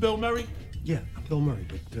 You Bill Murray? Yeah, I'm Bill Murray,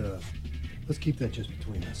 but let's keep that just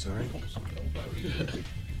between us, all right?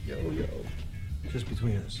 Yo. Just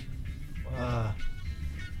between us.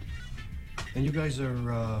 And you guys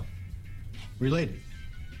are related?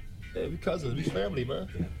 Yeah, we cousins, we family, man.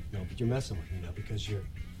 Yeah, no, but you're messing with me now because you're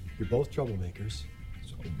both troublemakers.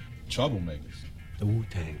 Troublemakers? The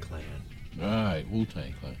Wu-Tang Clan. All right,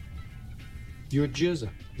 Wu-Tang Clan. You're Jizza,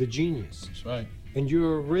 the genius. That's right. And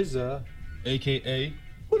you're RZA, A.K.A.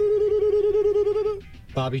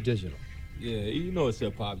 Bobby Digital. Yeah, you know it's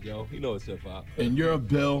hip-hop, yo. You know it's hip-hop. And you're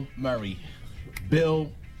Bill Murray.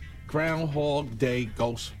 Bill Groundhog Day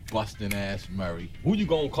ghost-busting ass Murray. Who you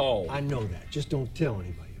gonna call? I know that. Just don't tell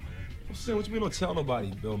anybody, man. Well, Sam, what you mean don't tell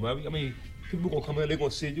nobody, Bill Murray? I mean, people gonna come in, they're gonna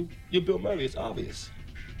see you. You're Bill Murray, it's obvious.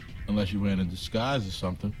 Unless you ran in disguise or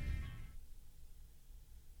something.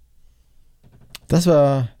 Das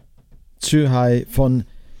war Zürhai von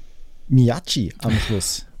Miyachi am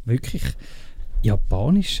Schluss. Wirklich.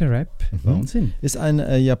 Japanischer Rap? Wahnsinn. Ist ein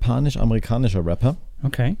japanisch-amerikanischer Rapper.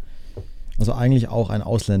 Okay. Also eigentlich auch ein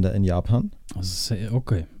Ausländer in Japan. Also,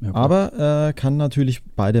 okay. Ja, aber kann natürlich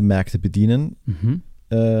beide Märkte bedienen.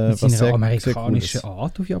 Mit seiner amerikanischen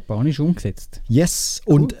Art auf Japanisch umgesetzt. Yes.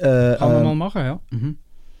 Cool. Und kann man mal machen, ja.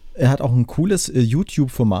 Er hat auch ein cooles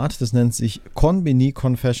YouTube-Format, das nennt sich Konbini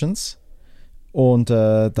Confessions. Und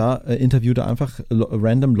da interviewt er einfach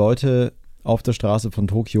random Leute auf der Straße von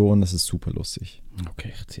Tokio und das ist super lustig.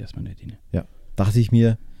 Okay, ich ziehe erstmal nicht rein. Ja, dachte ich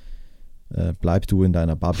mir, bleib du in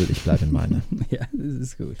deiner Bubble, ich bleib in meiner. Ja, das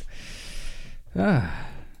ist gut.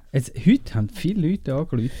 Heute haben viele Leute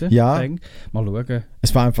angerufen. Ja. Mal schauen.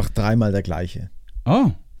 Es war einfach dreimal der gleiche.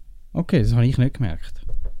 Ah, okay, das habe ich nicht gemerkt.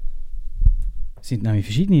 Es sind nämlich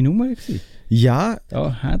verschiedene Nummern gewesen. Ja.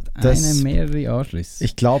 Da hat einer mehrere Anschlüsse.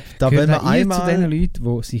 Ich glaube, da werden wir einmal... zu den Leuten,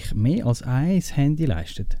 die sich mehr als ein Handy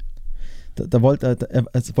leisten. Da wollte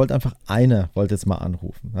einfach einer jetzt mal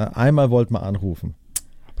anrufen. Einmal wollte man anrufen.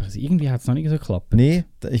 Aber irgendwie hat es noch nicht so geklappt. Nee,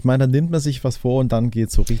 ich meine, dann nimmt man sich was vor und dann geht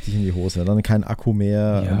es so richtig in die Hose. Dann kein Akku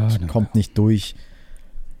mehr und kommt nicht durch.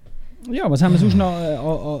 Ja, was haben wir sonst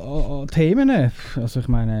noch an Themen? Also ich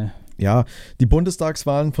meine... Ja, die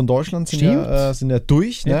Bundestagswahlen von Deutschland sind ja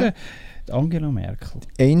durch. Ne? Angela Merkel.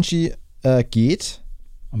 Angie geht.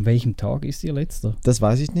 An welchem Tag ist ihr letzter? Das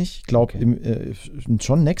weiß ich nicht. Ich glaube,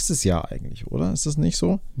 schon nächstes Jahr eigentlich, oder? Ist das nicht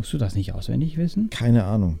so? Musst du das nicht auswendig wissen? Keine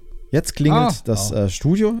Ahnung. Jetzt klingelt das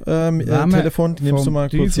Studio-Telefon. Nimmst du mal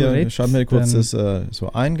kurz hier, schreib mir kurz das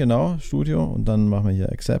so ein, genau, Studio. Und dann machen wir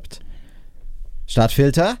hier Accept.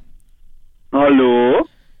 Startfilter. Hallo?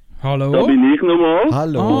 Hallo? Da bin ich nochmal.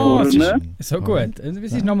 Hallo. So gut. Es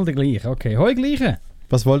ist nochmal der gleiche. Okay, hoi Gleiche.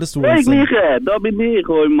 Was wolltest du uns sagen? Da bin ich,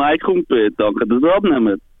 im Mic-Computer. Danke, dass ihr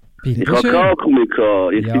abnehmt. Ich habe keinen Akku mehr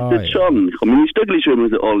gehabt. Ich sitze jetzt schon. Ich habe meine Stöckchen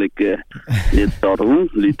schon anlegen. Jetzt darum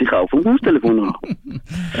Leute ich auch vom Haustelefon an.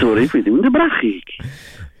 Sorry für die Unterbrechung.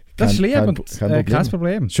 Das ist lieb und kein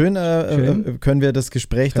Problem. Schön, können wir das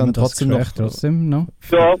Gespräch dann trotzdem noch...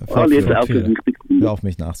 Ja, alle jetzt auch richtig. Hör auf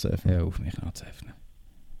mich nachzuöffnen. Ja, auf mich nachzuöffnen.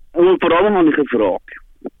 Und vor allem habe ich eine Frage.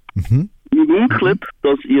 Mir munkelt,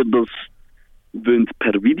 dass ihr das wollt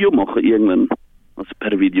per Video machen irgendwann. Also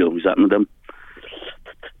per Video, wie sagt man denn?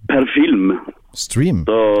 Per Film. Stream.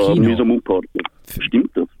 Da Mühsam und Partner.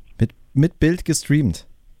 Stimmt das? Mit Bild gestreamt?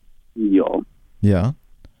 Ja. Ja.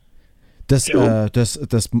 Das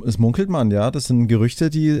munkelt man, ja. Das sind Gerüchte,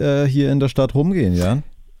 die hier in der Stadt rumgehen, ja.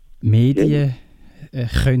 Medien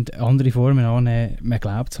können andere Formen annehmen, man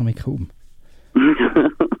glaubt es kaum.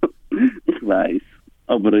 Ich weiß,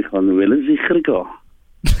 aber ich kann nur sicher gehen.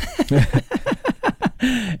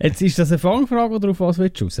 Jetzt ist das eine Fangfrage oder auf was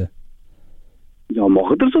willst du raus? Ja,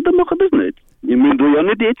 machen das oder machen das nicht? Ihr müsst ja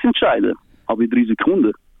nicht jetzt entscheiden, aber in 3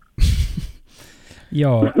 Sekunden.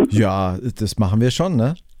 Ja. Ja, das machen wir schon,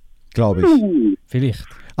 ne? Glaube ich. Vielleicht.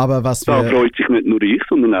 Aber was da freut sich nicht nur ich,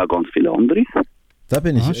 sondern auch ganz viele andere. Da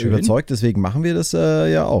bin ich überzeugt, deswegen machen wir das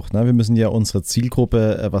ja auch. Ne? Wir müssen ja unserer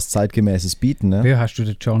Zielgruppe was Zeitgemäßes bieten. Ne? Ja, hast du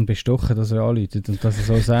den Can bestochen, dass er anruft und dass er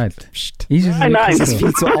so sagt? Psst. Nein. Das ist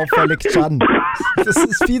viel zu auffällig, Can. Das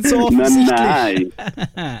ist viel zu offensichtlich.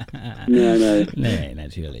 Nein,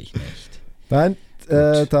 natürlich nicht. Nein,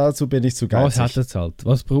 dazu bin ich zu geizig. Was hat er halt?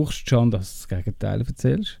 Was brauchst du, Can, dass du das Gegenteil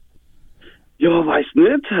erzählst? Ja, weiss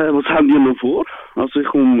nicht. Was haben die noch vor? Also ich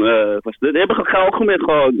weiss nicht. Ich habe keinen Akku mehr.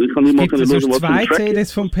 Ich kann nicht mal Gibt es sonst 2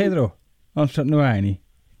 CDs von Pedro, anstatt nur eine?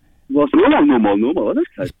 Was? Nochmal,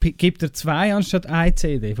 was? Gibt er 2 anstatt 1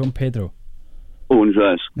 CD von Pedro? Ohne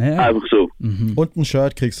Scheiß. Ja. Einfach so. Und ein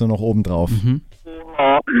Shirt kriegst du noch oben drauf.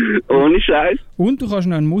 Ja, ohne Scheiß. Und du kannst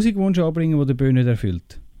noch einen Musikwunsch anbringen, der Bühne nicht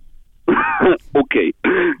erfüllt. Okay.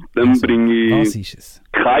 Dann bringe ich... Was ist es?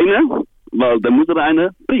 Keinen, weil dann muss er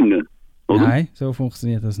einen bringen. Oder? Nein, so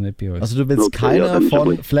funktioniert das nicht bei uns. Also du willst keiner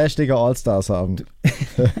von Flash Digger Allstars haben?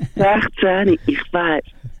 16, ich weiß.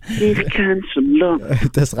 Ich kann schon lange.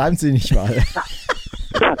 Das reimt sie nicht mal.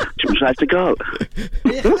 Ja, ist mir scheißegal.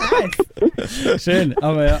 Schön,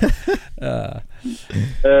 aber ja.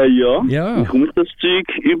 Ja. Wie komme ich das Zeug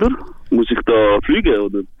über? Muss ich da fliegen,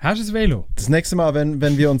 oder? Hast du das Velo? Das nächste Mal,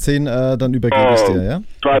 wenn wir uns sehen, dann übergebe ich dir, ja?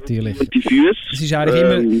 Natürlich. Die Füße. Es ist eigentlich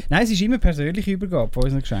immer... Nein, es ist immer persönliche Übergabe von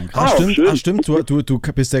unseren Geschenken. Stimmt. Du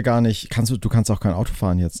bist ja gar nicht... Du kannst auch kein Auto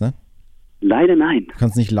fahren jetzt, ne? Leider nein. Du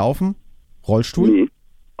kannst nicht laufen? Rollstuhl? Nee.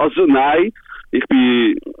 Also nein, ich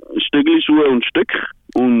bin Stöckelschuhe und Stöck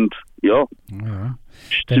und ja.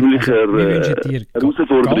 Ziemlicher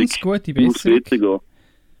Herausforderung. Ganz gute Besserung.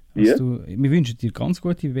 Wir wünschen dir ganz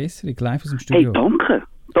gute Besserung live aus dem Studio. Hey,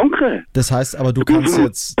 danke. Das heißt aber, du kannst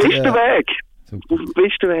jetzt... Bester Weg. Auf dem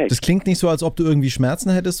besten Weg. Das klingt nicht so, als ob du irgendwie Schmerzen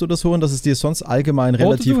hättest oder so und dass es dir sonst allgemein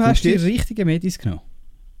relativ gut geht. Oder du hast die richtigen Medis genommen.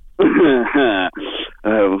 Kann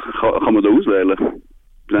man da auswählen?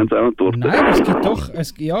 Auch Antworten? Nein, es gibt doch,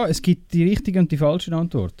 es gibt die richtigen und die falschen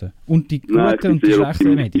Antworten. Und die guten und die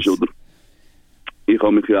schlechten Medis. Ich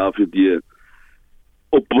habe mich ja auch für die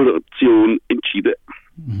Operation entschieden.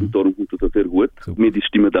 Und darum kommt das sehr gut. Medis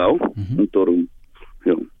stimmen auch. Und darum,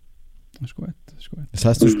 ja. Das ist gut. Das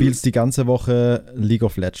heißt, du spielst die ganze Woche League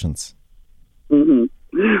of Legends?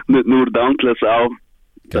 Nicht nur Dankles auch.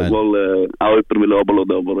 Geil. Ich will auch jemanden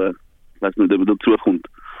runterladen, aber ich weiß nicht, ob er dazu kommt.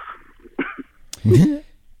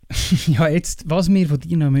 Ja, jetzt, was wir von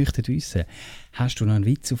dir noch möchten wissen, hast du noch einen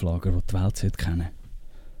Witz auf Lager, den die Welt sollte kennen?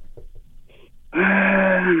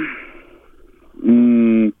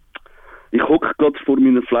 Ich hocke gerade vor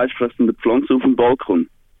meiner fleischfressenden Pflanze auf dem Balkon.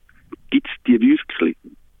 Gibt es die wirklich?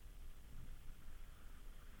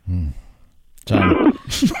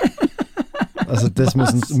 Also das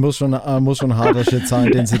muss schon harter Shit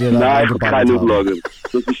sein, den sie dir da eingebaut haben. Nein, keine Auflage.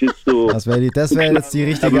 Das ist jetzt so... Das wäre jetzt die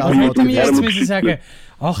richtige Antwort. Ich jetzt müssen sagen,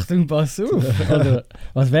 Achtung, pass auf. Oder,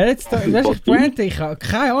 was wäre jetzt da? Das ist Pointe. Ich habe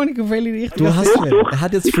keine Ahnung, auf welche Richtung er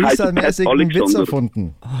hat jetzt Freestyle-mäßig einen Witz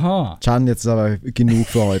erfunden. Aha. Can, jetzt ist aber genug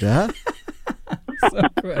für heute, hä? So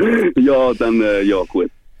gut. Ja, dann, ja,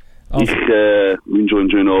 gut. Also. Ich wünsche euch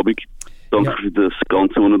einen schönen Abend. Danke für das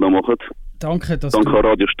Ganze, was ihr da macht. Danke, an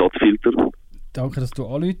Radio Stadtfilter. Danke, dass du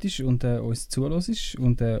anläutest und uns zuhörst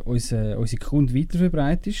und unsere Kunden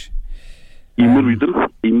weiterverbreitest. Immer wieder,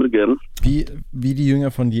 immer gerne. Wie die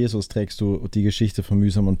Jünger von Jesus trägst du die Geschichte von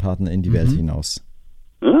Mühsam und Partner in die Welt hinaus?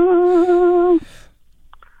 Und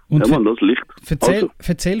ja, Mann, das Licht.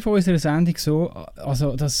 Erzähl von unserer Sendung so,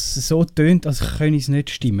 also, dass es so tönt, als könne es nicht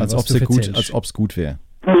stimmen. Als ob es gut wäre.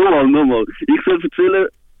 Nochmal. Ich soll erzählen.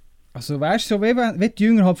 Also weißt du, so wie die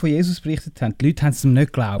Jünger halt von Jesus berichtet haben, die Leute haben es ihm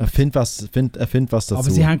nicht geglaubt. Erfind was dazu. Aber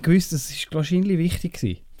sie haben gewusst, das ist wahrscheinlich wichtig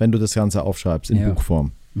gewesen. Wenn du das Ganze aufschreibst in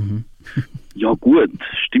Buchform. Ja gut,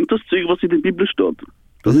 stimmt das Zeug, was in der Bibel steht?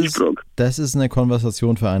 Das ist die Frage. Das ist eine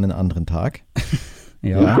Konversation für einen anderen Tag.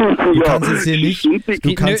 Ja. Du kannst jetzt hier nicht...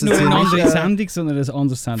 Du kannst nicht jetzt nur hier eine andere nicht Sendung, sondern ein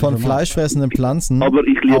anderes Sendung. Von fleischfressenden Pflanzen... Aber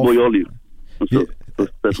ich liebe euch alle.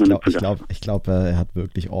 Ich glaube, er hat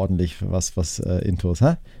wirklich ordentlich was Intos.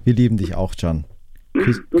 Hä? Wir lieben dich auch, Can.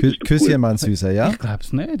 Küsschen, mein Süßer, ja? Ich glaube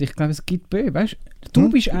es nicht. Ich glaube, es gibt Bö. Weißt du,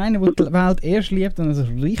 bist einer, der die Welt erst liebt und also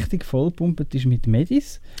richtig vollpumpt ist mit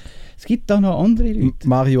Medis. Es gibt da noch andere Leute.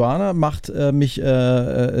 Marihuana macht mich die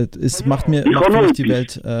Welt...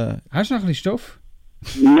 Hast du noch ein bisschen Stoff?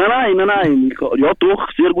 Nein. Ja doch,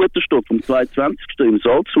 sehr guter Stoff. Am 22. im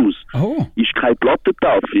Salzhaus. Oh. Ist keine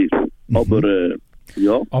Plattentafel. Aber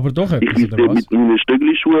ja. Aber doch etwas, ich bin mit meinen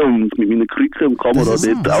Stöckelschuhen und mit meinen Krücken und Kamera das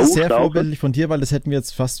ist sehr vorbildlich von dir, weil das hätten wir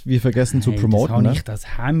jetzt fast vergessen zu promoten.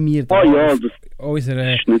 Das haben wir da auf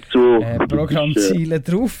unsere Programmziele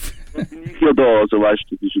drauf. Ja da, also weißt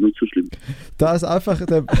du, das ist nicht so schlimm. Da ist einfach,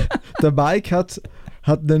 der Mike hat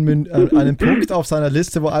einen Punkt auf seiner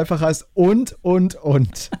Liste, wo einfach heißt und.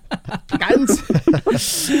 Ganz.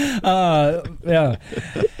 Ja.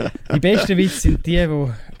 Die besten Witze sind die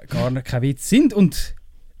gar nicht kein Witz sind. Und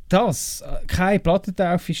dass keine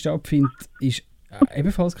Plattentaufe stattfindet, ist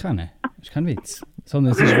ebenfalls kein Witz.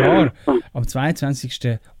 Sondern es ist wahr. Am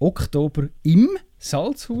 22. Oktober im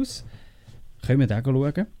Salzhaus. Können wir da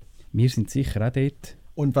schauen. Wir sind sicher auch dort.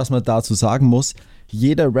 Und was man dazu sagen muss,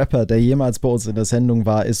 jeder Rapper, der jemals bei uns in der Sendung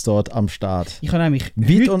war, ist dort am Start. Ich habe nämlich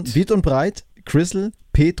Weit und breit, Chrisel,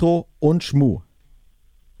 Petro und Schmu.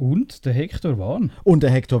 Und der Hector Wahn. Und der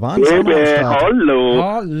Hector Wahn ist auch noch am Start.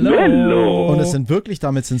 Hallo. Und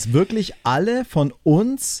damit sind es wirklich alle von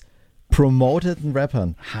uns promoteten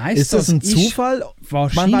Rappern. Ist das ein Zufall?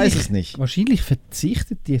 Man weiß es nicht. Wahrscheinlich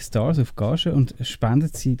verzichtet die Stars auf Gage und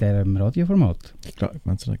spendet sie diesem Radioformat. Ich glaube,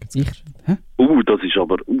 meinst du, da gibt's das ist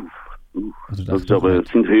aber... Das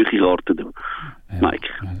sind höhere Karten. Mike.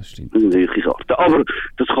 Ja, das stimmt. Das sind höhere Karten. Aber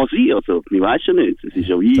das kann sein, also ich weiß ja nicht. Es ist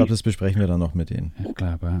ja ich glaube, das besprechen wir dann noch mit denen. Ich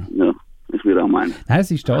glaube ja, ich würde auch meinen. Nein,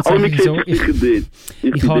 es ist tatsächlich so. Ich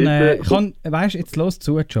kann, weißt du, jetzt los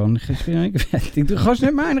zu, John. Ich bin noch nicht fertig. Du kannst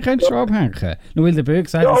nicht meinen, könntest du abhängen. Nur weil der Böge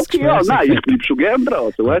sagt, ja, okay, nein, ich bleibe schon gern dran,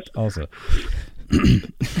 also, weißt du? Also.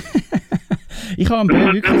 Ich habe am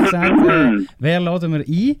Böge wirklich gesagt, wer laden wir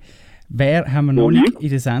ein? Wer haben wir noch nicht in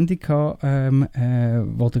der Sendung gehabt,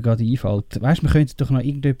 wo dir gerade einfällt? Weißt du, wir könnten doch noch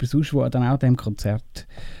irgendjemand aus, der dann auch dem Konzert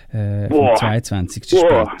vom 22.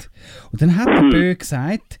 spielt. Und dann hat der Bö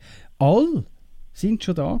gesagt, alle sind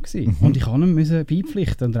schon da gewesen. Und ich kann ihm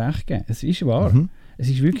beipflichten und recht geben. Es ist wahr. Es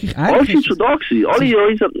ist wirklich... Alle sind schon da gewesen? Alle in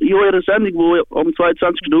eurer Sendung, die am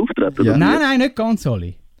 22. auftreten? Ja. Nein, nicht ganz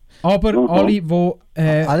alle. Aber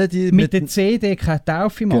alle, die mit der CD keine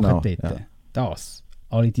Taufe machen Genau, dort, ja. das,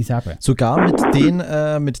 alle dieselben. Sogar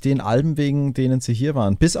mit den Alben, wegen denen sie hier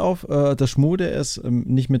waren. Bis auf der Schmu, der ist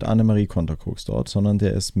nicht mit Annemarie Konterkoks dort, sondern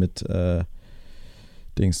der ist mit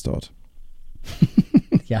Dings dort.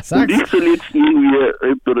 Ja, sag's. Und ich soll jetzt irgendwie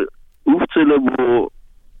jemanden aufzählen, der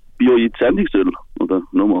bei euch in die Sendung soll, oder?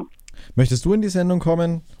 Nochmal. Möchtest du in die Sendung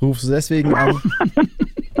kommen? Rufst du deswegen an?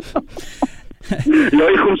 Ja,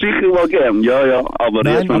 ich komme sicher mal gern. Ja, aber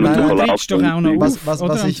Nein, jetzt müssen wir du doch trittst doch auch noch auf, was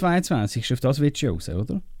oder? Am ich- 22. Auf das willst du raus,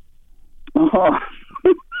 oder? Aha.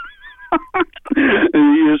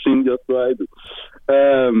 Wir sind ja zwei.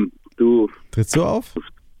 Du. Trittst du auf?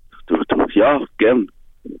 Ja, gern.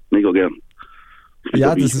 Mega gern.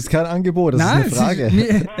 Ja, das ist kein Angebot, das Nein, ist eine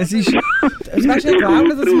Frage. es ist weißt du, glauben,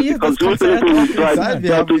 dass wir das Konzert Nein,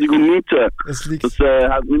 wir haben- 2019. Es liegt- Das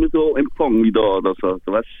hat nicht mehr so empfangen wie da. Also,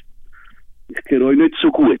 weißt, ich kenne euch nicht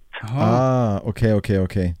so gut. Ah, okay.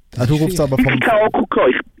 Ah, du rufst aber Ich vom... habe keinen Akku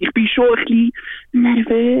gehabt. Ich bin schon ein bisschen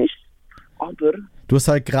nervös. Aber... Du hast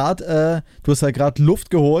halt gerade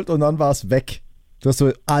Luft geholt und dann war es weg. Du hast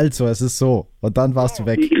so, also, es ist so. Und dann warst du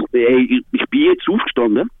weg. Ich bin jetzt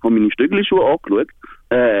aufgestanden, habe meine Stöckelschuhe angeschaut,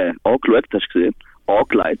 hast du gesehen,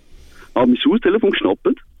 angelegt, habe mein Haustelefon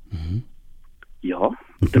geschnappelt. Ja,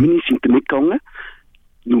 und dann bin ich ins Internet gegangen,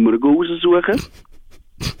 Nummer raussuchen,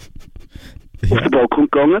 auf den Balkon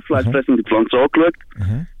gegangen, fleischfressende Pflanze angeschaut,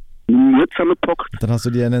 Nummer zusammengepackt, Dann hast du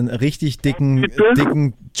dir einen richtig dicken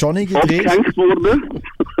Johnny gedreht. abgehängt worden,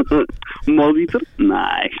 mal wieder,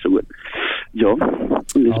 nein, ist so gut. Ja,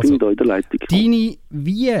 und jetzt bin ich da in der Leitung. Deine,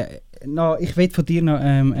 ich will von dir noch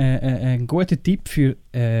einen guten Tipp für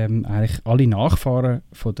eigentlich alle Nachfahren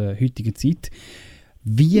von der heutigen Zeit.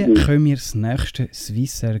 Wie können wir das nächste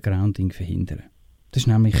Swissair Grounding verhindern? Das ist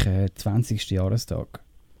nämlich 20. Jahrestag.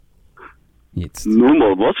 Jetzt.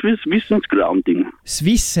 Nochmal, was für Swissens Grounding?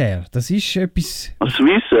 Swissair, das ist etwas...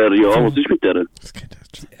 Swissair, ja, was ist mit der?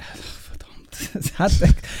 Das hat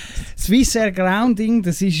Swissair Grounding,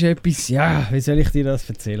 das ist etwas, ja, wie soll ich dir das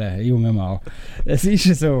erzählen, junger Mann? Es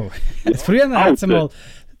ist so. Früher hat es mal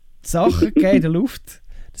Sachen gegeben in der Luft,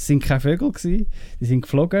 das sind keine Vögel gewesen, die sind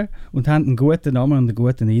geflogen und haben einen guten Namen und einen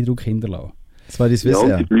guten Eindruck hinterlassen. Das war die Swissair.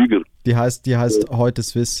 Ja, die Flüger. Die heißt heute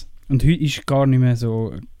Swiss. Und heute ist gar nicht mehr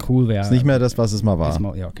so cool wie Ist nicht mehr das, was es mal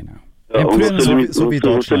war. Ja, genau. Ja, und früher so wie was soll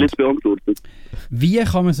Deutschland. ich beantworten? Wie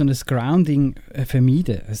kann man so ein Grounding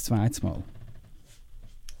vermeiden, ein zweites Mal?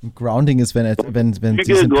 Grounding ist, wenn die Ich sind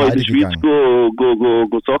gehe in pleite der Schweiz gegangen.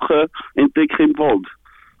 go Sachen entdecken im Wald.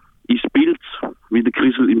 Ins Bild, wie der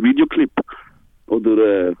Krisel im Videoclip.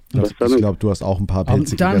 Oder, was Ich glaube, du hast auch ein paar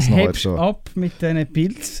Pilze Und dann gegessen heute. hebst du So. ab mit diesen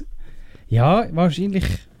Pilzen. Ja, wahrscheinlich.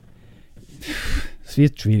 Es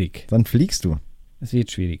wird schwierig. Dann fliegst du. Es wird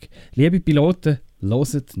schwierig. Liebe Piloten,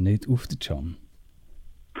 hört nicht auf den Can.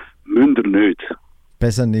 Münder nicht.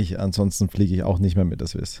 Besser nicht, ansonsten fliege ich auch nicht mehr mit der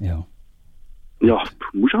Swiss. Ja. Ja,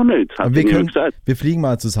 du musst auch nicht. Hat Aber mir gesagt. wir fliegen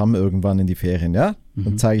mal zusammen irgendwann in die Ferien, ja?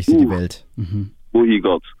 Dann zeige ich dir die Welt. Wohin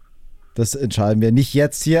geht's? Das entscheiden wir nicht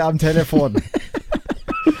jetzt hier am Telefon.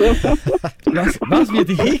 Was wird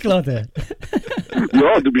dich eingeladen?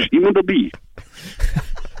 Ja, du bist immer dabei.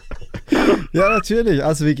 Ja, natürlich.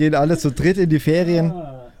 Also wir gehen alle zu dritt in die Ferien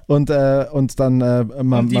und dann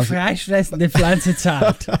Und die freischlessende Pflanze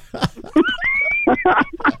zahlt.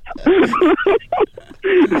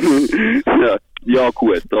 Ja,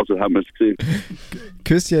 gut, also haben wir es gesehen.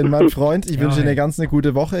 Küsschen, mein Freund. Ich wünsche dir eine ganz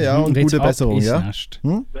gute Woche, ja, und jetzt gute ab Besserung, ins ja? Nest.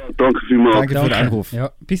 Hm? Danke vielmals. Danke für den Anruf.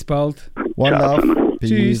 Ja, bis bald. One Ciao love. zusammen.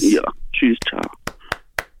 Peace. Ja, tschüss, ciao.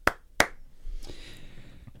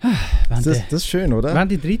 Das ist schön, oder? Wenn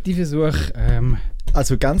die dritte Versuch.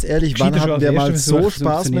 Also ganz ehrlich, wann gescheiter schon hatten wir als mal erster so Versuch Spaß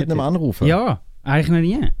mit funktioniert einem hat? Anrufer? Ja, eigentlich noch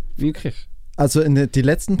nie. Wirklich. Also die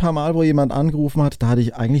letzten paar Mal, wo jemand angerufen hat, da hatte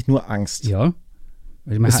ich eigentlich nur Angst. Ja.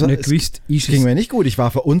 Weil man hat nicht gewusst, es ging mir nicht gut. Ich war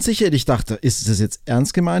verunsichert. Ich dachte, ist das jetzt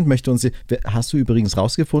ernst gemeint? Hast du übrigens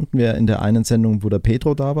rausgefunden, wer in der einen Sendung, wo der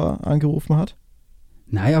Pedro da war, angerufen hat?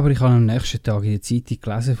 Nein, aber ich habe am nächsten Tag in der Zeitung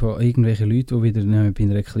gelesen von irgendwelchen Leuten, die wieder bei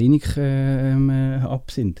einer Klinik ab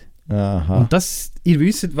sind. Aha. Und das, ihr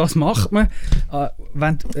wisst, was macht man,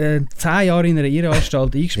 wenn du 10 Jahre in einer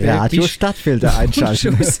Irrenanstalt eingesperrt bist. Radio-Stadtfilter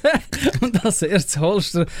einschalten. Und als erstes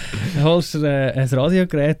holst du ein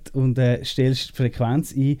Radiogerät und stellst die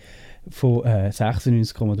Frequenz ein von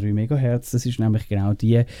 96,3 MHz. Das ist nämlich genau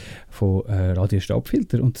die von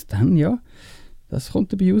Radio-Stadtfilter. Und dann, ja, das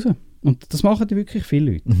kommt dabei raus. Und das machen wirklich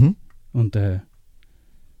viele Leute. Mhm. Und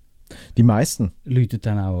Die meisten. Läutet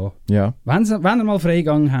dann auch an. Ja. Wenn ihr mal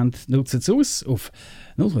Freigang habt, nutzt es aus auf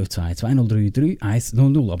 052 2033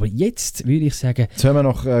 100. Aber jetzt würde ich sagen... Jetzt hören wir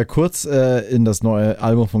noch kurz in das neue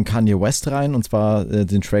Album von Kanye West rein, und zwar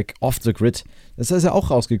den Track Off the Grid. Das ist ja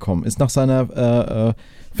auch rausgekommen. Ist nach seiner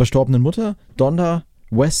verstorbenen Mutter, Donda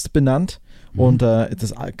West, benannt. Und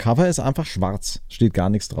das Cover ist einfach schwarz. Steht gar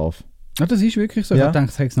nichts drauf. Ja, das ist wirklich so. Ich habe gedacht,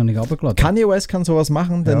 das hätte es noch nicht runtergeladen. Kanye West kann sowas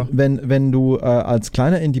machen, denn wenn du als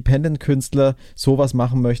kleiner Independent-Künstler sowas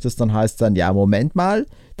machen möchtest, dann heißt es dann, ja, Moment mal,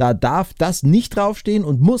 da darf das nicht draufstehen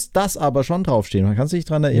und muss das aber schon draufstehen. Man kann sich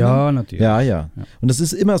daran erinnern. Ja, natürlich. Ja. Und das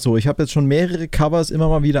ist immer so. Ich habe jetzt schon mehrere Covers immer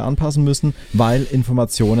mal wieder anpassen müssen, weil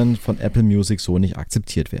Informationen von Apple Music so nicht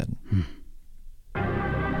akzeptiert werden.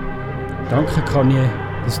 Danke, Kanye,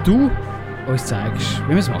 dass du uns zeigst,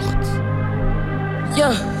 wie man es macht.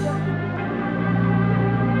 Ja.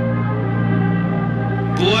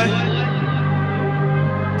 Boy,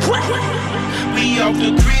 we off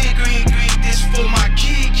the grid, this for my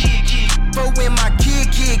kid. For when my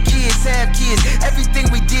kids have kids. Everything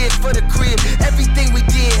we did for the crib, everything we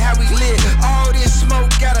did, how we live. All this smoke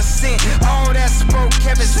got a scent, all that smoke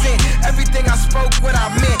Kevin sent. Everything I spoke, what I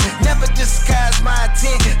meant, never disguised my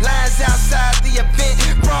intent. Lines outside the event,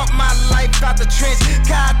 brought my life out the trench.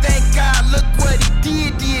 God, thank God, look what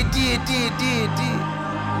he did.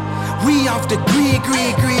 We off the grid.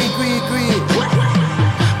 We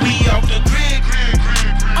off the grid.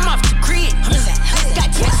 I'm off the grid. Got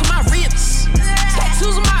tats on my ribs,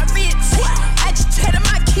 tattoos on my wrists. Agitated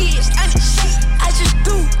my kids. I just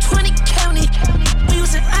do 20 county. We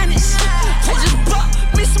was honest. I just bought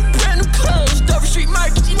me some brand new clothes. Dover Street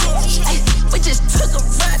Market. We just took a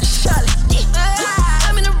ride to Charlotte.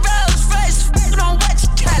 I'm in a Rolls Royce. Don't watch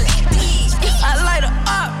it, Cali. I light her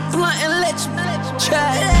up, blunt and let you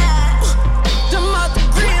try it.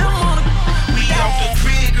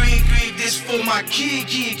 For my kid.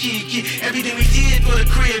 Everything we did for the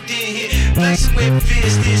crib didn't hit. Flexing with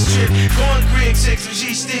fists this trip. Going Greg, sex and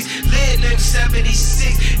G-sticks. Lead nigga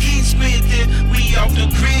 76. Eat squid then we off the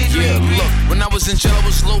grid. Yeah, look, when I was in jail I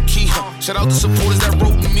was low key. Shout out to supporters that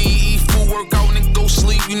wrote to me. Eat food, work out, and then go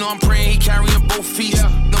sleep. You know I'm praying he carrying both feet.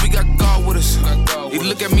 Know we got God with us. He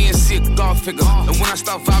look at me and see a God figure. And when I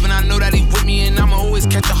start vibing, I know that he with me, and I'ma always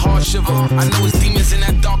catch a hard shiver. I know it's demons in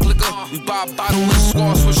that dark liquor. We buy a bottle and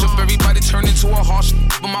squad, switch up. Everybody turn into a harsh,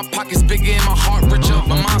 but my pocket's bigger and my heart richer.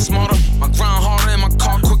 My mind smarter, my grind harder and my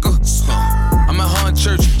car quicker. I'm at her in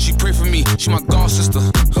church, she pray for me, she my God sister.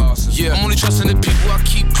 Yeah, I'm only trusting the people I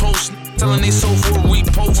keep close. Telling they sold for a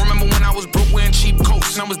repo. Remember when I was broke wearing cheap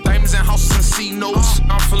coats, and I was diamonds and houses and C notes.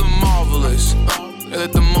 I'm feeling marvelous. They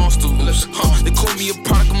let the monster loose. They call me a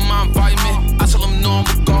product of my environment. I tell them no, I'm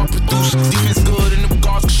what God produced. Defense good and them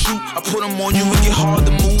guards can shoot. I put them on you and get hard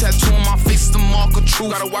to move. Tattoo on my face is the mark of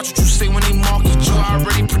truth. Gotta watch what you say when they market you. I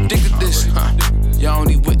already predicted this. Y'all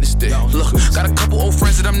only witnessed it. Look, got a couple old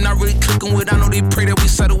friends that I'm not really clicking with. I know they pray that we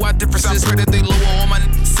settle our differences. Pray that they lower all my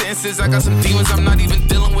sentences. I got some demons I'm not even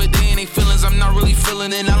dealing with. They ain't they feelings I'm not really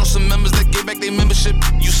feeling it. I know some members that gave back their membership.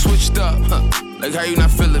 You switched up. Like how you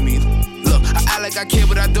not feeling me? Look, I act like I care,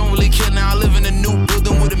 but I don't really care. Now I live in a new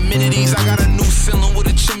building with amenities. I got a new ceiling with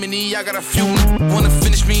a chimney. I got a few wanna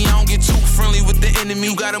finish me. I don't get too friendly with the enemy.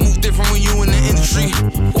 You gotta move different when you in the industry.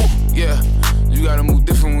 Whoa, yeah, you gotta move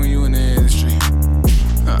different when you in the industry.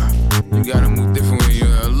 You gotta move different when you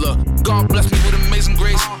look. God bless me with amazing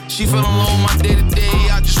grace. She fell alone my day to day.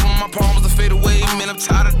 I just want my problems to fade away. Man, I'm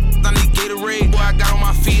tired of I need Gatorade. Boy, I got on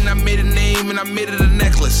my feet and I made a name and I made it a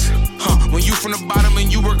necklace. When you from the bottom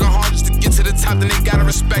and you working hard just to get to the top, then they gotta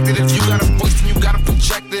respect it. If you got a voice, then you gotta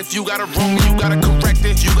project it. If you got it wrong, then you gotta correct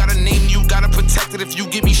it. If you got a name, you gotta protect it. If you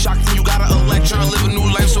get me shocked, then you gotta elect. Tryna live a new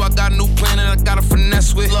life, so I got a new plan and I gotta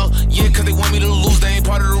finesse with. Look, yeah, cause they want me to lose, they ain't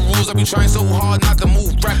part of the rules. I be trying so hard not to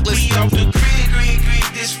move reckless. We off the grid,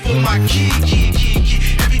 this for my kid.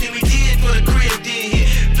 Everything we did for the crib didn't hit.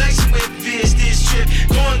 Flexing with fists this trip.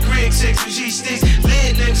 Going Greg, sex and G-sticks.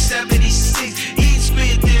 Lead nigga 76. Eat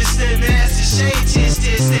squid this and ass the shade this.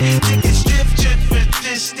 Chicken strip for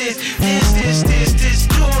this.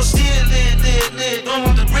 You on still lit.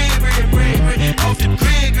 On the grid. Off the grid.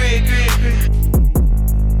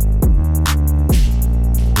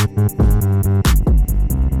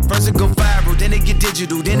 First it go viral, then it get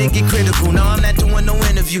digital, then it get critical. No, I'm not doing no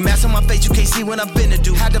interview. Mask on my face, you can't see what I'm finna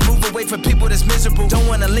do. Had to move away from people that's miserable. Don't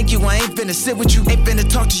wanna link you, I ain't finna sit with you. Ain't finna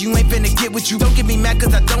talk to you, ain't finna get with you. Don't get me mad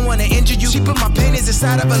cause I don't wanna injure you. She put my paintings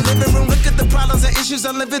inside of a living room. Look at the problems and issues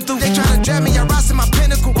I'm living through. They tryna drag me, I rise to my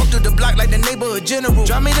pinnacle. Walk through the block like the neighborhood general.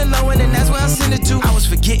 Drop me the low end and that's where I send it to. I was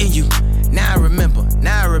forgetting you. Now I remember.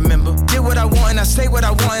 Did what I want and I say what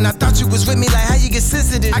I want. And I thought you was with me, like how you get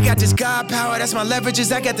sensitive. I got this God power, that's my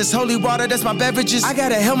leverages. I got this holy water, that's my beverages. I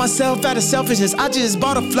gotta help myself out of selfishness. I just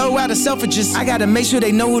bought a flow out of selfishness. I gotta make sure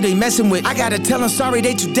they know who they messing with. I gotta tell them sorry,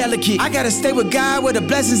 they too delicate. I gotta stay with God where the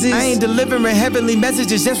blessings is. I ain't delivering heavenly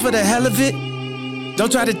messages just for the hell of it.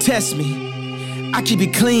 Don't try to test me. I keep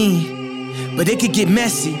it clean, but it could get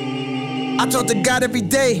messy. I talk to God every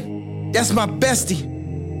day, that's my bestie.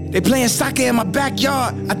 They playing soccer in my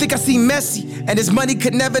backyard, I think I see Messi. And this money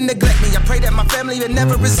could never neglect me. I pray that my family would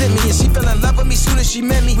never resent me. And she fell in love with me soon as she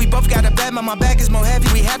met me. We both got a bad, but my bag is more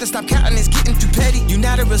heavy. We had to stop counting, it's getting too petty. You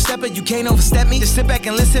not a real stepper, you can't overstep me. Just sit back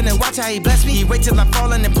and listen and watch how he bless me. He wait till I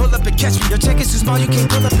fall and then pull up and catch me. Your check is too small, you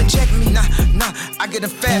can't pull up and check me. Nah, I get a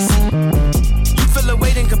fast. You feel a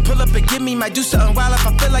weight and can pull up and give me. Might do something wild if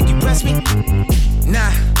I feel like you press me.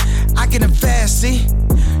 Nah, I get a fast, see.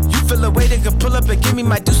 Feel a way they can pull up and give me.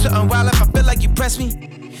 Might do something wild if I feel like you press me.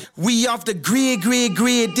 We off the grid.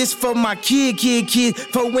 This for my kid.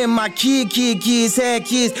 For when my kids had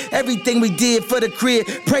kids. Everything we did for the crib.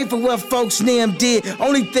 Pray for what folks them did.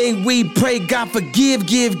 Only thing we pray, God forgive.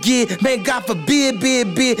 Man, God forbid.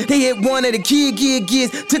 They hit one of the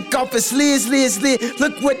kids. Took off and slid.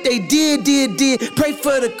 Look what they did. Pray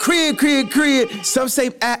for the crib. Some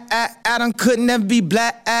say Adam could never be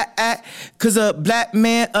black. Cause a black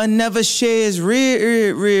man never shares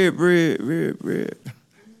rib.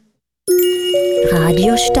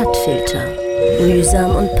 Radio Stadtfilter.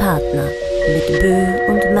 Mühsam und Partner mit Bö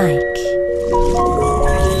und Mike.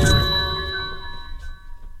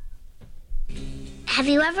 Have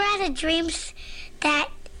you ever had a dream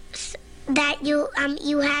that you want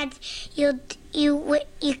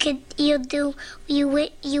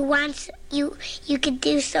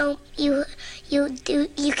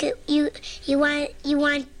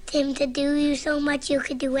him to do you so much you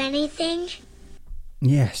could do anything?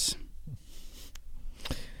 Yes.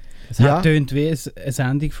 Es hat tönt wie eine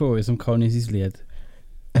Sendung von uns, um Conny sein Lied.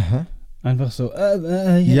 Aha. Einfach so.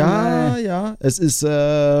 Ja. Es ist,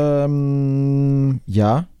 ja.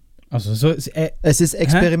 Also so, es ist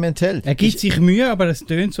experimentell. Er gibt sich Mühe, aber es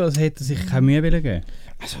tönt so, als hätte er sich keine Mühe geben.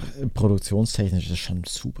 Also produktionstechnisch ist das schon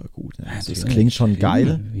super gut. Ne? Also, es klingt schon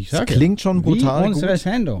geil. Es klingt schon brutal wie unsere gut.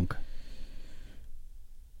 Sendung.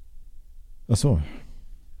 Ach so.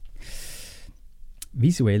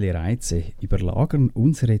 Visuelle Reize überlagern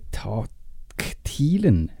unsere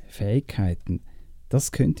taktilen Fähigkeiten.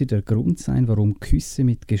 Das könnte der Grund sein, warum Küsse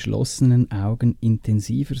mit geschlossenen Augen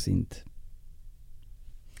intensiver sind.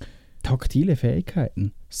 Taktile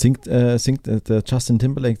Fähigkeiten. Singt der Justin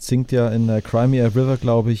Timberlake singt ja in Cry Me a River,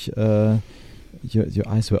 glaube ich, your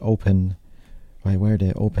eyes were open. Why were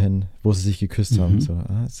they open? Wo sie sich geküsst haben. So,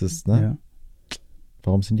 ist das, ne? Ja.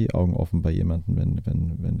 Warum sind die Augen offen bei jemandem,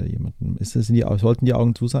 wenn da jemanden ist? Sollten die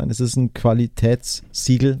Augen zu sein? Ist es ein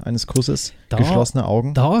Qualitätssiegel eines Kusses? Geschlossene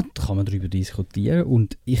Augen? Da kann man darüber diskutieren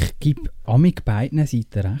und ich gebe amig beiden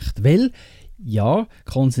Seiten recht. Weil, ja,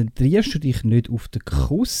 konzentrierst du dich nicht auf den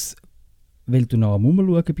Kuss, weil du nach am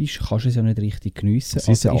Rumschauen bist, kannst du es ja nicht richtig geniessen. Das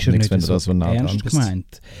ist ja auch nichts, wenn du da so nah dran bist.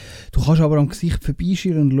 Gemeint. Du kannst aber am Gesicht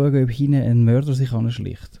vorbeischieren und schauen, ob hinten ein Mörder sich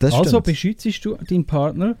anschleicht. Also beschützt du deinen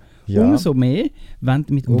Partner umso mehr, wenn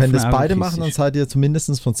du mit offenen Augen wenn das beide kissest. machen, dann seid ihr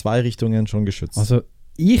zumindest von 2 Richtungen schon geschützt. Also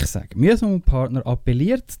ich sage, Mühsam und Partner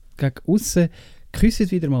appelliert gegen aussen,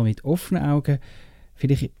 küsst wieder mal mit offenen Augen,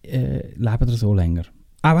 vielleicht leben ihr so länger.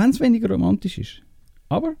 Auch wenn es weniger romantisch ist.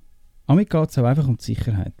 Aber damit geht es auch einfach um die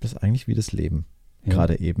Sicherheit. Das ist eigentlich wie das Leben. Ja.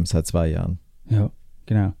 Gerade eben, seit 2 Jahren. Ja,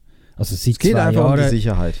 genau. Also seit es geht 2 einfach Jahren um die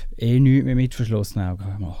Sicherheit. Nichts mehr mit verschlossenen Augen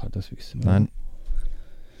machen, das wissen wir. Nein.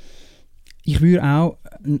 Ich würde auch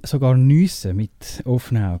sogar niessen mit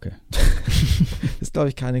offenen Augen. Das ist, glaube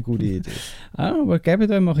ich, keine gute Idee. Aber gebt euch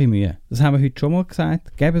mal ein bisschen Mühe. Das haben wir heute schon mal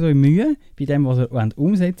gesagt. Gebt euch Mühe bei dem, was ihr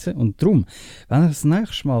umsetzen wollt. Und darum, wenn ihr das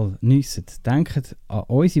nächste Mal niesset, denkt an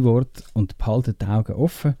unsere Worte und behaltet die Augen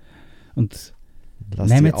offen. Und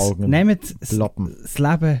nehmt das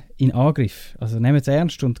Leben in Angriff. Also nehmt es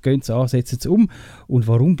ernst und geht es an, setzt es um. Und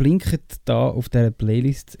warum blinkt da auf dieser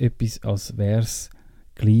Playlist etwas, als wäre es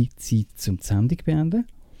gleich Zeit zum die Sendung beenden?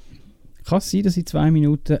 Kann es sein, dass in 2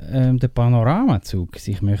 Minuten der Panoramazug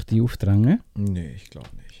sich möchte aufdrängen? Nein, ich glaube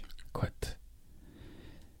nicht. Gut.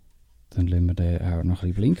 Dann lassen wir den auch noch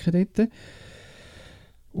ein bisschen blinken dort.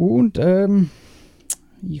 Und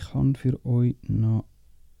ich habe für euch noch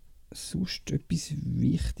sonst etwas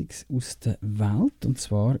Wichtiges aus der Welt. Und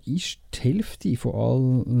zwar ist die Hälfte von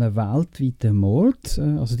allen weltweiten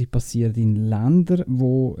Morden, also die passieren in Ländern,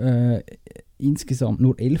 wo insgesamt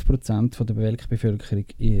nur 11% von der Weltbevölkerung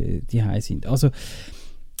die sind. Also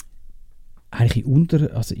eigentlich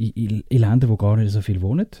in Ländern, wo gar nicht so viel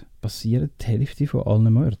wohnen, passieren die Hälfte von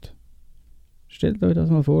allen Morden. Stellt euch das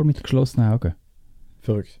mal vor mit geschlossenen Augen.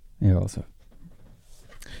 Verrückt. Ja, also.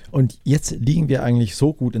 Und jetzt liegen wir eigentlich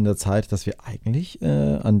so gut in der Zeit, dass wir eigentlich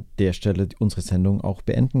an der Stelle unsere Sendung auch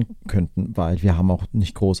beenden könnten, weil wir haben auch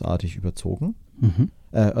nicht großartig überzogen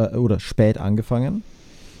oder spät angefangen.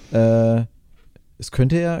 Es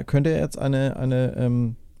könnte ja jetzt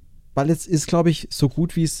eine weil jetzt ist, glaube ich, so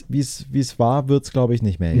gut wie es war, wird es, glaube ich,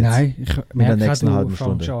 nicht mehr jetzt. Nein, ich merke, in der nächsten halben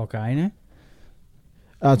Stunde. Schon keine.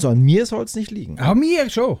 Also an mir soll es nicht liegen. An mir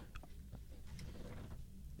schon.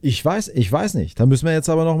 Ich weiß nicht. Da müssen wir jetzt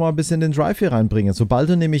aber noch mal ein bisschen den Drive hier reinbringen. Sobald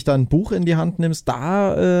du nämlich dein Buch in die Hand nimmst,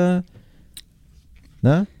 da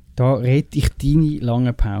rede ich deine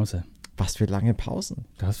lange Pause. Was für lange Pausen?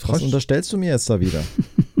 Was unterstellst du mir jetzt da wieder?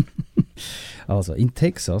 Also, in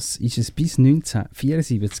Texas ist es bis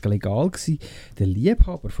 1974 legal gewesen, den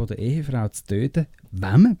Liebhaber von der Ehefrau zu töten,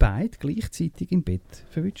 wenn man beide gleichzeitig im Bett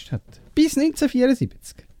verwünscht hat. Bis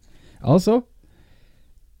 1974. Also,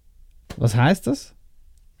 was heisst das?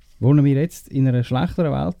 Wohnen wir jetzt in einer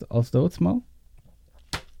schlechteren Welt als dort mal?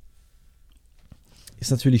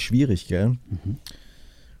 Ist natürlich schwierig, gell? Mhm.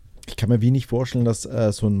 Ich kann mir wenig vorstellen, dass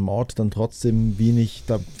so ein Mord dann trotzdem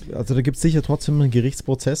also da gibt es sicher trotzdem einen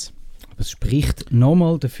Gerichtsprozess. Aber es spricht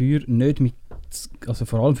nochmal dafür, also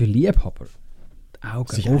vor allem für Liebhaber, die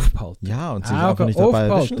Augen sich aufhalten. Ja, und sich einfach nicht dabei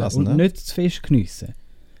erwischen lassen. Und nicht zu fest geniessen.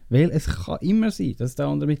 Weil es kann immer sein, dass der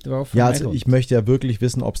andere mit der Waffe Ja, also ich möchte ja wirklich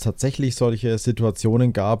wissen, ob es tatsächlich solche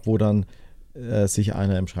Situationen gab, wo dann sich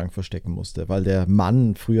einer im Schrank verstecken musste, weil der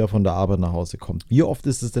Mann früher von der Arbeit nach Hause kommt. Wie oft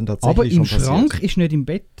ist es denn tatsächlich schon passiert? Aber im Schrank ist nicht im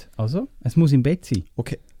Bett. Also, es muss im Bett sein.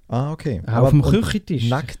 Okay. Okay. Auf dem Küchentisch.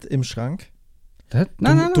 Nackt im Schrank?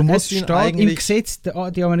 Nein. Du musst es steht im Gesetz,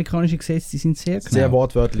 die amerikanischen Gesetze, die sind sehr genau. Sehr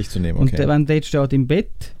wortwörtlich zu nehmen, okay. Und wenn dort steht im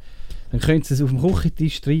Bett, dann können sie es auf dem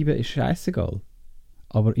Küchentisch treiben, ist scheißegal.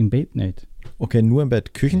 Aber im Bett nicht. Okay, nur im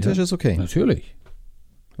Bett. Küchentisch ist okay? Natürlich.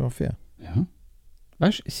 Ja, fair. Ja.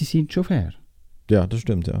 Weißt du, sie sind schon fair. Ja, das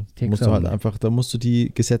stimmt, ja. Da musst du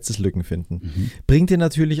die Gesetzeslücken finden. Mhm. Bringt dir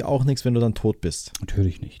natürlich auch nichts, wenn du dann tot bist.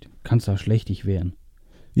 Natürlich nicht. Kannst auch schlecht dich wehren.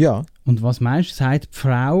 Ja. Und was meinst du, sagt die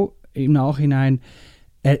Frau im Nachhinein,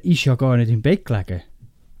 er ist ja gar nicht im Bett gelegen?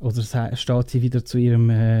 Oder steht sie wieder zu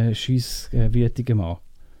ihrem schiesswütigen Mann?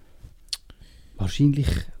 Wahrscheinlich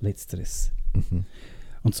Letzteres. Mhm.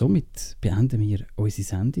 Und somit beenden wir unsere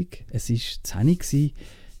Sendung. Es war 10 Uhr,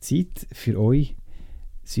 Zeit für euch,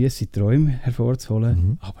 süße Träume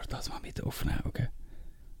hervorzuholen, aber das mal mit offenen Augen.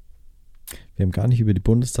 Wir haben gar nicht über die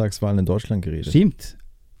Bundestagswahlen in Deutschland geredet. Stimmt.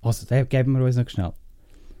 Also, da geben wir uns noch schnell.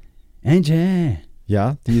 Angel.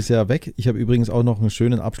 Ja, die ist ja weg. Ich habe übrigens auch noch einen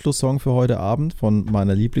schönen Abschlusssong für heute Abend von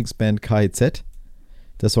meiner Lieblingsband KIZ.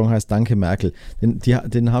 Der Song heißt Danke Merkel.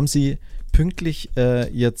 Den haben sie pünktlich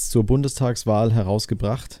jetzt zur Bundestagswahl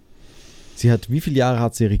herausgebracht. Wie viele Jahre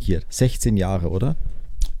hat sie regiert? 16 Jahre, oder?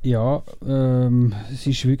 Ja, es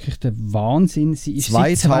ist wirklich der Wahnsinn. Sie ist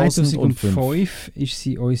 2005 ist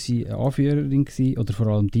sie unsere Anführerin gewesen, oder vor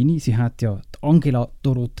allem deine. Sie hat ja die Angela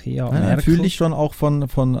Dorothea Merkel. Fühle ich schon auch von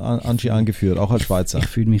Angie angeführt, auch als Schweizer. Ich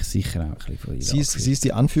fühle mich sicher auch ein bisschen von ihr. Sie ist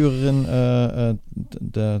die Anführerin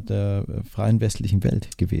der freien westlichen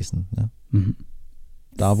Welt gewesen. Ne? Mhm.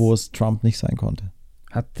 Da, wo es Trump nicht sein konnte.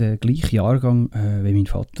 Hat den gleichen Jahrgang wie mein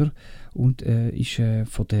Vater und ist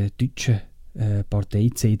von der deutschen Partei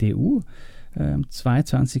CDU am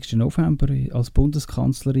 22. November als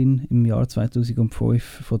Bundeskanzlerin im Jahr 2005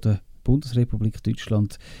 von der Bundesrepublik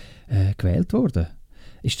Deutschland gewählt worden.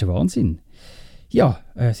 Ist der Wahnsinn. Ja,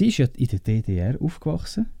 sie ist ja in der DDR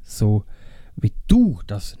aufgewachsen, so wie du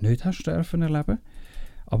das nicht hast dürfen erleben.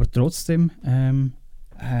 Aber trotzdem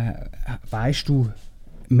weißt du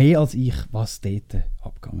mehr als ich, was dort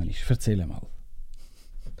abgegangen ist. Erzähl mal.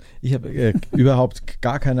 Ich habe überhaupt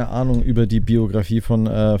gar keine Ahnung über die Biografie von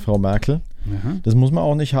Frau Merkel. Aha. Das muss man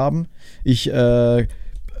auch nicht haben. Ich habe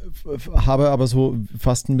aber so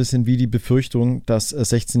fast ein bisschen wie die Befürchtung, dass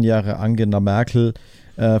 16 Jahre Angela Merkel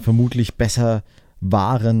vermutlich besser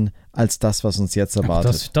waren als das, was uns jetzt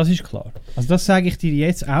erwartet. Das ist klar. Also das sage ich dir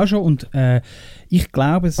jetzt auch schon und ich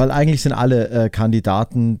glaube... Weil eigentlich sind alle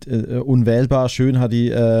Kandidaten unwählbar. Schön hat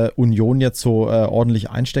die Union jetzt so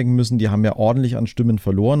ordentlich einstecken müssen. Die haben ja ordentlich an Stimmen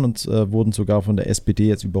verloren und wurden sogar von der SPD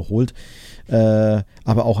jetzt überholt.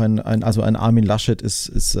 Aber auch ein Armin Laschet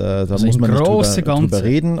ist da also muss man nicht drüber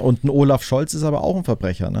reden. Und ein Olaf Scholz ist aber auch ein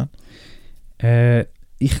Verbrecher, ne?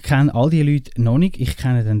 Ich kenne all die Leute noch nicht. Ich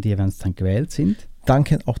kenne dann die, wenn sie dann gewählt sind.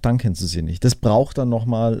 danken sie sie nicht. Das braucht dann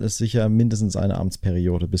nochmal sicher mindestens eine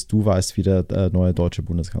Amtsperiode, bis du weißt, wie der neue deutsche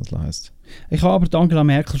Bundeskanzler heißt. Ich habe aber Angela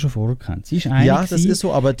Merkel schon vorher gekannt. Sie ist einig. Ja, das ist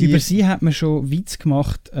so, aber über sie hat man schon Witz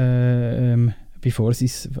gemacht, bevor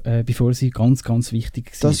sie ganz, ganz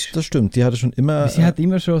wichtig war. Das stimmt, die hatte schon immer... Sie hat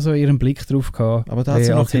immer schon so ihren Blick drauf gehabt. Aber da hat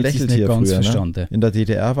sie noch gelächelt hier ganz früher. Verstanden. Ne? In der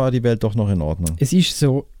DDR war die Welt doch noch in Ordnung. Es ist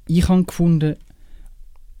so, ich habe gefunden,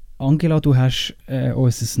 Angela, du hast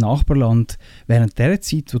unser Nachbarland während der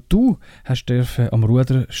Zeit, wo du hast dürfen am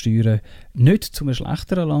Ruder steuern, nicht zu einem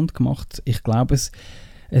schlechteren Land gemacht. Ich glaube, es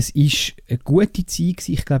ist eine gute Zeit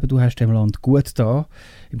gewesen. Ich glaube, du hast dem Land gut da.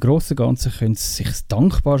 Im Großen und Ganzen können sie sich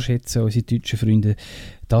dankbar schätzen, unsere deutschen Freunde,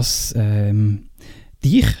 dass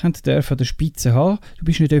dich an der Spitze haben. Du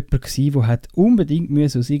bist nicht jemand gewesen, der hat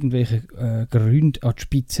unbedingt aus irgendwelchen Gründen an die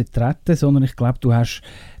Spitze treten, sondern ich glaube, du hast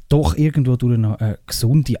doch irgendwo durch eine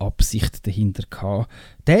gesunde Absicht dahinter gehabt.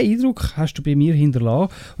 Diesen Eindruck hast du bei mir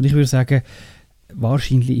hinterlassen und ich würde sagen,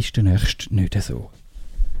 wahrscheinlich ist der Nächste nicht so.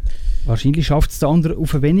 Wahrscheinlich schafft es der andere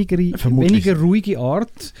auf eine weniger ruhige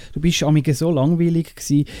Art. Du bist amige so langweilig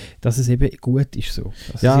gewesen, dass es eben gut ist so.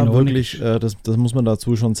 Ja, wirklich, das muss man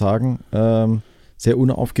dazu schon sagen. Sehr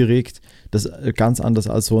unaufgeregt. Das ist ganz anders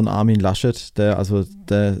als so ein Armin Laschet, der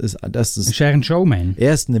ist ein Showman.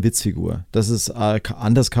 Er ist eine Witzfigur. Das ist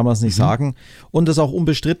anders kann man es nicht sagen. Und das ist auch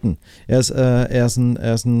unbestritten. Er ist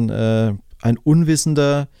ein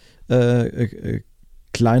unwissender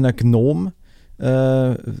kleiner Gnom,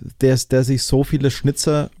 der sich so viele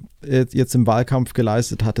Schnitzer jetzt im Wahlkampf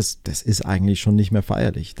geleistet hat, das ist eigentlich schon nicht mehr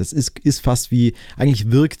feierlich. Das ist fast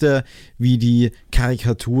eigentlich wirkt er wie die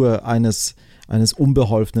Karikatur eines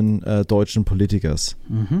unbeholfenen deutschen Politikers.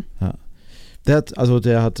 Mhm. Ja.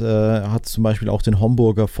 Der hat zum Beispiel auch den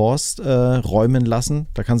Homburger Forst räumen lassen.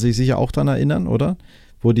 Da kann sich sicher auch dran erinnern, oder?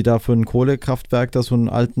 Wo die da für ein Kohlekraftwerk da so einen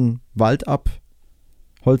alten Wald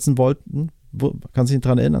abholzen wollten. Kannst du dich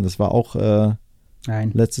dran erinnern? Das war auch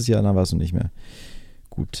letztes Jahr, dann warst du nicht mehr.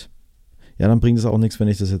 Gut. Ja, dann bringt es auch nichts, wenn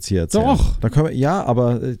ich das jetzt hier erzähle. Doch! Da können wir,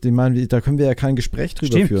 aber ich meine, da können wir ja kein Gespräch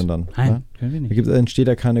drüber führen dann. Nein, ja? können wir nicht. Da entsteht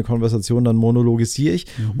ja keine Konversation, dann monologisiere ich.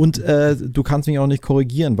 Und du kannst mich auch nicht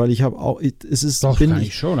korrigieren, weil ich habe auch,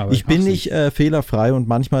 ich bin nicht fehlerfrei und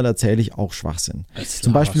manchmal erzähle ich auch Schwachsinn.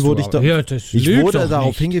 Zum Beispiel wurde ich wurde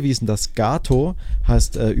darauf hingewiesen, dass Gato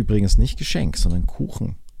heißt übrigens nicht Geschenk, sondern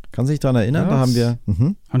Kuchen. Kannst du dich daran erinnern? Da haben wir...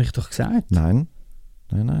 Habe ich doch gesagt. Nein.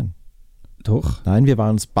 Doch. Nein, wir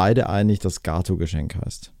waren uns beide einig, dass Gato-Geschenk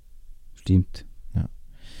heißt. Stimmt. Ja.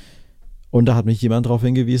 Und da hat mich jemand darauf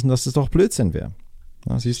hingewiesen, dass das doch Blödsinn wäre.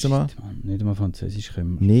 Siehst du mal? Mann, nicht einmal Französisch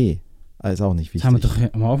können wir. Nee, ist auch nicht wichtig. Das haben wir doch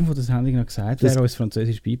am Anfang von der Sendung noch gesagt, wer uns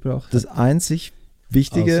Französisch beigebracht hat. Das einzig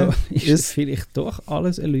Wichtige also, ist vielleicht doch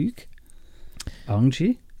alles eine Lüge.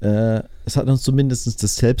 Angie? Es hat uns zumindest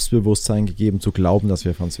das Selbstbewusstsein gegeben, zu glauben, dass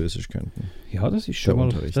wir Französisch könnten. Ja, das ist schon mal,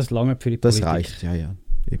 das lange für die Politik. Das reicht, ja,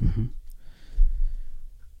 eben.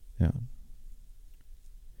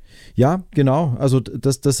 Ja, genau. Also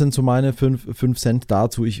das sind so meine 5 Cent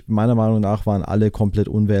dazu. Meiner Meinung nach waren alle komplett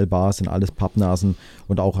unwählbar, sind alles Pappnasen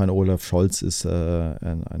und auch ein Olaf Scholz ist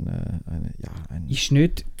ist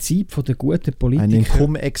nicht Zeit von der guten Politiker. Ein in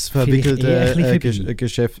Cum-Ex verwickelte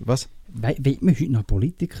Geschäft. Was? Will man heute noch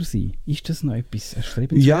Politiker sein? Ist das noch etwas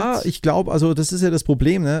Erstrebenswertes? Ja, ich glaube, also das ist ja das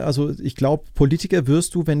Problem, ne? Also ich glaube, Politiker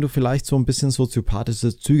wirst du, wenn du vielleicht so ein bisschen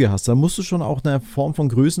soziopathische Züge hast. Da musst du schon auch eine Form von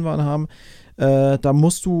Größenwahn haben. Da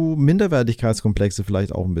musst du Minderwertigkeitskomplexe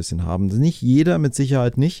vielleicht auch ein bisschen haben. Nicht jeder, mit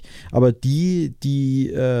Sicherheit nicht, aber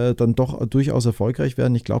die dann doch durchaus erfolgreich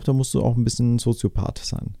werden, ich glaube, da musst du auch ein bisschen Soziopath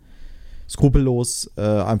sein. Skrupellos,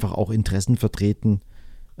 einfach auch Interessen vertreten.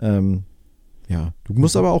 Ja, du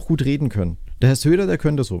musst aber auch gut reden können. Der Herr Söder, der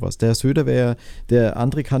könnte sowas. Der Herr Söder wäre der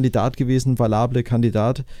andere Kandidat gewesen, valable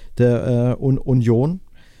Kandidat der Union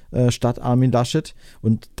statt Armin Laschet.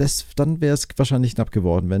 Und dann wäre es wahrscheinlich knapp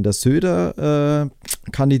geworden. Wenn der Söder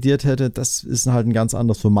kandidiert hätte, das ist halt ein ganz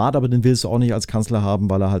anderes Format, aber den willst du auch nicht als Kanzler haben,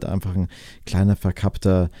 weil er halt einfach ein kleiner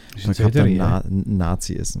verkappter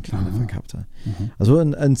Nazi ist. Ein kleiner verkappter. Also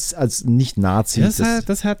als Nicht-Nazi.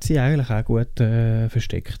 Das hat sie eigentlich auch gut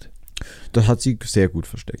versteckt. Das hat sie sehr gut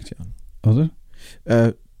versteckt, ja. Oder?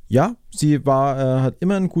 Ja, sie hat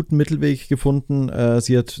immer einen guten Mittelweg gefunden.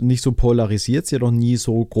 Sie hat nicht so polarisiert, sie hat auch nie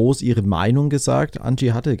so groß ihre Meinung gesagt.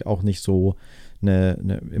 Angie hatte auch nicht so immer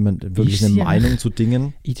wirklich eine Meinung zu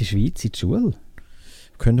Dingen. In der Schweiz, in der Schule?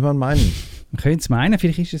 Könnte man meinen. Man könnte es meinen,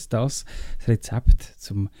 vielleicht ist es das Rezept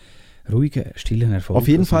zum ruhigen, stillen Erfolg. Auf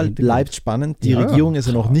jeden Fall bleibt spannend. Die Regierung ist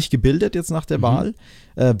ja noch nicht gebildet jetzt nach der Wahl.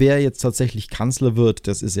 Wer jetzt tatsächlich Kanzler wird,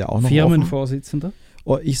 das ist ja auch noch Firmenvorsitzender?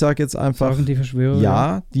 Ich sage jetzt einfach, sagen die Verschwörer?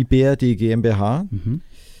 Ja, die BRD GmbH.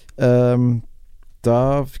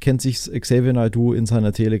 da kennt sich Xavier Naidoo in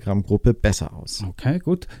seiner Telegram-Gruppe besser aus. Okay,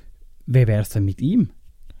 gut. Wer wäre es denn mit ihm?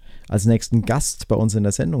 Als nächsten Gast bei uns in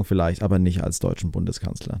der Sendung vielleicht, aber nicht als deutschen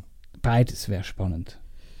Bundeskanzler. Beides wäre spannend.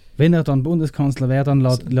 Wenn er dann Bundeskanzler wäre, dann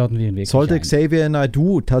laden wir ihn wirklich Sollte ein. Xavier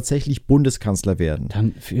Naidoo tatsächlich Bundeskanzler werden,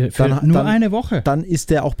 dann nur eine Woche. Dann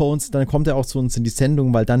ist er auch bei uns, dann kommt er auch zu uns in die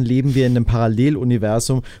Sendung, weil dann leben wir in einem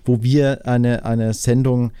Paralleluniversum, wo wir eine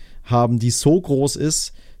Sendung haben, die so groß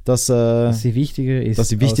ist, dass sie wichtiger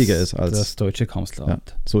ist als das deutsche Kanzleramt.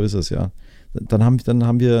 Ja, so ist es, ja.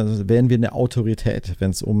 Wären wir eine Autorität,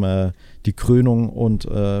 wenn es um die Krönung und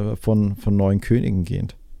von neuen Königen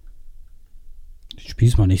geht.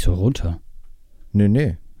 Spiel's mal nicht so runter.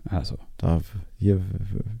 Nee. Also. Wir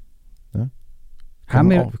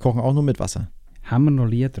kochen auch nur mit Wasser. Haben wir noch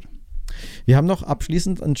Lieder? Wir haben noch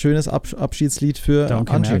abschließend ein schönes Abschiedslied für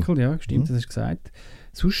Danke, Angie. Merkel, ja, stimmt, das hast du gesagt.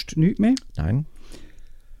 Sonst nichts mehr? Nein.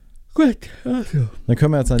 Gut, also. Dann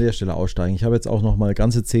können wir jetzt an der Stelle aussteigen. Ich habe jetzt auch noch mal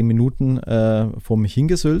ganze 10 Minuten vor mich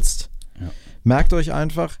hingesülzt. Ja. Merkt euch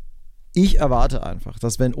einfach, ich erwarte einfach,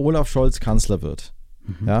 dass wenn Olaf Scholz Kanzler wird,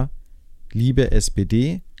 ja, liebe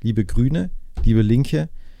SPD, liebe Grüne, liebe Linke,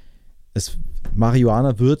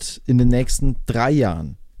 Marihuana wird in den nächsten 3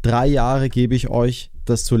 Jahre gebe ich euch,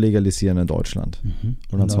 das zu legalisieren in Deutschland.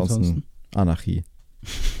 Und ansonsten Anarchie.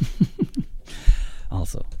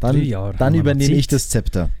 Also, dann 3 Jahre. Dann übernehme ich das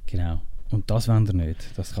Zepter. Genau. Und das wollen wir nicht.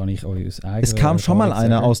 Das kann ich euch aus eigener Es kam schon mal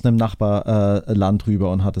einer sagen. aus einem Nachbarland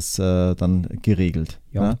rüber und hat es dann geregelt.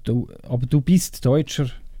 Ja, aber du bist Deutscher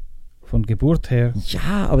von Geburt her.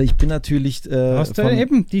 Ja, aber ich bin natürlich hast du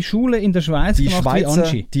eben die Schule in der Schweiz gemacht wie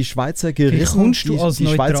Angie. Die Schweizer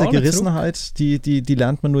Gerissenheit, zurück? die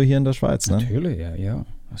lernt man nur hier in der Schweiz. Ne? Natürlich, ja,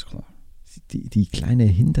 ist klar. Die kleine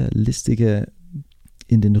hinterlistige,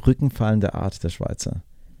 in den Rücken fallende Art der Schweizer.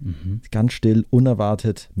 Ganz still,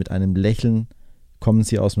 unerwartet, mit einem Lächeln kommen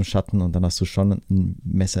sie aus dem Schatten und dann hast du schon ein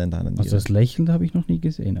Messer in deiner Nähe. Also das Lächeln habe ich noch nie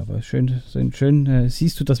gesehen, aber schön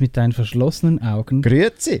siehst du das mit deinen verschlossenen Augen.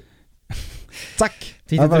 Grüezi! Zack!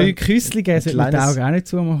 Die 3 Küsslinge sollte man die Augen auch nicht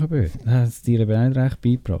zumachen. Das hat es dir eben nicht recht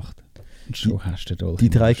beigebracht. Und schon hast du Dolch. Die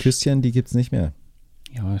 3 Küsschen, die gibt es nicht mehr.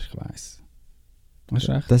 Ja, ich weiß. Hast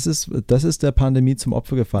recht. Das ist der Pandemie zum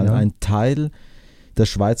Opfer gefallen. Ja. Ein Teil der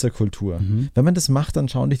Schweizer Kultur. Wenn man das macht, dann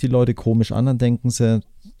schauen dich die Leute komisch an, dann denken sie,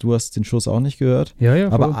 du hast den Schuss auch nicht gehört. Ja,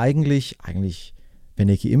 aber eigentlich, wenn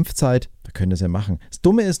ihr geimpft seid, da könnt ihr es ja machen. Das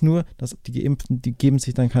Dumme ist nur, dass die Geimpften, die geben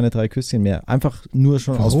sich dann keine 3 Küsschen mehr. Einfach nur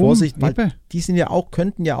schon aus Vorsicht, weil die sind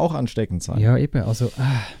könnten ja auch ansteckend sein. Ja, eben, also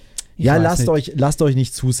lasst euch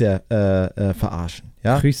nicht zu sehr verarschen.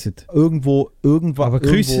 Ja? Küsset. Irgendwo. Aber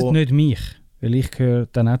küsset nicht mich. Weil ich gehöre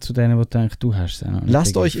dann auch zu denen, die denken, du hast es.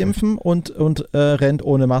 Lasst euch impfen und rennt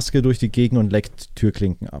ohne Maske durch die Gegend und leckt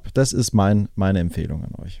Türklinken ab. Das ist meine Empfehlung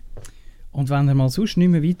an euch. Und wenn ihr mal sonst nicht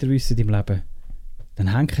mehr weiter wisst im Leben,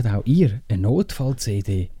 dann hängt auch ihr eine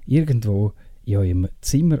Notfall-CD irgendwo in eurem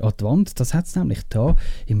Zimmer an die Wand. Das hat es nämlich da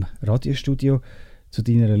im Radiostudio zu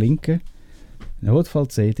deiner Linken. Eine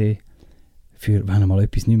Notfall-CD für, wenn mal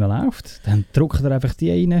etwas nicht mehr läuft. Dann drückt ihr einfach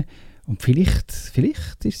die rein. Und vielleicht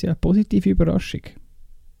ist es ja eine positive Überraschung.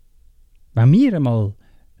 Wenn wir einmal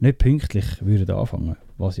nicht pünktlich würden anfangen,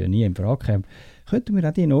 was ja nie in Frage käme, könnten wir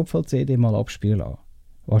auch die Notfall-CD mal abspielen lassen.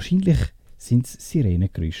 Wahrscheinlich sind es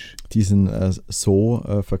Sirenengeräusche. Die sind so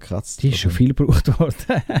verkratzt. Die ist schon viel gebraucht worden.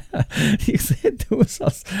 Die sieht aus,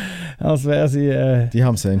 als wäre sie... die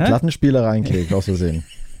haben sie in den Plattenspieler reingelegt, aus Versehen.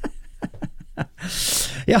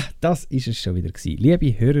 Ja, das ist es schon wieder gewesen.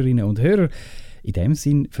 Liebe Hörerinnen und Hörer, in dem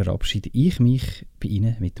Sinn verabschiede ich mich bei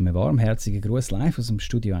Ihnen mit einem warmherzigen Gruß live aus dem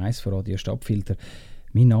Studio 1 von Radio Stadtfilter.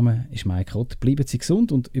 Mein Name ist Mike Ott. Bleiben Sie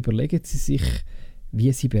gesund und überlegen Sie sich,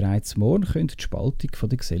 wie Sie bereits morgen können die Spaltung von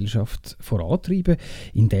der Gesellschaft vorantreiben,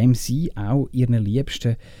 indem Sie auch Ihren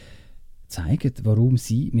Liebsten zeigen, warum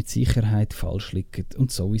Sie mit Sicherheit falsch liegen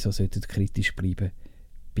und sowieso sollten kritisch bleiben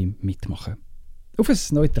beim Mitmachen. Auf ein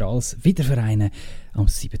neutrales Wiedervereinen am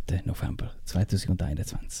 7. November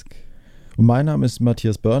 2021. Und mein Name ist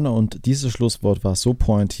Matthias Börner und dieses Schlusswort war so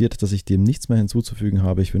pointiert, dass ich dem nichts mehr hinzuzufügen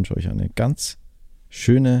habe. Ich wünsche euch eine ganz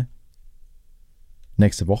schöne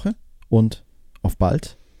nächste Woche und auf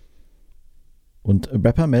bald. Und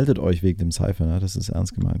Rapper, meldet euch wegen dem Cypher, ne? Das ist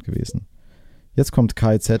ernst gemeint gewesen. Jetzt kommt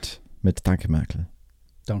KZ mit Danke Merkel.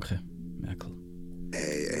 Danke Merkel.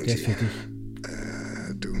 Hey, Der ist für dich.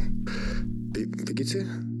 Du, wie geht's dir?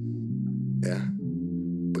 Ja,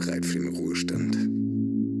 bereit für den Ruhestand.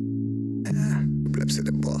 Ja, du bleibst ja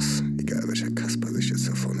der Boss, egal welcher Kasper sich jetzt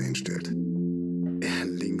da vorne hinstellt. Ja,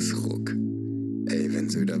 Linksruck. Ey, wenn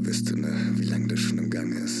Söder wüsste, ne, wie lange das schon im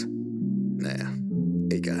Gang ist. Naja,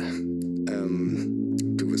 egal.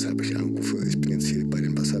 Du, weshalb ich anrufe, ich bin jetzt hier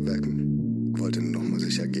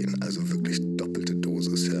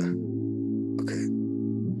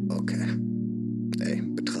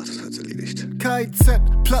KIZ.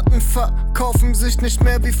 Platten verkaufen sich nicht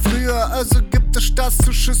mehr wie früher, also gibt es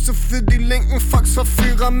Staatszuschüsse für die linken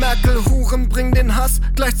Faxverführer. Merkel, Huren, bring den Hass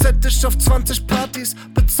gleichzeitig auf 20 Partys.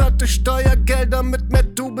 Bezahlt durch Steuergelder mit mehr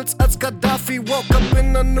Doubles als Gaddafi. Walk up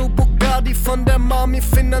in a new Bugatti, von der Mami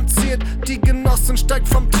finanziert. Die Genossin steigt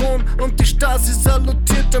vom Thron und die Stasi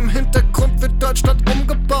salutiert. Im Hintergrund wird Deutschland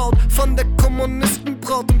umgebaut von der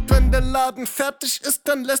Kommunistenbraut. Und wenn der Laden fertig ist,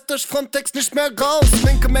 dann lässt euch Frontex nicht mehr raus.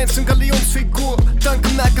 Linke Mainstream Galionsfigur, danke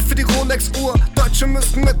Merkel für die Rolex-Uhr. Deutsche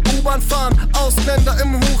müssen mit U-Bahn fahren, Ausländer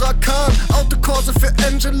im Huracan. Autokurse für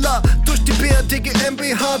Angela, durch die BRD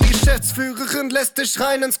GmbH. Die Geschäftsführerin lässt dich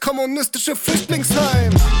rein ins kommunistische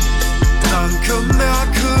Flüchtlingsheim. Danke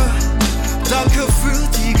Merkel, danke für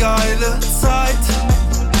die geile Zeit.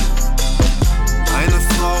 Eine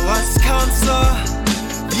Frau als Kanzler,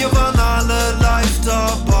 wir waren alle live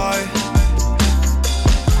dabei.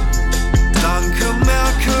 Danke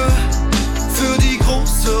Merkel für die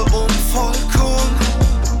große Umvolkung.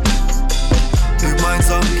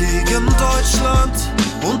 Gemeinsam gegen Deutschland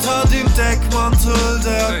unter dem Deckmantel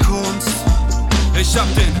der Kunst. Ich hab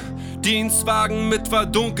den Dienstwagen mit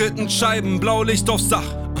verdunkelten Scheiben, Blaulicht aufs Dach.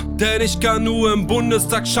 Denn ich kann nur im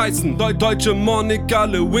Bundestag scheißen. Deutsche Monika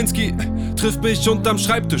Lewinsky trifft mich unterm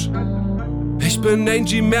Schreibtisch. Ich bin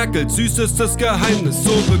Angie Merkel, süßestes Geheimnis.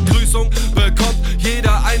 Zur Begrüßung bekommt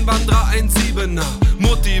jeder Einwanderer ein Siebener.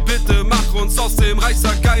 Mutti, bitte mach uns aus dem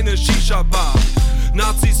Reichstag keine Shisha-Bar.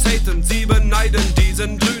 Nazis haten, sie beneiden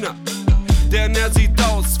diesen Grüner. Denn er sieht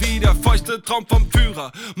aus wie der feuchte Traum vom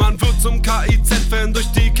Führer. Man wird zum KIZ-Fan durch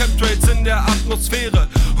die Chemtrails in der Atmosphäre.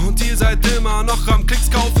 Und ihr seid immer noch am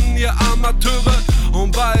Klicks kaufen, ihr Amateure.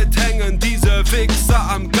 Und bald hängen diese Wichser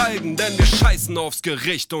am Galgen, denn wir scheißen aufs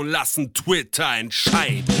Gericht und lassen Twitter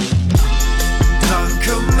entscheiden.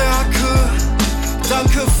 Danke Merkel,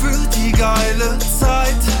 danke für die geile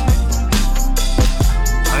Zeit.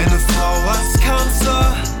 Eine Frau als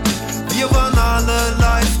Kanzler, wir waren alle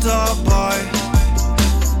live dabei.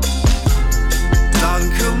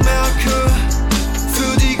 Danke Merkel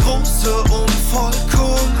für die große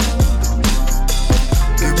Umvolkung.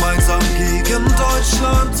 Gemeinsam gegen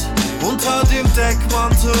Deutschland unter dem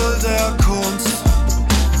Deckmantel der Kunst.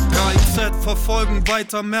 KIZ verfolgen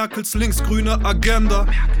weiter Merkels linksgrüne Agenda.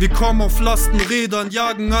 Wir kommen auf Lastenrädern,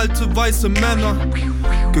 jagen alte weiße Männer.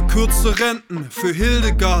 Gekürzte Renten für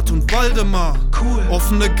Hildegard und Waldemar.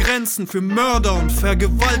 Offene Grenzen für Mörder und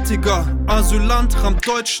Vergewaltiger. Asylant rammt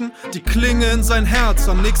Deutschen die Klinge in sein Herz.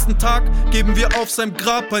 Am nächsten Tag geben wir auf seinem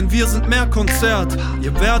Grab ein Wir sind mehr Konzert.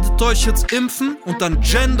 Ihr werdet euch jetzt impfen und dann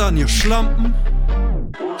gendern, ihr Schlampen.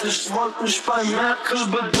 Und ich wollte mich bei Merkel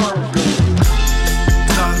bedanken.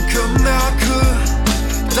 Danke Merkel,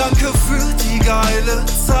 danke für die geile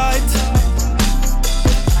Zeit.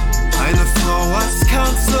 Eine Frau als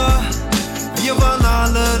Kanzler, wir waren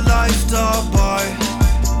alle live dabei.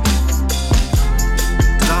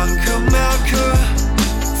 Danke Merkel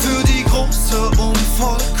für die große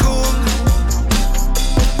Umvolkung.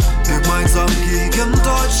 Gemeinsam gegen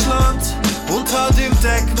Deutschland unter dem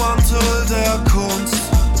Deckmantel der Kunst.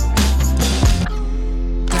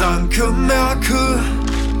 Danke Merkel,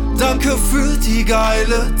 danke für die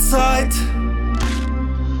geile Zeit.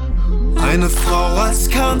 Eine Frau als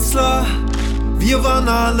Kanzler, wir waren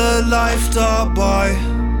alle live dabei.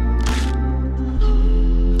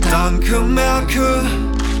 Danke Merkel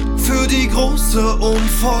für die große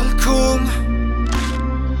Umvolkung.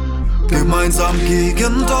 Gemeinsam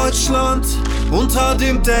gegen Deutschland unter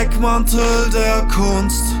dem Deckmantel der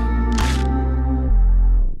Kunst.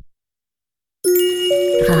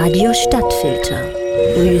 Radio Stadtfilter.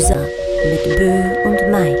 Mühsam mit Bö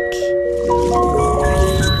und Mike.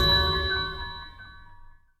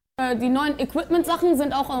 Die neuen Equipment-Sachen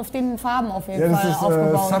sind auch auf den Farben auf jeden Fall das ist,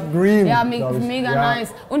 aufgebaut. Subgreen, ja, mega nice.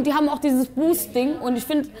 Und die haben auch dieses Boost-Ding und ich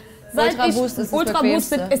finde, Ultra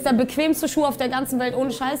Boost ist der bequemste Schuh auf der ganzen Welt,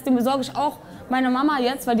 ohne Scheiß. Den besorge ich auch meiner Mama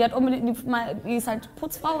jetzt, weil die hat unbedingt, die ist halt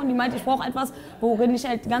Putzfrau und die meinte, ich brauche etwas, worin ich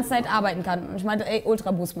halt die ganze Zeit arbeiten kann. Und ich meinte, ey,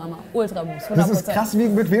 Ultra Boost, Mama, Ultra Boost. 100%. Das ist krass, wie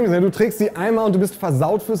bequem ist. Du trägst die einmal und du bist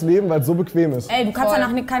versaut fürs Leben, weil es so bequem ist. Ey, du kannst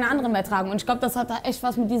danach keine anderen mehr tragen. Und ich glaube, das hat da echt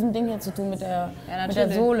was mit diesem Ding hier zu tun, mit der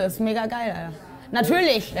Sohle. Ist mega geil, Alter.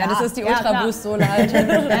 Natürlich. Ja, das ist die Ultra Boost Sohle halt. Ja,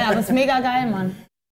 aber ist mega geil, Mann.